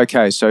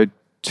 Okay, so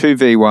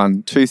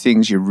 2v1, 2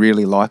 things you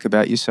really like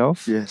about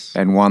yourself. Yes.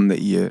 And 1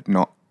 that you're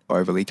not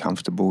overly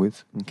comfortable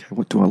with. Okay,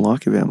 what do I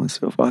like about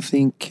myself? I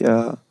think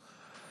I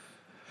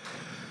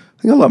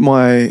like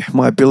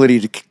my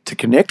ability to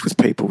connect with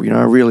people.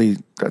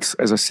 That's,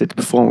 as I said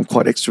before, I'm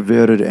quite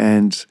extroverted,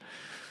 and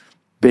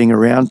being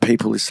around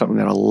people is something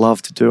that I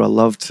love to do. I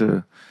love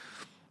to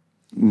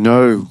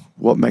know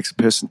what makes a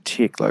person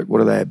tick. Like,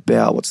 what are they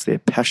about? What's their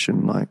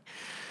passion? Like,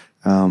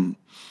 and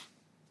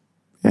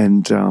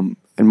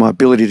my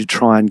ability to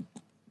try and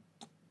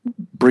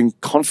bring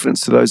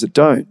confidence to those that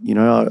don't.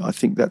 I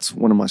think that's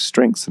one of my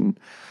strengths, and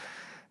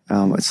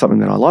it's something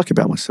that I like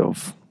about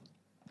myself.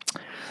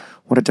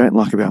 What I don't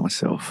like about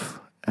myself,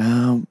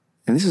 and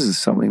this is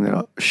something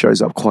that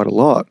shows up quite a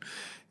lot,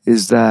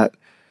 is that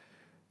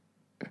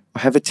I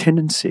have a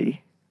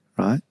tendency,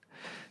 right,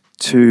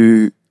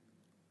 to,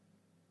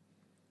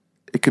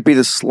 it could be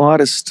the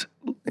slightest,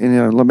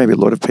 maybe a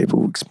lot of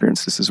people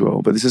experience this as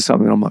well, but this is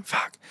something that I'm like,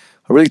 fuck,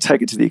 I really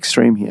take it to the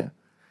extreme here.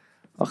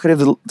 I could have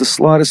the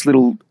slightest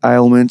little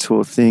ailment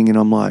or thing, and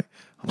I'm like,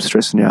 I'm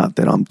stressing out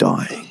that I'm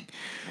dying.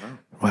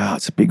 Wow,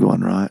 it's a big one,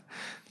 right?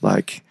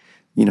 Like,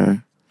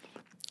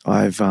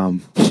 I've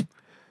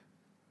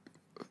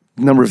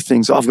number of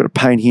things. I've got a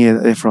pain here,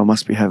 therefore I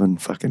must be having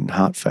fucking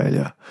heart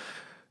failure.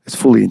 It's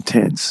fully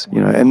intense,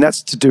 and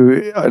that's to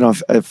do. And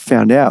I've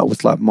found out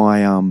with like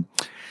my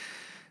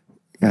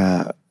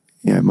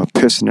my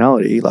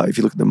personality. Like if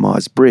you look at the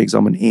Myers-Briggs,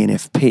 I'm an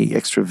ENFP,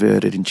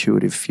 extroverted,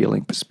 intuitive,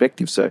 feeling,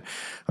 perspective. So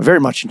I'm very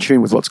much in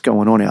tune with what's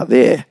going on out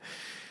there,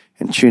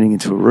 and tuning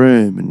into a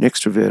room, and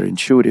extroverted,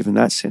 intuitive in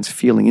that sense,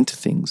 feeling into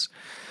things.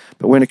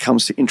 But when it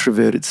comes to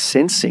introverted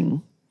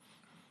sensing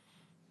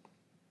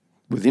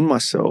within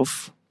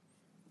myself,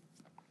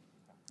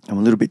 I'm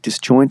a little bit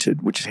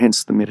disjointed, which is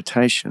hence the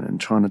meditation and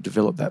trying to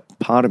develop that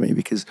part of me,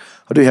 because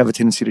I do have a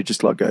tendency to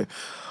just like go,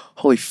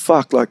 holy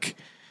fuck, like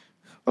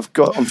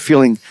I'm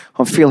feeling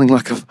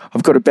like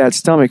I've got a bad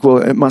stomach. Well,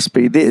 it must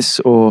be this,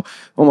 or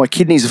my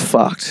kidneys are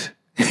fucked.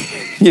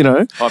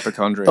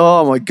 Hypochondria.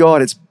 Oh my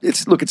God,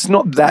 it's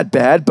not that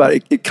bad,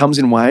 but it comes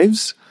in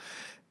waves.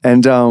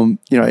 And, and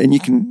you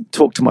can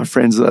talk to my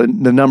friends, the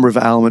number of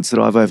ailments that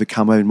I've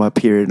overcome over my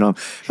period, and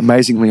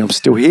amazingly, I'm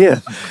still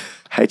here.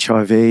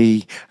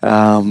 HIV,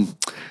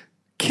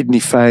 kidney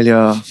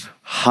failure,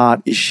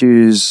 heart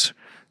issues,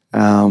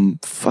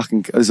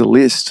 there's a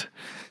list.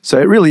 So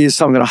it really is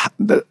something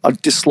that I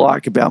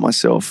dislike about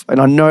myself.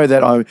 And I know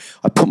that I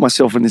put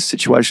myself in this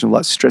situation of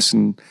like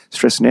stressing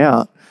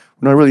out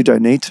when I really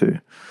don't need to.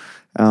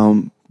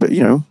 But,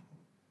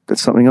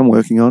 that's something I'm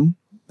working on.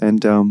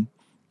 And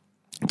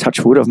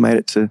touch wood, I've made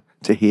it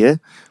to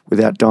here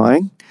without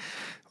dying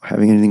or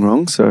having anything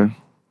wrong. So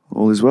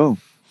all is well.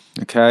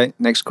 Okay,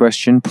 next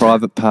question,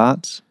 private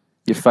parts.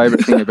 Your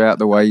favourite thing about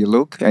the way you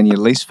look and your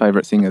least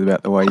favourite thing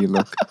about the way you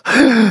look.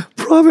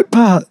 Private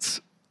parts.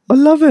 I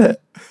love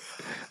it.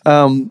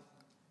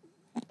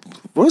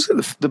 What is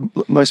it? The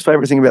most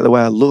favourite thing about the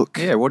way I look?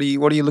 Yeah, what do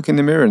you look in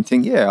the mirror and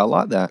think, yeah, I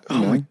like that?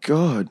 Oh my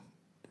God.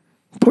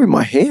 Probably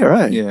my hair,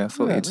 eh? Yeah, I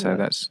thought you'd say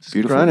that's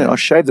beautiful. Grown it. I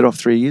shaved it off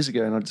 3 years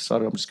ago, and I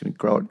decided I'm just going to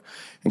grow it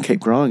and keep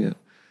growing it.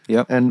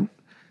 Yep. And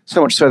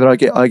so much so that I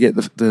get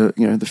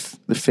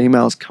the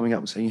females coming up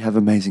and saying, you have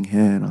amazing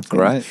hair. And I think,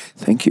 great.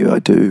 Thank you, I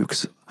do,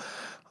 because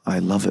I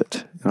love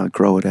it and I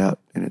grow it out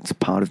and it's a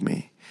part of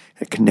me.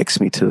 It connects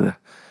me to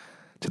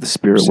the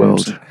spirit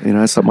world.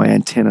 It's like my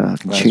antenna. I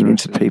can tune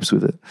into peeps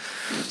with it.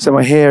 So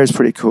my hair is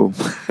pretty cool.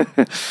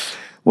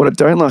 What I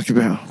don't like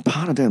about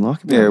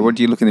Yeah, what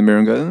do you look in the mirror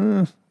and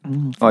go,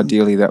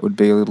 ideally that would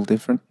be a little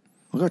different?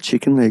 I've got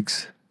chicken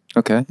legs.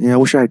 Okay. Yeah, I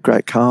wish I had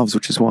great calves,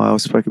 which is why I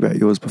spoke about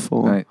yours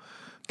before. Right.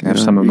 Can have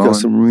some of mine. You've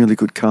got some really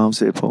good calves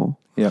there, Paul.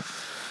 Yeah.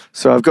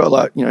 So I've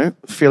got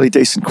fairly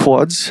decent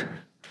quads,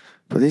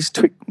 But these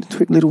twig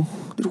little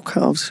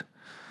calves,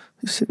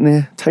 just sitting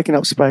there taking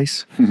up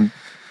space.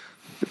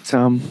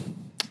 But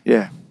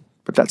yeah,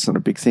 but that's not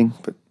a big thing.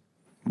 But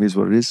it is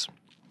what it is.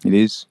 It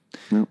is.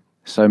 Yep.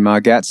 So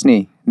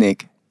Margatsny,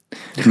 Nick.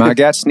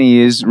 Margatsny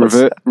is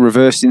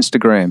reverse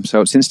Instagram.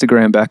 So it's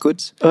Instagram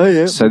backwards. Oh,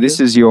 yeah. So this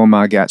is your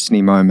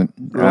Margatsny moment.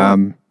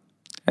 Right.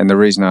 And the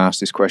reason I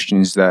asked this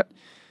question is that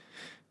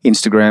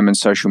Instagram and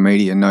social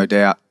media, no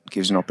doubt,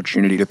 gives an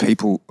opportunity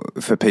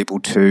for people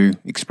to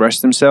express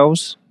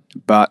themselves.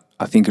 But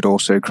I think it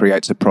also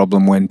creates a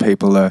problem when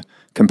people are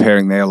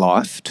comparing their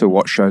life to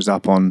what shows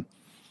up on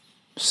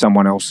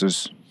someone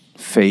else's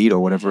feed or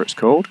whatever it's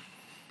called,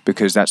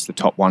 because that's the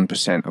top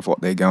 1% of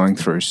what they're going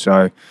through.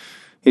 So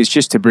it's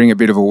just to bring a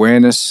bit of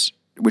awareness,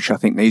 which I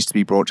think needs to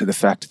be brought to the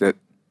fact that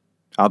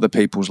other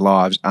people's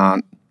lives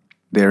aren't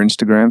their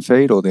Instagram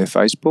feed or their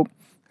Facebook.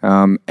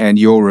 And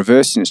your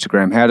reverse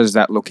Instagram, how does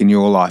that look in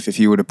your life? If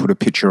you were to put a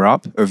picture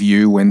up of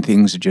you when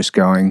things are just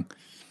going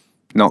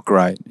not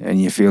great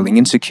and you're feeling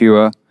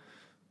insecure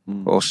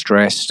or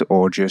stressed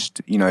or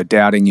just,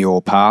 doubting your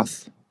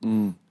path,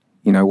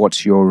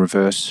 what's your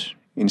reverse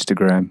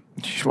Instagram?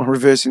 My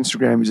reverse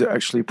Instagram is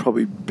actually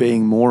probably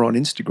being more on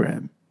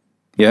Instagram.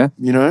 Yeah?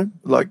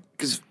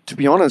 Because to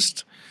be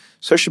honest,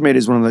 social media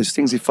is one of those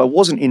things. If I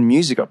wasn't in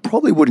music, I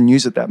probably wouldn't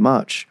use it that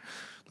much,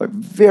 like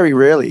very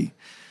rarely.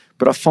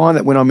 But I find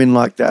that when I'm in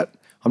like that,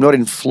 I'm not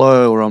in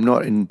flow or I'm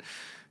not in,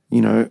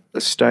 a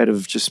state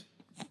of just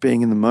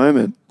being in the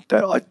moment,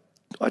 that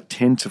I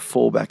tend to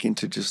fall back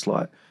into just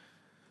like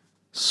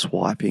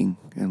swiping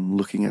and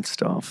looking at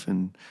stuff.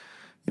 And,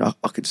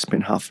 I could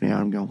spend half an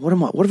hour and go, what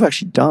have I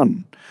actually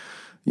done?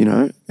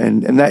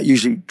 And that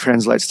usually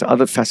translates to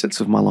other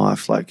facets of my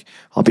life. Like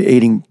I'll be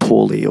eating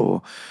poorly,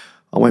 or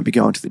I won't be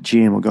going to the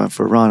gym or going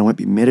for a run. I won't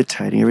be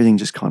meditating. Everything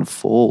just kind of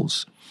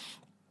falls.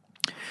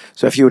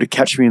 So if you were to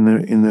catch me in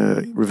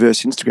the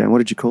reverse Instagram, what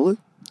did you call it?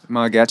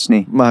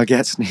 Margatsny.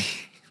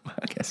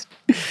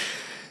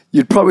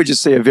 You'd probably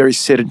just see a very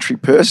sedentary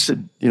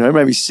person,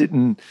 maybe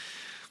sitting,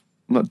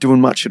 not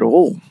doing much at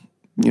all,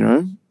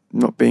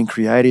 not being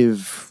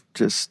creative,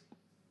 just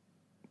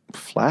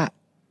flat,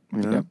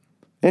 Yep.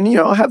 And,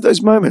 I have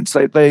those moments.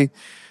 They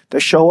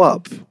show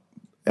up,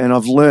 and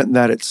I've learnt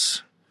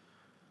that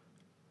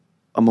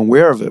I'm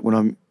aware of it when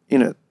I'm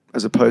in it,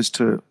 as opposed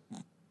to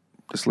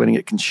just letting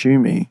it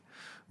consume me.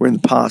 Where in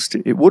the past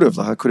it would have,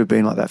 I could have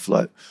been like that for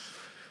like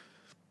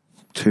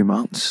 2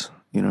 months,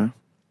 and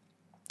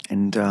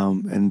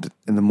the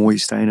more you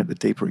stay in it, the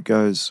deeper it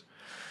goes.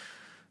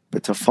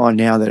 But to find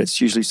now that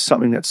it's usually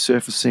something that's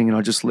surfacing, and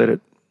I just let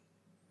it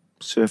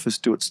surface,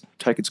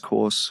 take its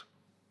course,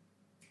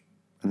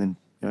 and then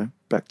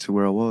back to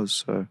where I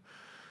was. So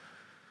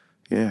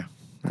yeah,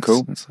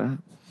 Cool. That's that.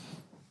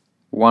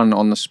 One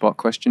on the spot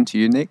question to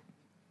you, Nick.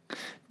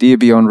 Dear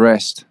Beyond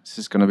Rest. This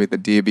is going to be the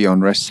Dear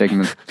Beyond Rest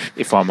segment.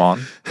 If I'm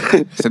on.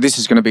 So this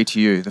is going to be to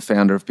you, the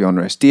founder of Beyond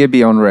Rest. Dear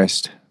Beyond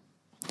Rest,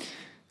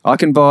 I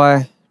can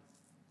buy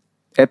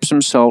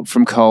Epsom salt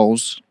from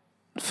Coles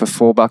for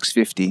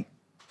 $4.50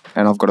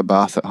 and I've got a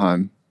bath at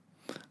home.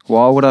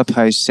 Why would I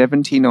pay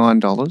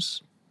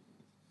 $79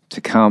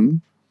 to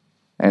come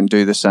and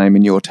do the same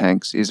in your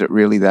tanks? Is it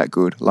really that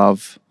good?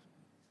 Love,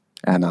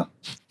 Anna.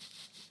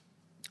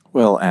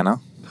 Well, Anna,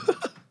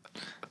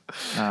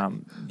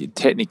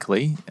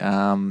 technically,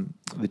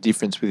 the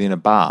difference within a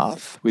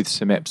bath with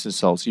some Epsom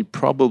salts, you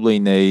probably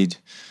need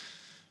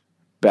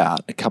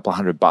about a couple of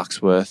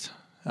 $100 worth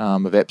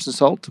of Epsom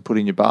salt to put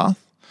in your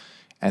bath,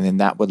 and then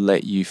that would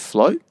let you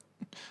float.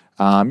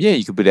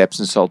 You could put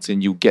Epsom salts in,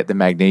 you'll get the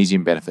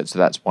magnesium benefit, so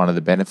that's one of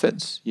the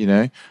benefits,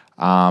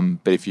 But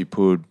if you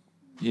put,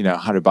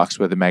 $100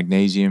 worth of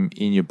magnesium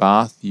in your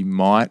bath, you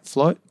might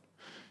float.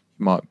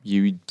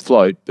 You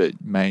float, but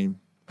may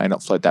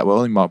not float that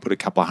well. You might put a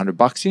couple of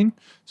 $100 in,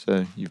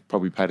 so you've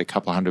probably paid a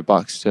couple of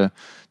 $100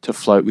 to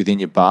float within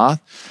your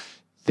bath.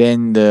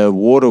 Then the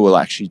water will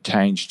actually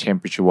change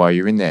temperature while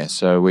you're in there.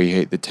 So we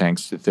heat the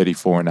tanks to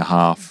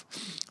 34.5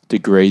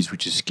 degrees,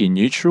 which is skin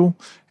neutral,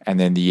 and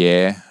then the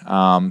air,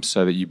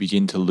 so that you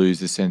begin to lose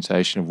the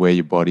sensation of where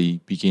your body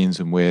begins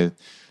and where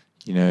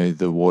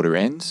the water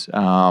ends,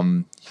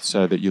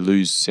 so that you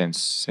lose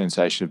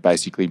sensation of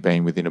basically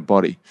being within a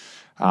body.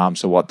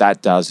 So what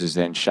that does is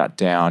then shut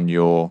down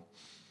your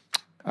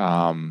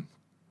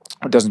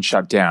it doesn't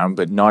shut down,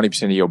 but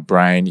 90% of your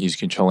brain is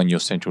controlling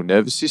your central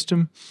nervous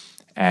system.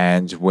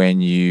 And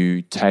when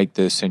you take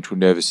the central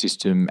nervous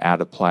system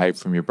out of play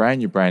from your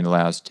brain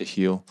allows it to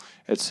heal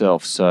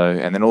itself. So,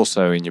 and then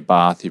also in your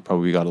bath, you've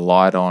probably got a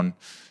light on.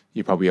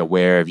 You're probably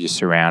aware of your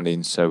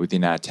surroundings. So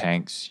within our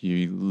tanks,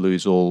 you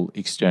lose all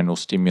external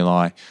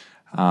stimuli.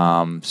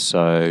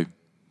 So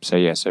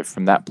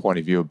from that point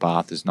of view, a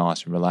bath is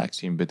nice and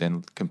relaxing, but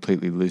then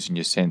completely losing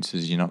your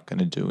senses, you're not going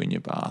to do in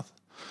your bath.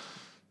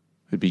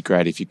 It'd be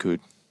great if you could.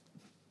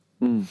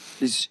 Can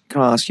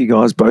I ask you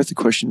guys both a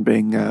question,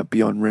 being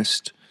Beyond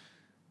Rest,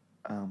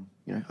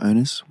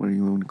 owners, what do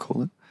you want to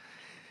call it?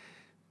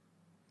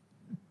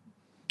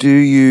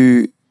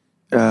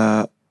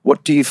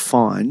 What do you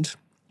find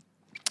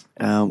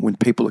when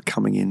people are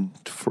coming in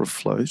for a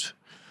float?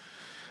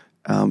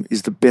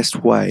 is the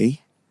best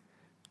way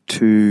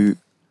to,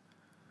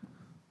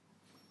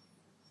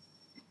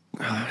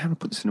 how do I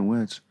put this into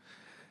words?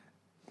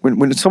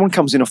 When someone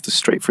comes in off the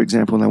street, for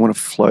example, and they want to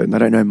float and they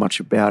don't know much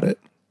about it,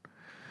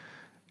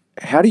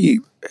 how do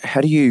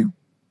you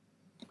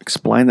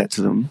explain that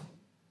to them,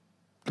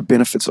 the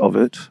benefits of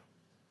it?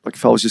 Like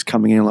if I was just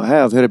coming in like, hey,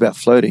 I've heard about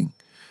floating,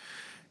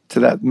 to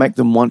that make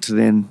them want to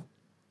then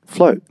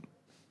float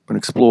and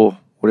explore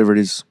whatever it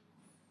is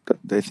that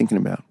they're thinking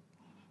about.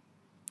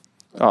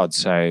 I'd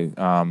say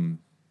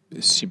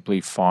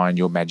simply find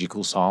your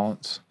magical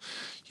silence.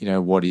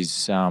 What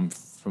is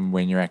from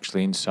when you're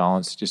actually in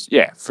silence. Just,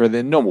 for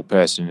the normal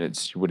person, you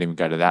wouldn't even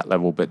go to that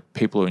level, but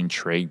people are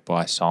intrigued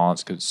by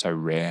silence because it's so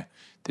rare.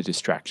 The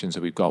distractions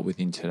that we've got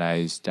within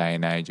today's day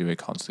and age, we're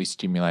constantly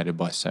stimulated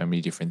by so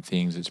many different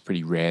things. It's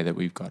pretty rare that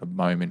we've got a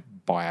moment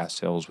by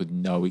ourselves with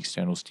no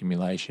external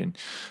stimulation.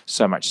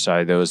 So much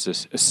so, there was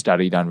a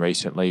study done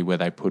recently where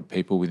they put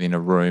people within a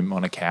room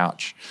on a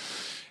couch,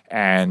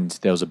 and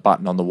there was a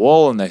button on the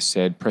wall, and they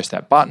said, press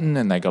that button,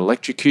 and they got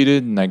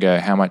electrocuted, and they go,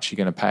 how much are you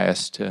going to pay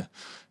us to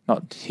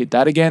not hit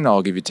that again?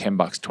 I'll give you $10,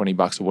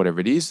 $20 or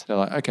whatever it is. They're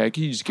like, okay,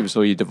 can you just give us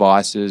all your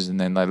devices? And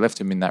then they left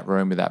them in that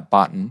room with that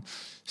button.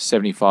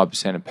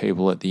 75% of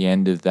people at the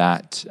end of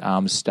that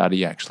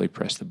study actually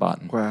pressed the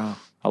button. Wow.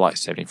 I like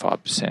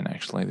 75%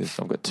 actually.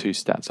 I've got 2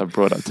 stats I've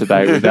brought up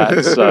today with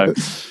that. So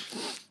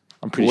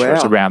I'm pretty sure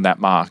it's around that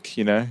mark,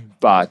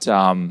 But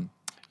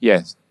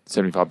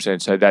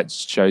 75%. So that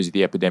shows you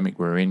the epidemic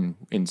we're in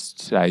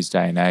today's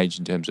day and age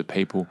in terms of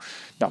people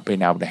not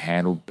being able to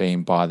handle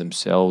being by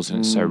themselves.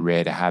 And it's so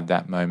rare to have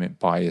that moment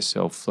by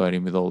yourself,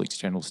 floating with all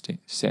external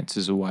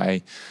senses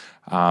away.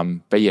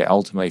 But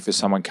ultimately for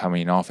someone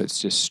coming off, it's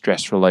just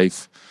stress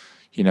relief.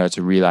 It's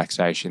a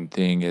relaxation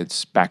thing.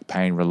 It's back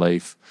pain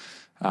relief.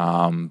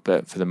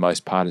 But for the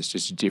most part, it's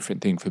just a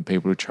different thing for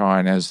people to try.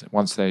 And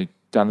once they've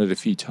done it a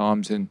few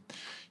times, and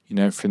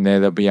from there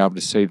they'll be able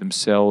to see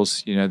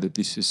themselves, that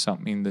this is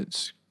something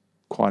that's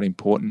quite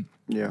important.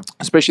 Yeah.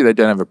 Especially if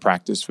they don't have a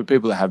practice. For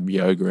people that have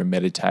yoga and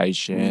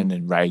meditation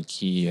and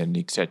Reiki and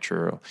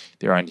etc., or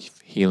their own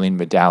healing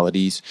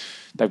modalities,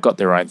 they've got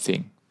their own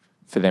thing.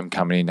 For them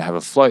coming in to have a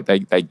float, they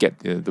get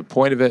the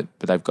point of it,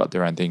 but they've got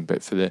their own thing.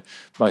 But for the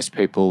most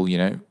people,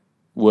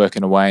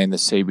 working away in the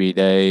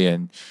CBD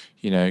and,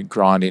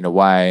 grinding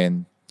away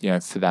and,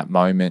 for that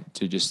moment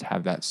to just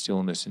have that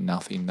stillness and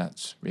nothing,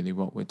 that's really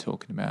what we're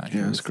talking about.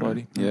 Yeah, that's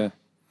floating. Yeah.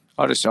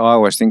 I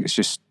always think it's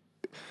just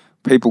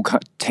people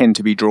tend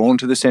to be drawn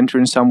to the centre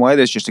in some way.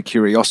 There's just a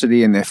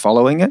curiosity and they're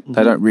following it.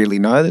 They don't really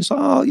know. There's,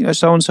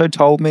 so-and-so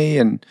told me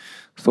and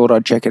thought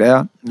I'd check it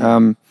out.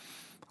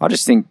 I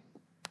just think,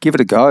 give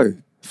it a go.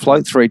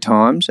 Float 3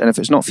 times, and if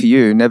it's not for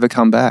you, never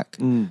come back.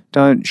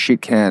 Don't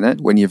shit can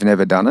it when you've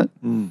never done it.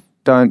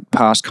 Don't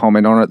pass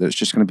comment on it that's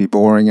just going to be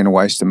boring and a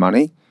waste of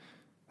money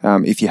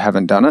if you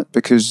haven't done it,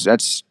 because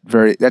that's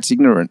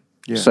ignorant.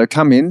 Yeah. So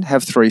come in,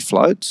 have 3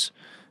 floats.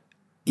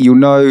 You'll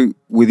know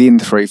within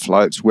 3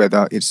 floats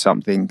whether it's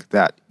something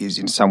that is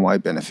in some way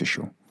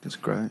beneficial. That's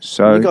great.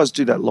 So you guys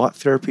do that light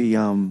therapy.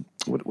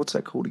 What's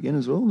that called again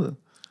as well?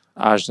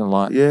 Ajna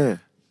light. Yeah.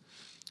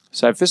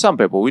 So for some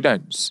people,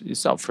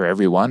 it's not for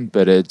everyone,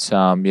 but it's,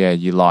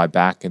 you lie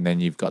back and then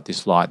you've got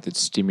this light that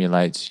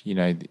stimulates,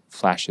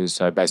 flashes.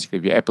 So basically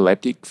if you're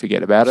epileptic,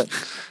 forget about it.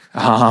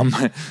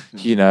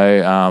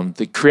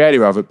 The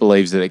creator of it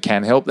believes that it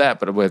can help that,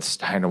 but we're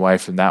staying away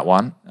from that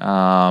one.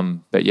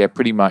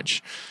 Pretty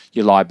much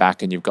you lie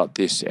back and you've got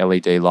this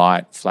LED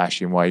light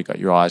flashing while you've got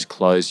your eyes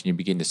closed and you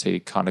begin to see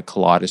kind of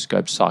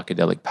kaleidoscope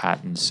psychedelic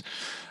patterns.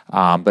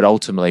 But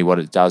ultimately what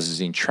it does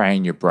is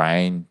entrain your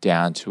brain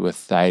down to a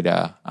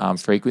theta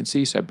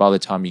frequency. So by the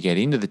time you get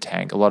into the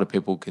tank, a lot of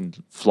people can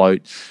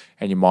float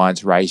and your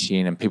mind's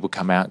racing and people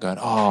come out going,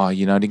 I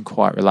didn't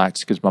quite relax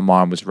because my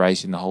mind was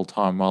racing the whole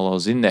time while I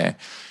was in there.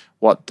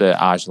 What the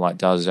Ajna light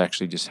does is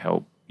actually just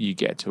help you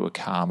get to a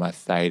calmer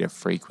theta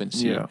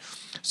frequency. Yeah.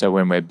 So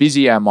when we're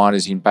busy, our mind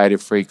is in beta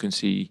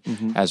frequency.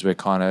 As we're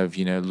kind of,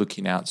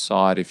 looking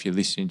outside, if you're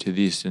listening to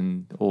this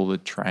and all the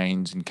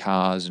trains and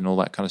cars and all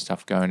that kind of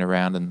stuff going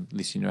around and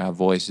listening to our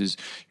voices,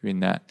 you're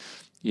in that,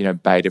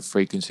 beta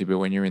frequency. But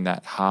when you're in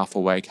that half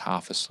awake,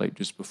 half asleep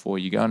just before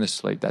you're going to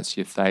sleep, that's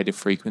your theta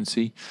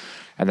frequency.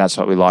 And that's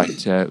what we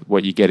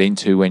what you get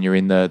into when you're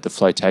in the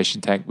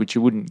flotation tank, which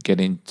you wouldn't get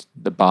in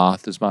the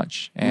bath as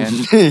much. And,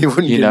 you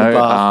wouldn't get in the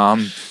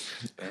bath.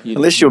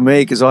 Unless you're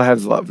me, because I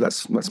have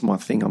that's my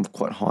thing. I'm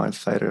quite high in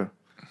theta.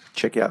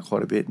 Check out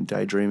quite a bit and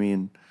daydreaming,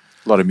 and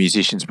a lot of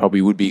musicians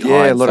probably would be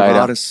high in a lot theta. of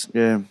artists.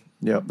 Yeah,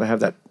 they have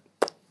that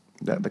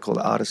they call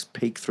it artist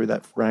peak through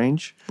that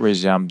range.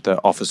 Whereas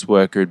the office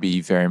worker would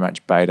be very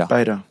much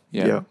beta.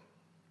 Yeah.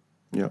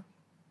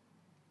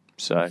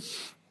 So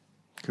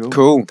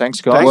cool. Thanks,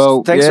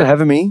 guys. Thanks for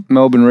having me.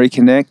 Melbourne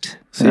Reconnect.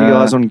 See you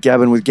guys on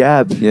Gabbing with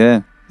Gab.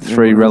 Yeah,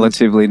 3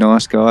 relatively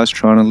nice guys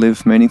trying to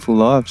live meaningful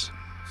lives.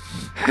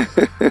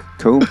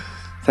 Cool.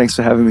 Thanks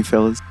for having me,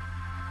 fellas.